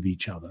with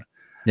each other.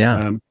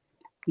 Yeah.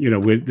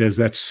 There's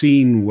that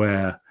scene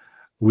where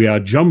we are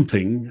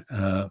jumping,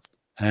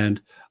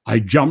 and I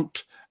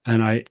jumped,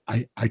 and I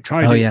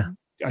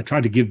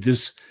tried to give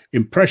this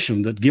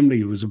impression that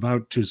Gimli was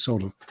about to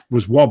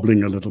was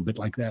wobbling a little bit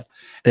like that.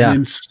 Yeah.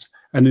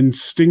 And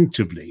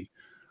instinctively,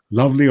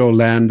 lovely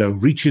Orlando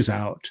reaches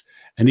out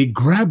and he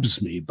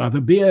grabs me by the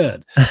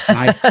beard.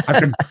 I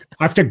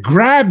have to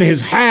grab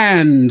his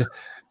hand,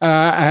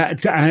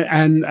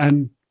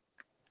 and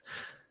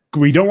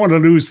we don't want to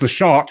lose the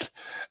shot.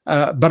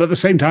 But at the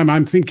same time,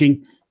 I'm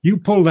thinking, you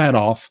pull that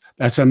off,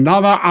 that's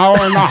another hour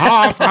and a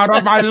half out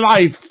of my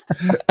life.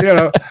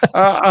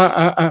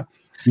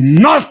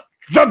 Not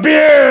the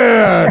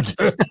beard.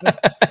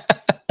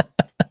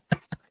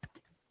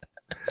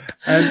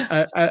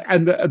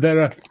 And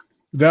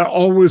there are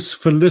always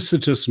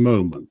felicitous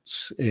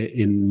moments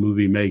in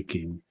movie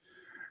making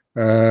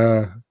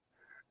that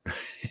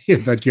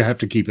you have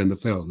to keep in the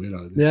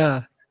film.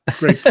 Yeah.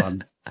 Great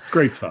fun.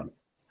 Great fun.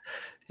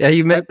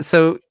 Yeah,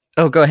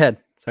 oh, go ahead.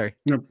 Sorry.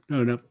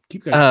 No.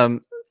 Keep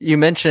going. You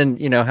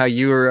mentioned, how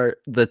you were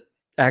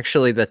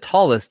actually the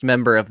tallest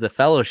member of the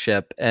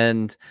fellowship,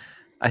 and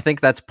I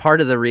think that's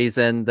part of the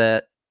reason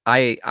that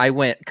I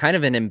went kind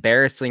of an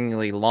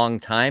embarrassingly long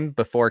time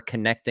before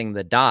connecting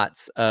the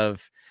dots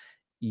of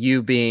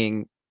you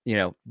being,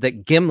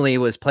 that Gimli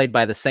was played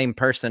by the same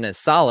person as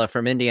Sala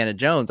from Indiana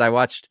Jones. I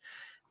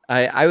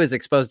was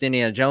exposed to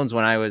Indiana Jones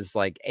when I was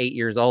like 8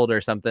 years old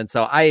or something.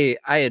 So I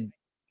had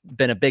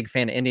been a big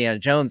fan of Indiana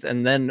Jones.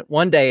 And then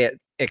one day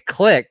it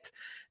clicked,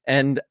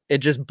 and it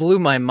just blew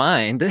my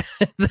mind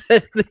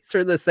that these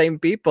are the same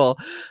people.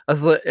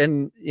 It's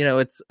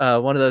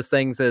one of those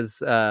things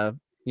as, a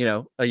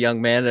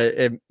young man,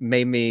 it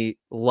made me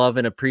love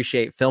and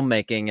appreciate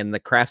filmmaking and the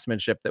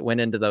craftsmanship that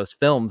went into those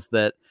films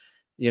that,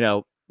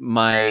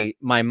 my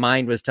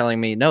mind was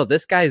telling me, no,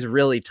 this guy's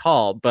really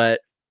tall,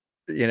 but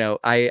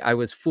I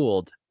was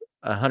fooled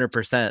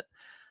 100%.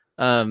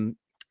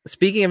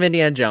 Speaking of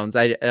Indiana Jones,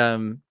 I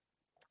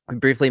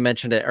briefly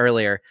mentioned it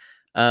earlier.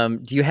 Do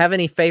you have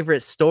any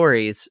favorite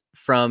stories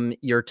from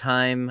your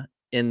time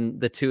in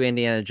the 2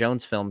 Indiana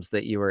Jones films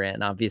that you were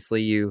in?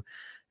 Obviously, you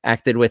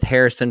acted with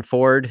Harrison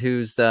Ford,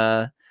 who's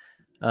a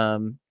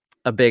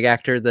big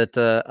actor that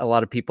a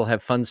lot of people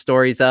have fun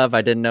stories of.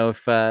 I didn't know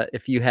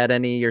if you had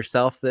any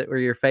yourself that were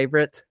your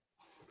favorite.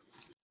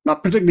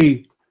 Not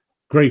particularly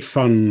great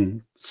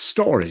fun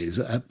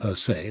stories per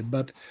se,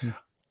 but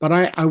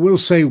I will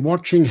say,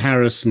 watching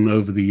Harrison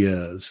over the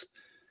years,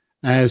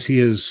 as he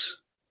has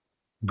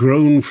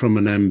grown from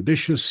an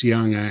ambitious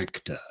young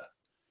actor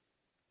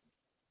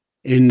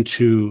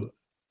into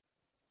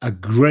a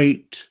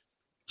great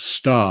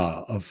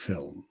star of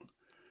film,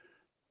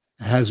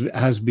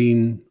 has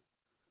been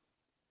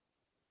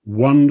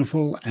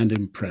wonderful and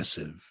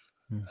impressive.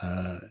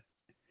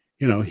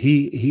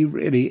 He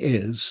really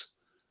is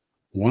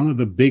one of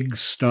the big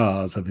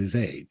stars of his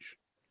age.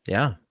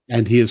 Yeah.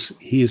 And it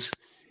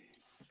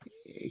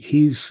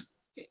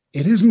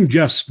isn't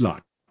just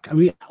luck. I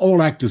mean,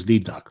 all actors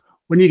need luck.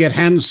 When you get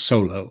Han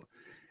Solo,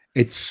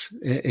 it's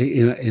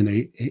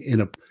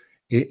in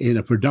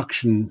a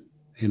production,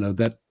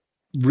 that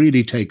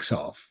really takes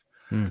off.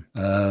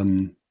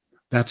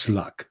 That's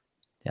luck.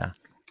 Yeah.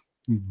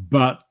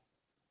 But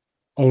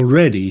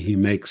already he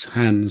makes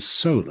Han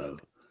Solo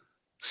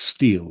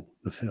steal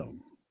the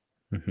film.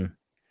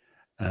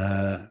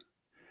 And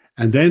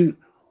then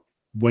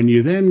when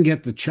you then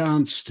get the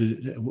chance to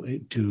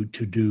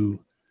do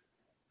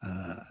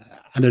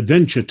an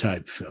adventure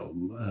type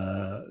film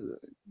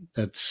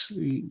that's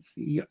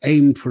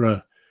aimed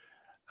for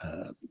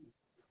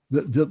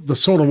the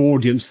sort of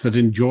audience that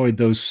enjoyed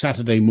those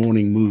Saturday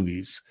morning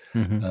movies,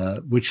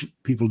 which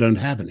people don't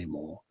have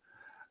anymore.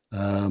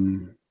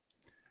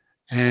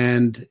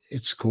 And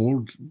it's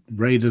called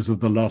Raiders of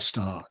the Lost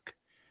Ark.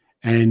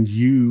 And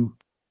you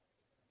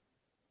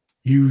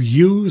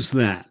use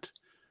that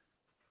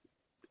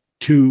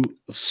to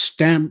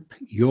stamp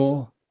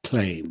your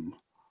claim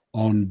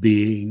on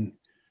being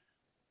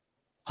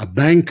a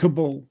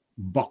bankable,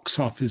 box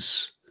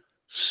office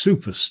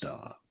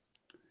superstar.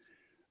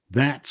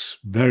 That's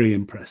very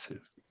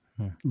impressive.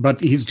 But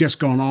he's just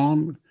gone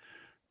on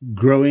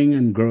growing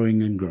and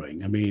growing and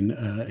growing. I mean,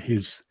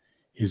 his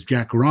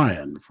Jack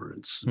Ryan, for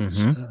instance.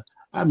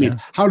 I mean,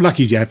 how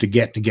lucky do you have to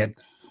get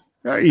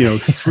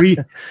three,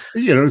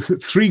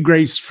 three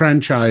great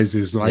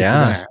franchises like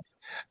that?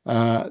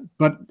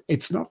 But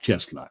it's not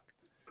just luck.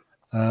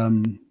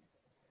 And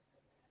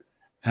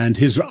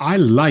I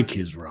like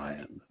his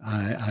Ryan.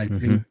 I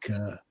think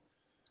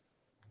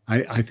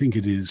I think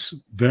it is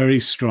very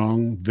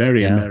strong,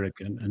 very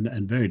American,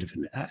 and very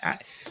different.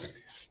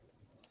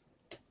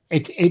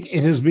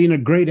 It has been a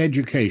great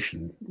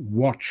education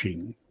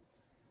watching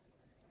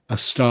a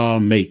star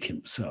make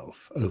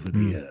himself over the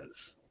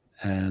years,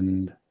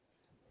 and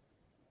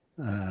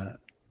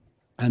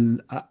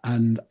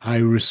I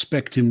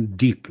respect him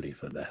deeply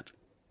for that.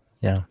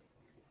 Yeah.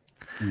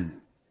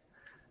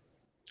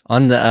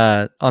 On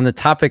the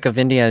topic of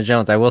Indiana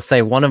Jones, I will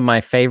say one of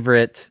my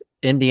favorite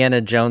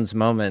Indiana Jones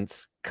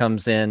moments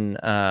comes in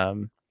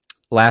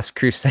Last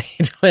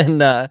Crusade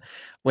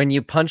when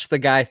you punch the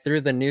guy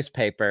through the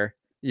newspaper.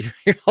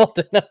 You're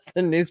holding up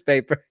the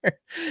newspaper,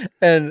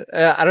 and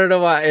I don't know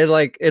why.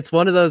 It's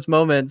one of those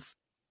moments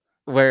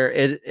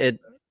where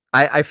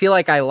I feel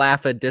like I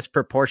laugh a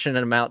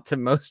disproportionate amount to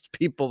most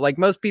people. Like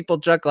most people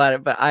chuckle at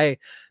it, but I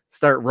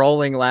start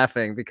rolling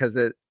laughing because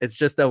it's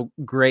just a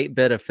great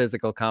bit of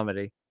physical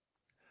comedy.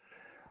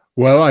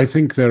 Well, I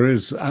think there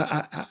is.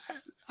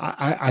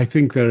 I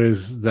think there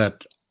is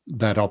that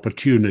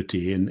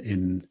opportunity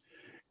in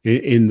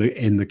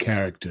the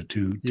character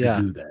to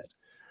do that.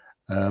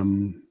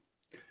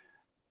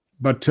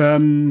 But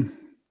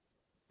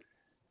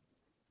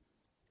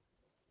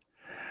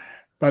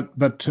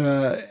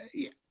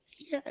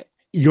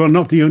you're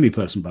not the only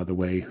person, by the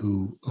way,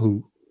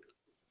 who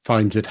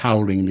finds it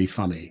howlingly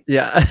funny.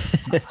 Yeah.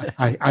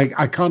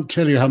 I can't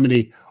tell you how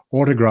many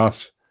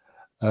autograph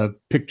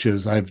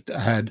pictures I've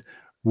had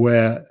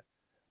where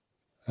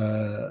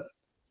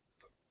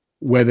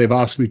they've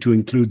asked me to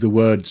include the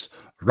words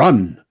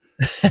 "run,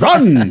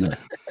 run."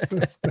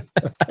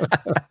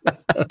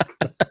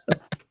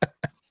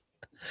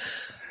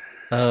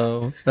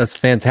 Oh, that's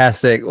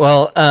fantastic.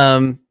 Well,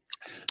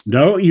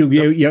 no,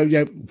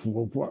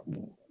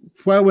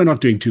 well, we're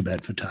not doing too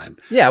bad for time.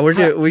 Yeah, would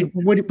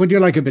you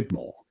like a bit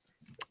more?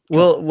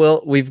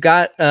 Well, we've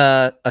got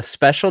a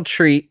special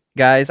treat,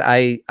 guys.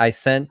 I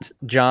sent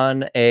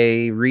John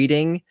a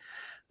reading.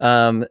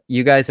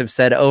 You guys have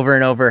said over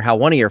and over how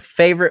one of your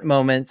favorite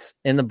moments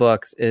in the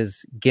books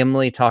is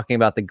Gimli talking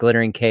about the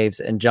glittering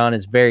caves, and John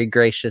has very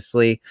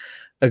graciously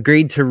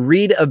agreed to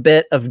read a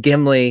bit of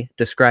Gimli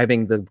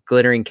describing the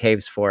glittering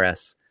caves for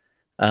us.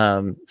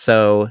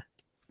 So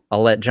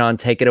I'll let John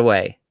take it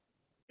away.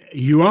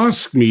 You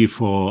asked me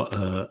for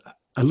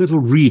a little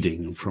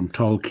reading from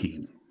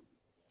Tolkien,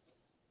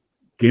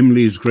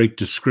 Gimli's great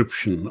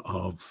description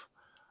of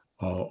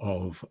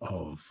the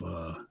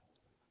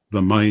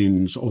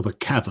mines or the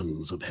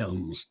caverns of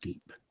Helm's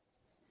Deep.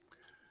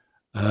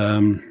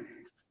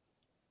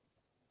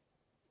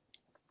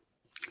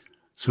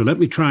 So let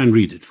me try and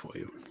read it for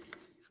you.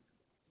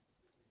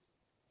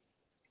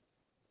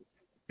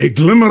 A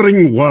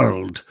glimmering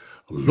world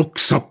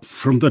looks up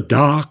from the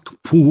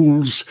dark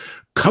pools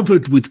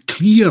covered with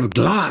clear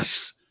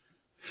glass.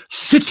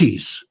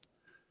 Cities,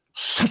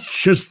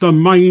 such as the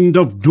mind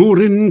of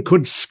Durin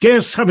could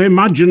scarce have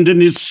imagined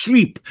in his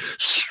sleep,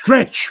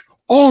 stretch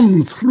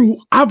on through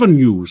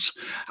avenues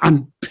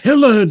and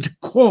pillared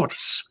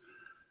courts,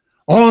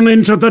 on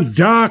into the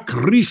dark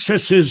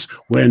recesses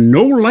where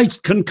no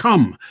light can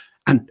come,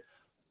 and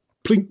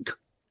plink,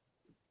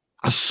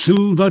 a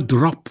silver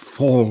drop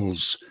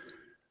falls,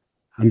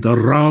 and the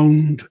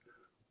round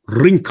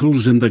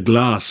wrinkles in the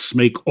glass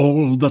make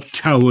all the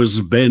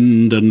towers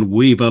bend and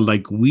waver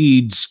like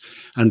weeds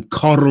and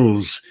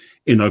corals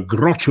in a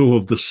grotto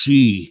of the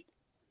sea.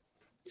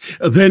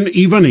 Then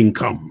evening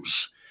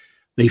comes.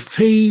 They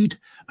fade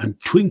and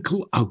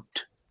twinkle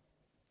out.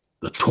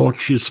 The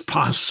torches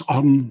pass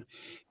on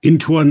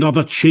into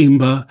another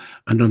chamber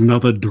and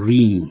another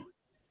dream.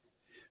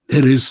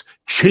 There is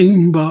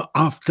chamber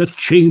after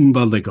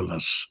chamber,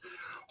 Legolas.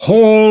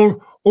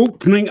 Hall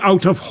opening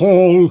out of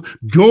hall,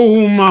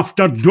 dome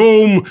after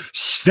dome,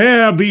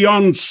 stair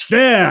beyond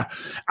stair,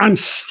 and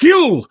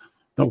still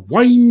the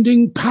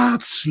winding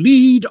paths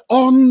lead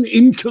on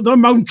into the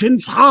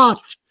mountain's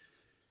heart.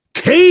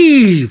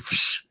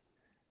 Caves!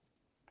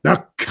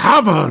 The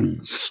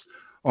caverns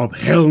of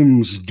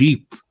Helm's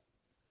Deep.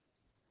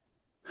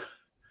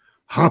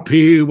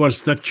 Happy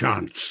was the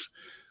chance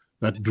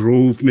that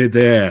drove me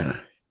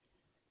there.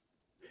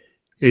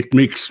 It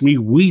makes me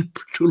weep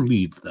to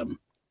leave them.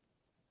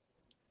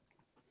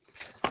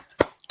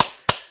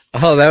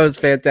 Oh, that was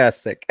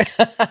fantastic.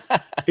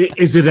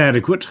 Is it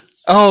adequate?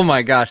 Oh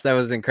my gosh, that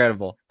was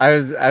incredible. I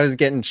was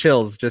getting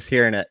chills just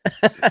hearing it.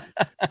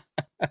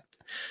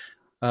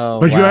 Oh,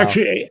 but wow. You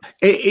actually,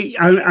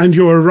 and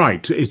you're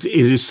right. It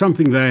is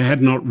something that I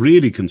had not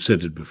really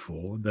considered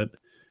before. That,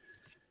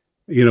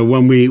 you know,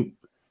 when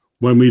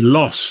when we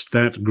lost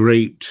that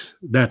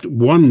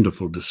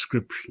wonderful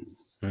description.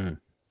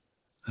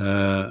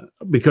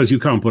 Because you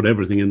can't put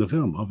everything in the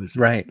film,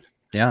 obviously. Right.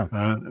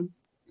 Yeah.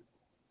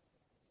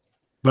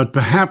 But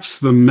perhaps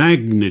the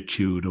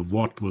magnitude of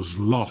what was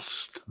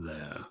lost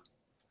there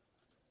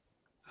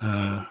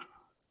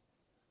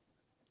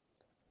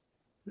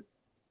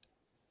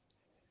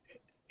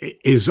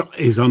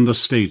is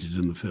understated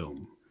in the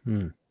film.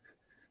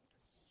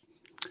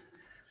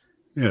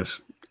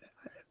 Yes.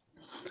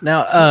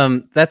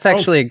 Now, that's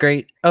actually a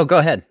great... Oh, go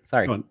ahead.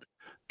 Sorry.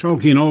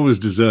 Tolkien always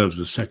deserves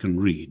a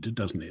second read,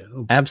 doesn't he?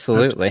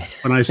 Absolutely.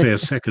 When I say a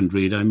second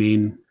read, I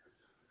mean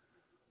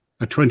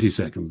a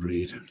 20-second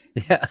read.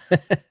 Yeah.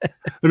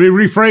 Let me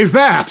rephrase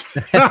that.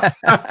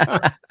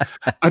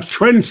 A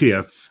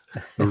 20th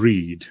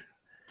read.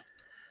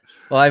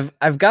 Well,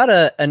 I've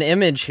got an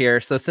image here.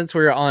 So since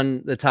we're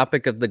on the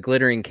topic of the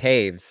glittering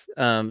caves,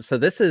 so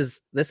this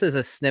is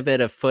a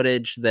snippet of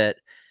footage that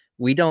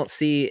we don't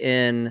see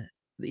in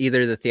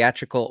either the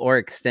theatrical or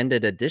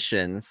extended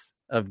editions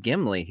of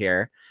Gimli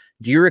here.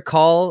 Do you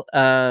recall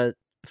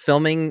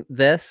filming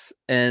this?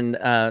 And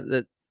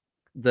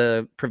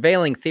the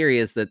prevailing theory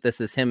is that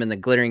this is him in the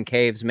glittering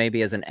caves,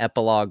 maybe as an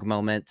epilogue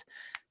moment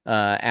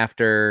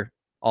after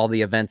all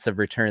the events of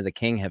Return of the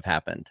King have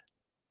happened.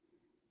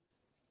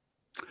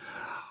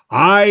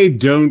 I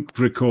don't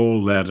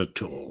recall that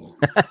at all.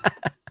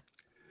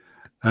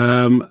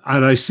 And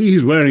I see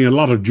he's wearing a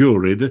lot of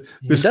jewelry.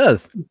 He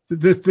does.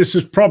 This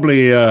is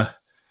probably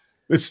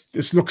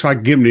this looks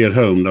like Gimli at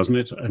home, doesn't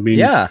it? I mean,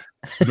 yeah.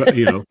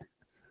 You know,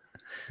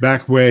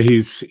 back where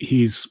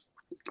he's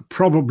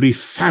probably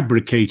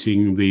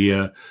fabricating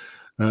the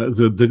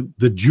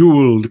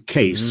jeweled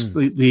case,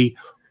 the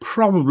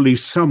probably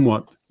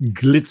somewhat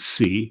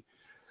glitzy,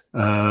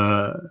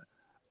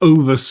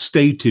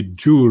 overstated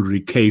jewelry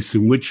case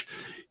in which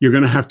you're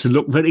going to have to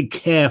look very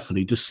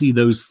carefully to see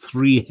those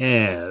three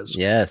hairs.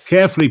 Yes.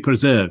 Carefully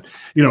preserved.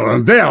 You know,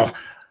 and there are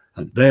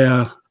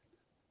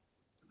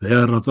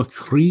the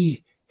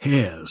three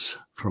hairs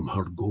from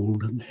her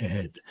golden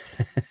head.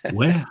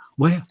 Where?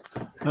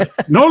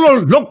 No,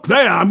 look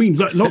there. I mean,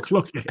 look.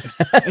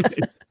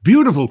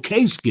 Beautiful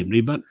case,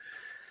 Gimli, but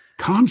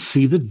can't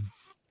see the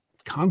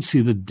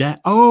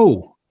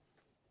oh,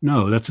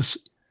 no, is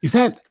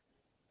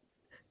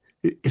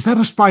that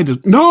a spider?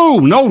 No,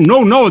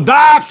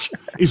 that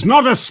is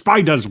not a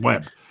spider's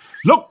web.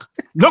 Look,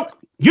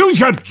 use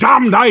your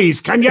damned eyes,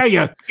 can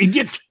you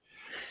idiot?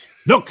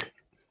 Look,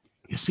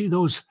 you see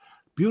those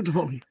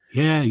beautiful...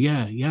 Yeah,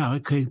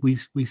 okay, we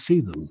see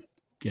them.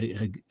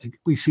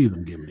 We see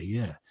them,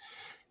 Gimli,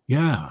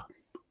 yeah,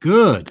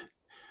 good.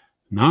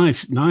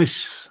 Nice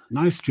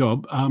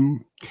job.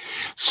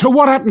 So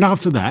what happened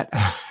after that?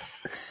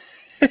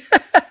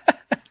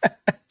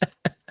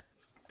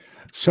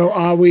 So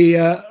are we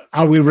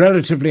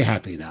relatively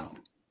happy now?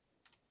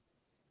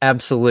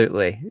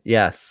 Absolutely,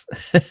 yes.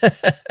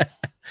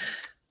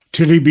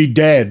 Till he be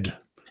dead,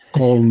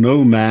 call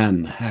no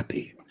man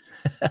happy.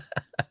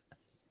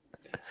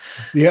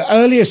 The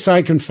earliest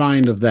I can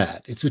find of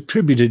that, it's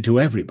attributed to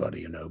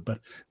everybody, you know,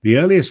 but the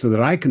earliest that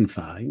I can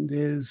find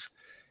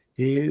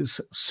is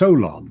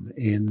Solon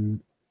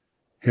in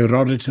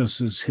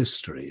Herodotus's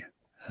history.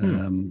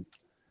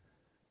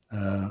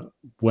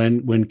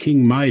 When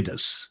King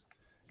Midas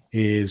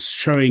is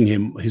showing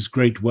him his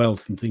great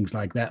wealth and things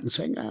like that and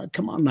saying,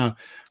 come on now,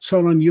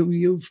 Solon,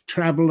 you've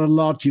traveled a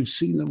lot, you've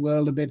seen the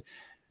world a bit.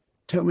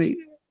 Tell me,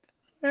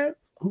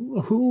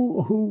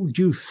 who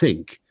do you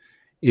think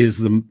is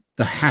the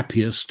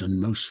happiest and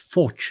most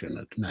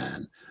fortunate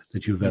man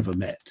that you've ever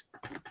met?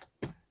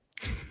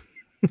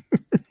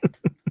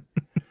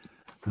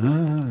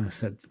 I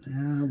said,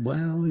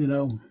 well, you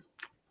know,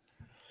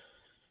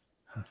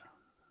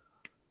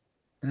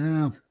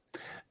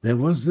 there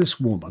was this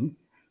woman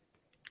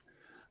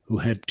who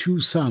had two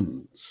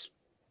sons,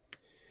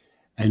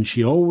 and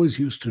she always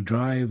used to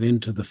drive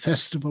into the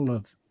festival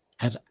of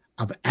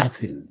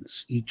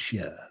Athens each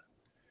year,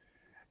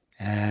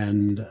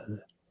 and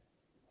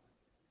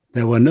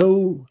there were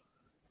no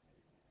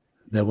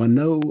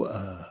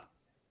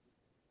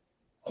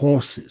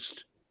horses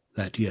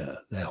that year.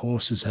 Their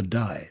horses had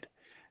died,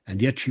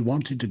 and yet she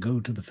wanted to go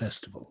to the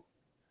festival,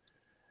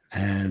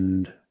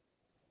 and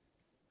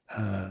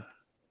her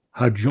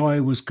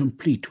joy was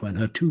complete when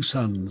her two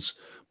sons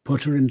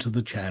put her into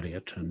the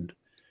chariot and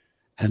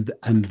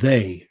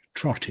they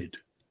trotted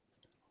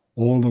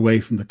all the way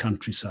from the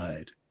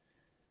countryside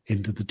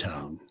into the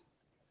town.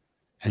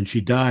 And she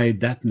died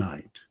that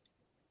night,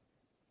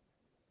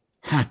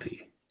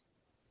 happy,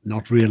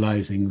 not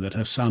realizing that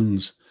her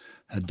sons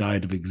had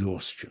died of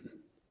exhaustion.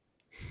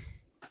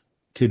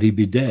 Till he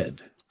be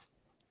dead,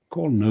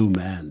 call no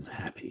man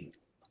happy.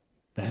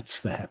 That's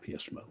the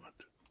happiest moment.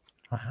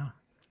 Wow.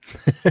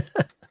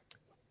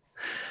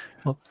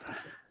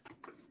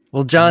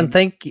 Well, John,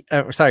 thank you.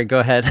 Sorry, go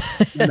ahead.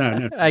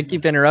 No. I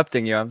keep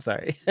interrupting you. I'm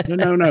sorry.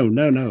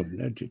 No,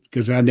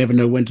 because I never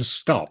know when to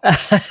stop.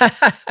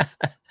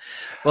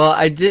 Well,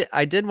 I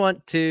did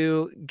want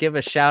to give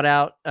a shout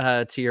out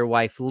to your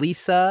wife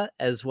Lisa,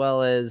 as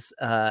well as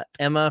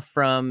Emma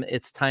from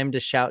It's Time to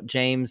Shout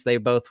James. They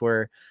both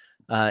were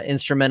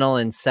instrumental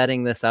in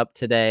setting this up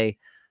today.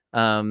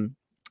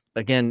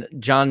 Again,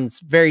 John's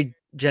very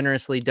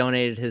generously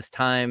donated his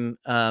time,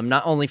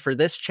 not only for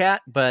this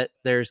chat, but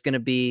there's going to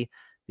be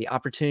the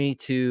opportunity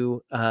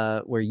to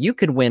where you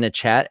could win a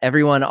chat.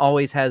 Everyone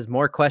always has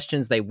more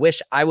questions they wish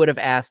I would have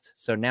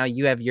asked. So now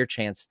you have your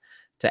chance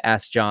to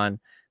ask John.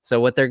 So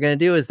what they're going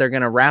to do is they're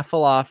going to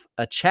raffle off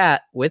a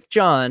chat with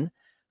John.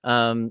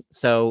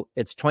 So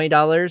it's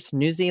 $20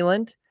 New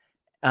Zealand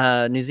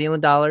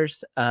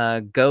dollars.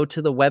 Go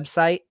to the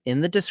website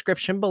in the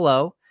description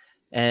below,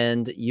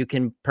 and you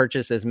can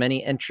purchase as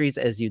many entries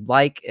as you'd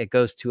like. It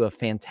goes to a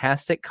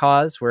fantastic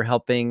cause. We're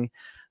helping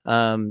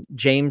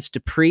James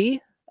Dupree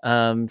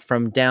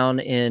from down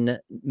in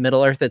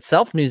Middle Earth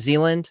itself, New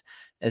Zealand,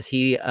 as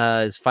he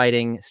is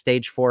fighting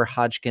stage 4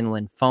 Hodgkin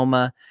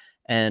lymphoma.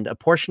 And a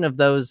portion of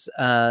those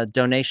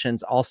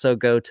donations also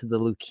go to the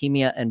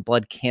Leukemia and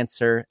Blood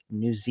Cancer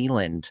New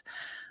Zealand.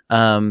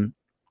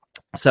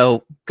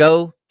 So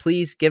go,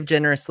 please give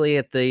generously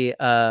at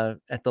the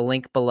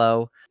link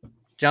below.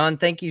 John,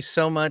 thank you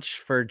so much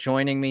for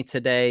joining me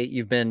today.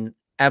 You've been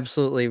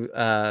absolutely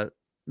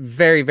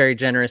very, very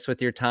generous with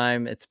your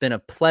time. It's been a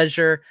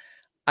pleasure.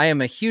 I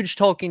am a huge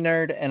Tolkien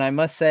nerd, and I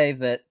must say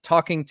that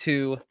talking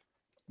to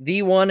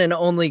the one and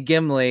only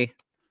Gimli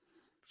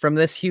from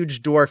this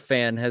huge dwarf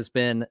fan has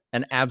been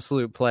an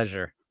absolute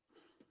pleasure.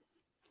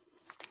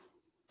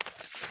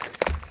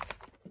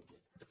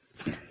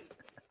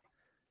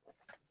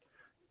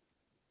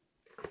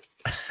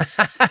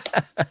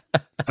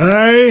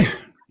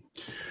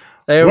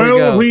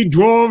 We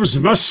dwarves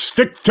must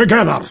stick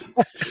together.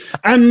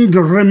 And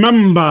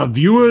remember,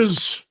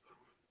 viewers,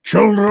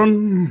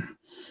 children,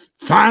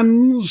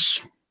 fans,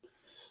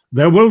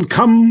 there will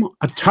come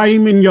a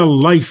time in your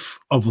life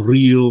of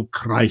real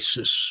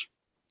crisis.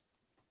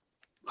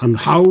 And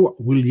how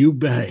will you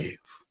behave?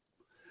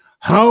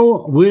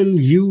 How will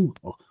you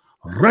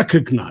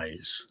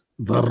recognize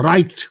the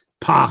right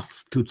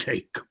path to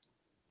take?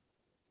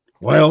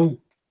 Well,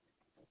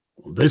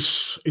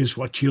 this is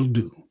what you'll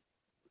do.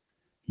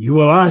 You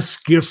will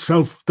ask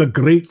yourself the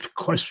great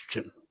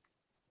question: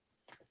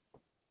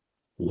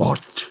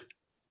 what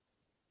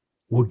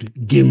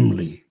would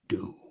Gimli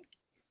do?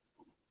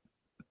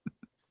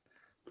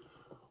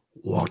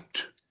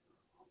 What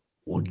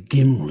would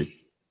Gimli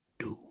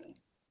do?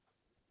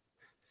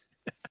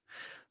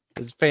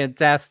 It's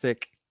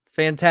fantastic.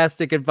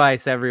 Fantastic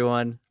advice,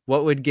 everyone.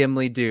 What would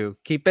Gimli do?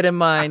 Keep it in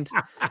mind.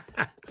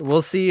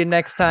 We'll see you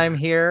next time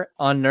here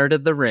on Nerd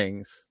of the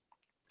Rings.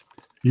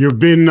 You've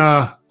been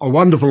a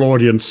wonderful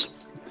audience,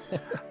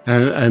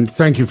 and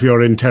thank you for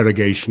your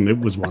interrogation. It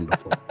was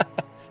wonderful.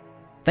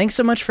 Thanks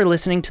so much for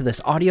listening to this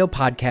audio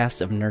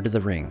podcast of Nerd of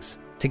the Rings.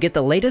 To get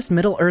the latest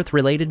Middle-earth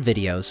related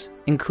videos,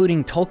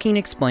 including Tolkien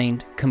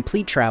Explained,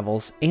 complete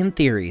travels, and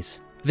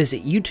theories,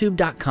 visit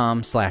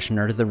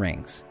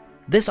youtube.com/nerdoftherings.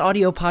 This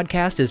audio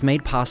podcast is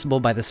made possible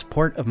by the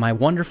support of my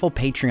wonderful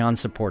Patreon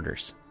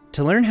supporters.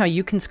 To learn how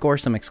you can score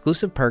some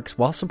exclusive perks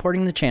while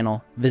supporting the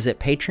channel, visit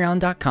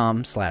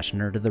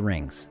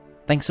patreon.com/nerdoftherings.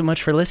 Thanks so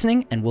much for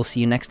listening, and we'll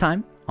see you next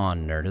time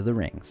on Nerd of the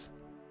Rings.